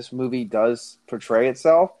way this movie does portray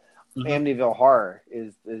itself, Amityville Horror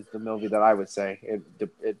is the movie that I would say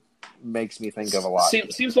it makes me think of a lot.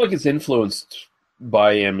 Seems like it's influenced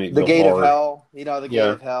by Amityville The Gate Horror. of Hell, the Gate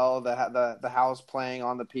of Hell, the house playing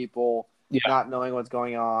on the people, not knowing what's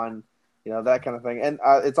going on, that kind of thing, and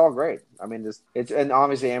it's all great. I mean, and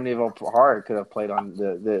obviously Amityville Horror could have played on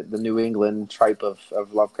the New England type of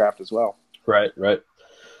Lovecraft as well. Right.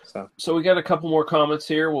 So we got a couple more comments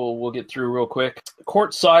here. We'll get through real quick.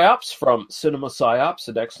 Court Psyops from Cinema Psyops,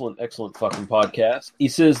 an excellent fucking podcast. He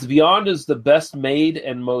says, The Beyond is the best made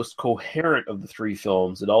and most coherent of the three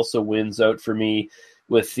films. It also wins out for me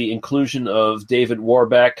with the inclusion of David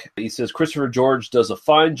Warbeck. He says, Christopher George does a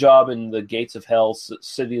fine job in The Gates of Hell,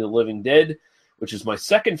 City of the Living Dead, which is my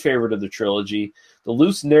second favorite of the trilogy. The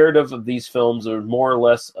loose narrative of these films are more or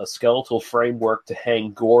less a skeletal framework to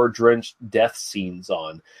hang gore-drenched death scenes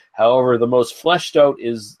on. However, the most fleshed out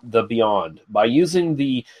is the beyond. By using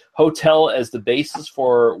the hotel as the basis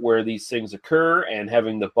for where these things occur and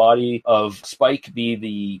having the body of Spike be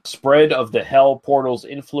the spread of the hell portal's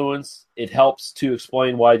influence, it helps to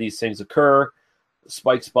explain why these things occur.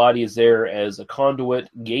 Spike's body is there as a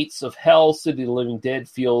conduit. Gates of Hell, City of the Living Dead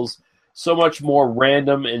feels so much more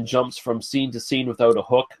random and jumps from scene to scene without a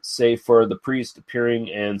hook, save for the priest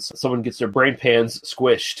appearing and someone gets their brain pans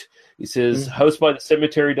squished. He says, House by the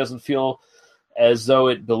Cemetery doesn't feel as though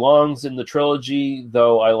it belongs in the trilogy,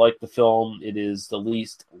 though I like the film. It is the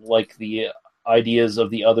least like the ideas of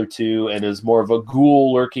the other two and is more of a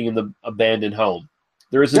ghoul lurking in the abandoned home.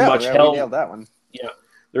 There isn't much hell. We nailed that one. Yeah,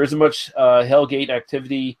 there isn't much Hellgate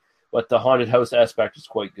activity, but the haunted house aspect is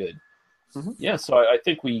quite good. Yeah, so I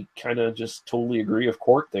think we kind of just totally agree with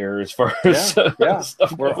Court there as far as stuff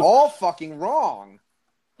We're goes. all fucking wrong.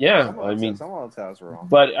 Yeah, Someone else has wrong.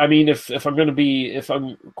 But I mean, if I'm going to be,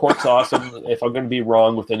 Court's awesome. If I'm going to be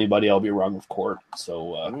wrong with anybody, I'll be wrong with Court.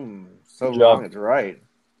 So, so good wrong, job. it's right.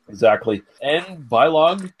 Exactly. And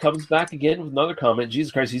Bylog comes back again with another comment.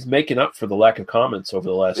 Jesus Christ, he's making up for the lack of comments over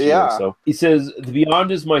the last year. So he says, The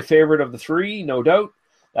Beyond is my favorite of the three, no doubt.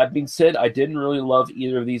 That being said, I didn't really love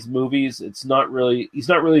either of these movies. He's not really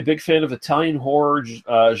a big fan of Italian horror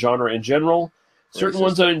genre in general. Certain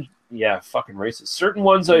ones fucking racist. Certain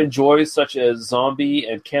ones I enjoy, such as Zombie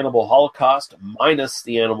and Cannibal Holocaust, minus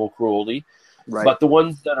the animal cruelty. Right. But the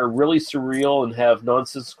ones that are really surreal and have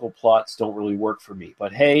nonsensical plots don't really work for me.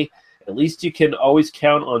 But hey, at least you can always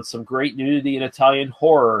count on some great nudity in Italian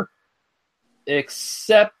horror.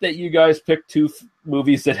 Except that you guys picked two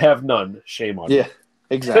movies that have none. Shame on you. Yeah,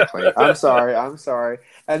 exactly. I'm sorry.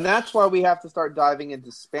 And that's why we have to start diving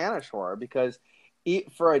into Spanish horror, because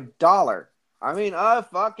for $1, I mean a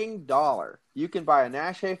fucking $1, you can buy a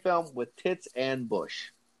Nash film with tits and bush.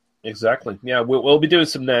 Exactly. Yeah, we'll be doing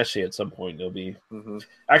some Nash at some point. It'll be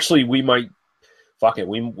actually we might. Fuck it.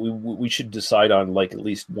 We should decide on like at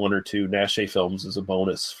least one or two Nash films as a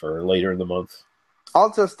bonus for later in the month.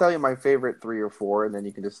 I'll just tell you my favorite 3 or 4, and then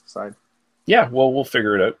you can just decide. Yeah, well, we'll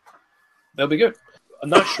figure it out. That'll be good.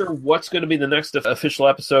 I'm not sure what's going to be the next official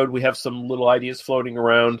episode. We have some little ideas floating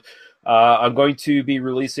around. I'm going to be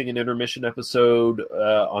releasing an intermission episode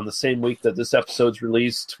on the same week that this episode's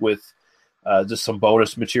released with just some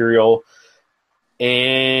bonus material.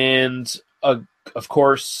 And, of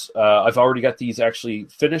course, I've already got these actually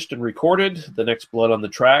finished and recorded, the next Blood on the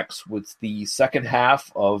Tracks, with the second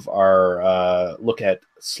half of our look at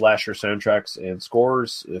slasher soundtracks and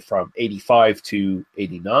scores from 85 to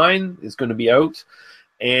 89 is going to be out.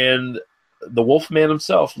 And the Wolfman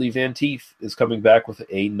himself, Lee Van Teef, is coming back with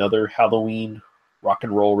another Halloween rock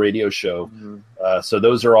and roll radio show. So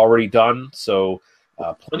those are already done. So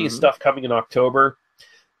plenty of stuff coming in October.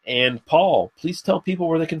 And Paul, please tell people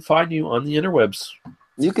where they can find you on the interwebs.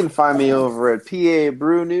 You can find me over at PA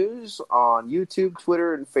Brew News on YouTube,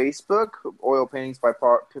 Twitter, and Facebook. Oil Paintings by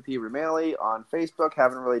P. Romali on Facebook.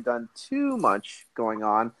 Haven't really done too much going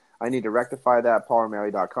on. I need to rectify that.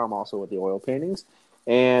 PaulRomali.com also with the oil paintings.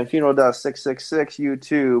 And Funeral Dust 666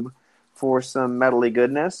 YouTube for some metally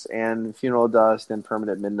goodness. And Funeral Dust and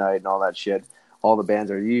Permanent Midnight and all that shit. All the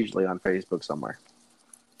bands are usually on Facebook somewhere.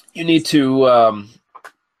 You need to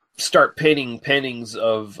start painting paintings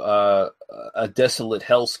of a desolate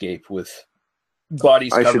hellscape with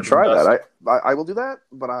bodies covered in dust. I should try that. I will do that,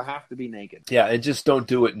 but I have to be naked. Yeah, and just don't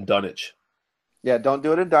do it in Dunwich. Yeah, don't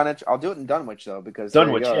do it in Dunwich. I'll do it in Dunwich, though, because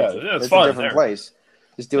Dunwich, it's fun. A different place.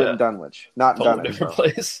 Just do it in Dunwich, not in Dunwich. Different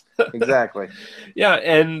place. Exactly. Yeah,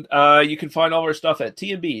 and you can find all our stuff at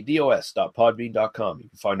tnbdos.podbean.com. You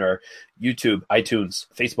can find our YouTube, iTunes,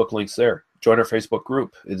 Facebook links there. Join our Facebook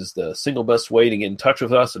group. It is the single best way to get in touch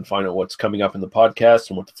with us and find out what's coming up in the podcast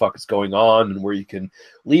and what the fuck is going on, and where you can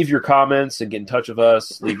leave your comments and get in touch with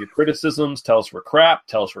us, leave your criticisms, tell us we're crap,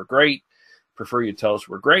 tell us we're great. Prefer you tell us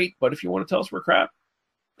we're great, but if you want to tell us we're crap,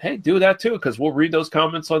 hey, do that too, because we'll read those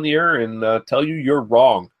comments on the air and tell you you're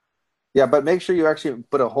wrong. Yeah, but make sure you actually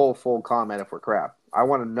put a whole full comment if we're crap. I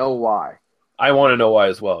want to know why. I want to know why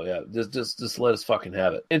as well, yeah. Just let us fucking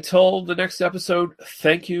have it. Until the next episode,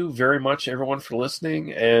 thank you very much, everyone, for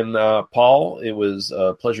listening. And Paul, it was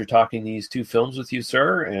a pleasure talking these two films with you,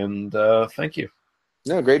 sir, and thank you.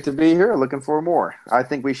 No, great to be here. Looking for more. I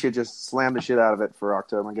think we should just slam the shit out of it for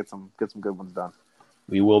October and get some good ones done.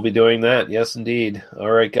 We will be doing that, yes, indeed.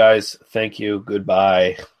 All right, guys, thank you.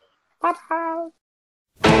 Goodbye. Bye-bye.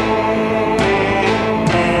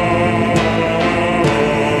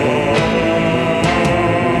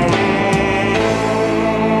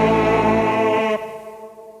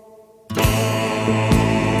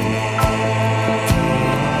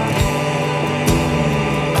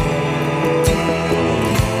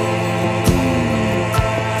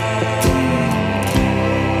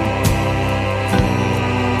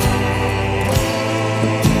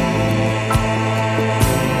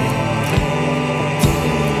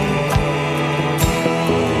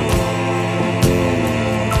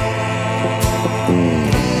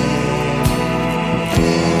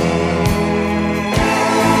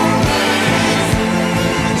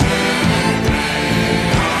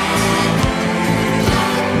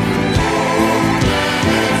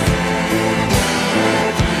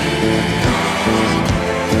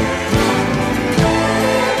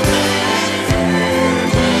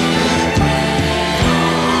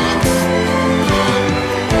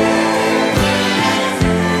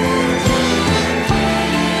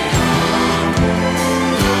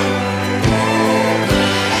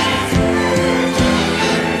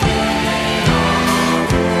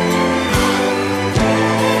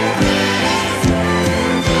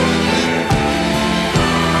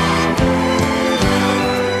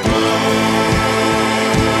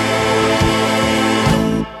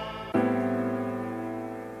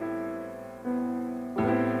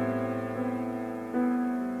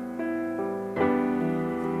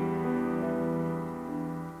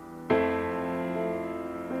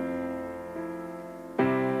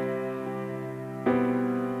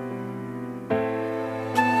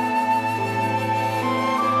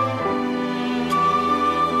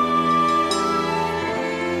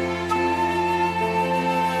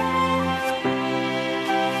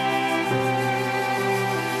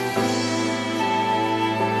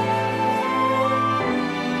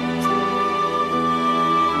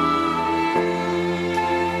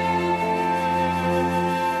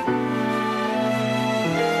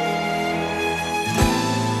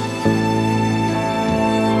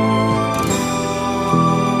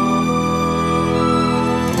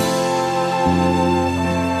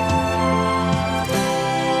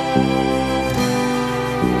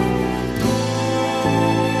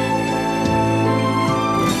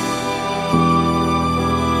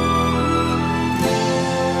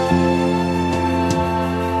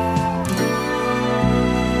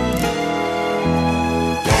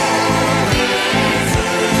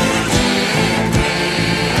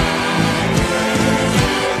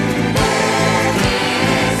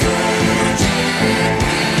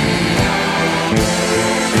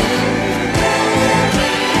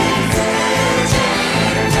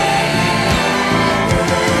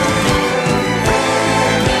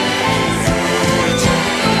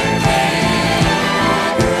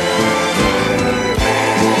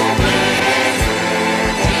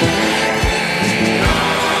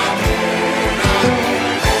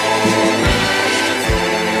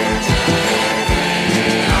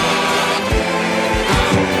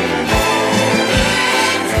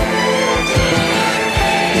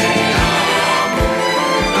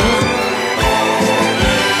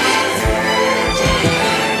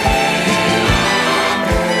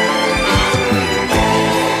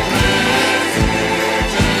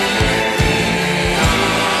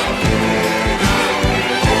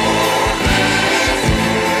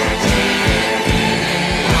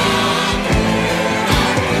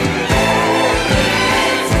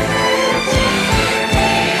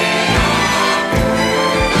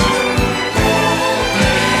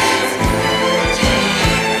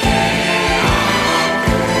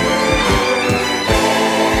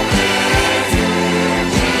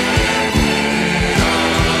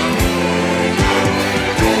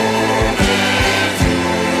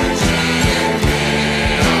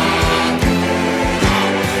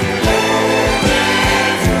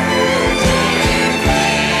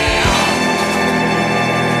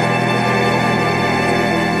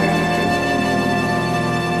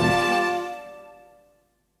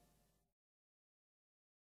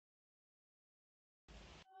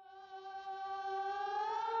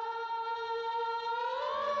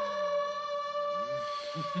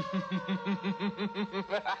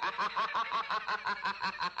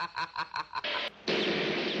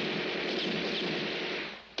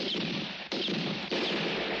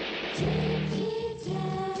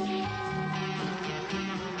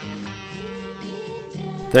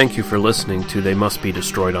 Thank you for listening to They Must Be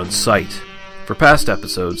Destroyed on Sight. For past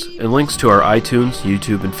episodes and links to our iTunes,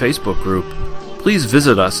 YouTube, and Facebook group, please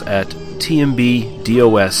visit us at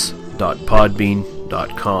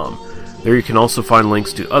tmbdos.podbean.com. There you can also find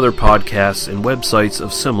links to other podcasts and websites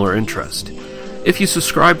of similar interest. If you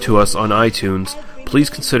subscribe to us on iTunes, please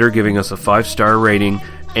consider giving us a 5-star rating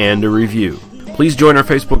and a review. Please join our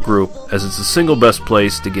Facebook group, as it's the single best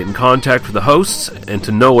place to get in contact with the hosts and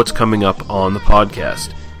to know what's coming up on the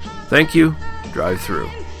podcast. Thank you. Drive through.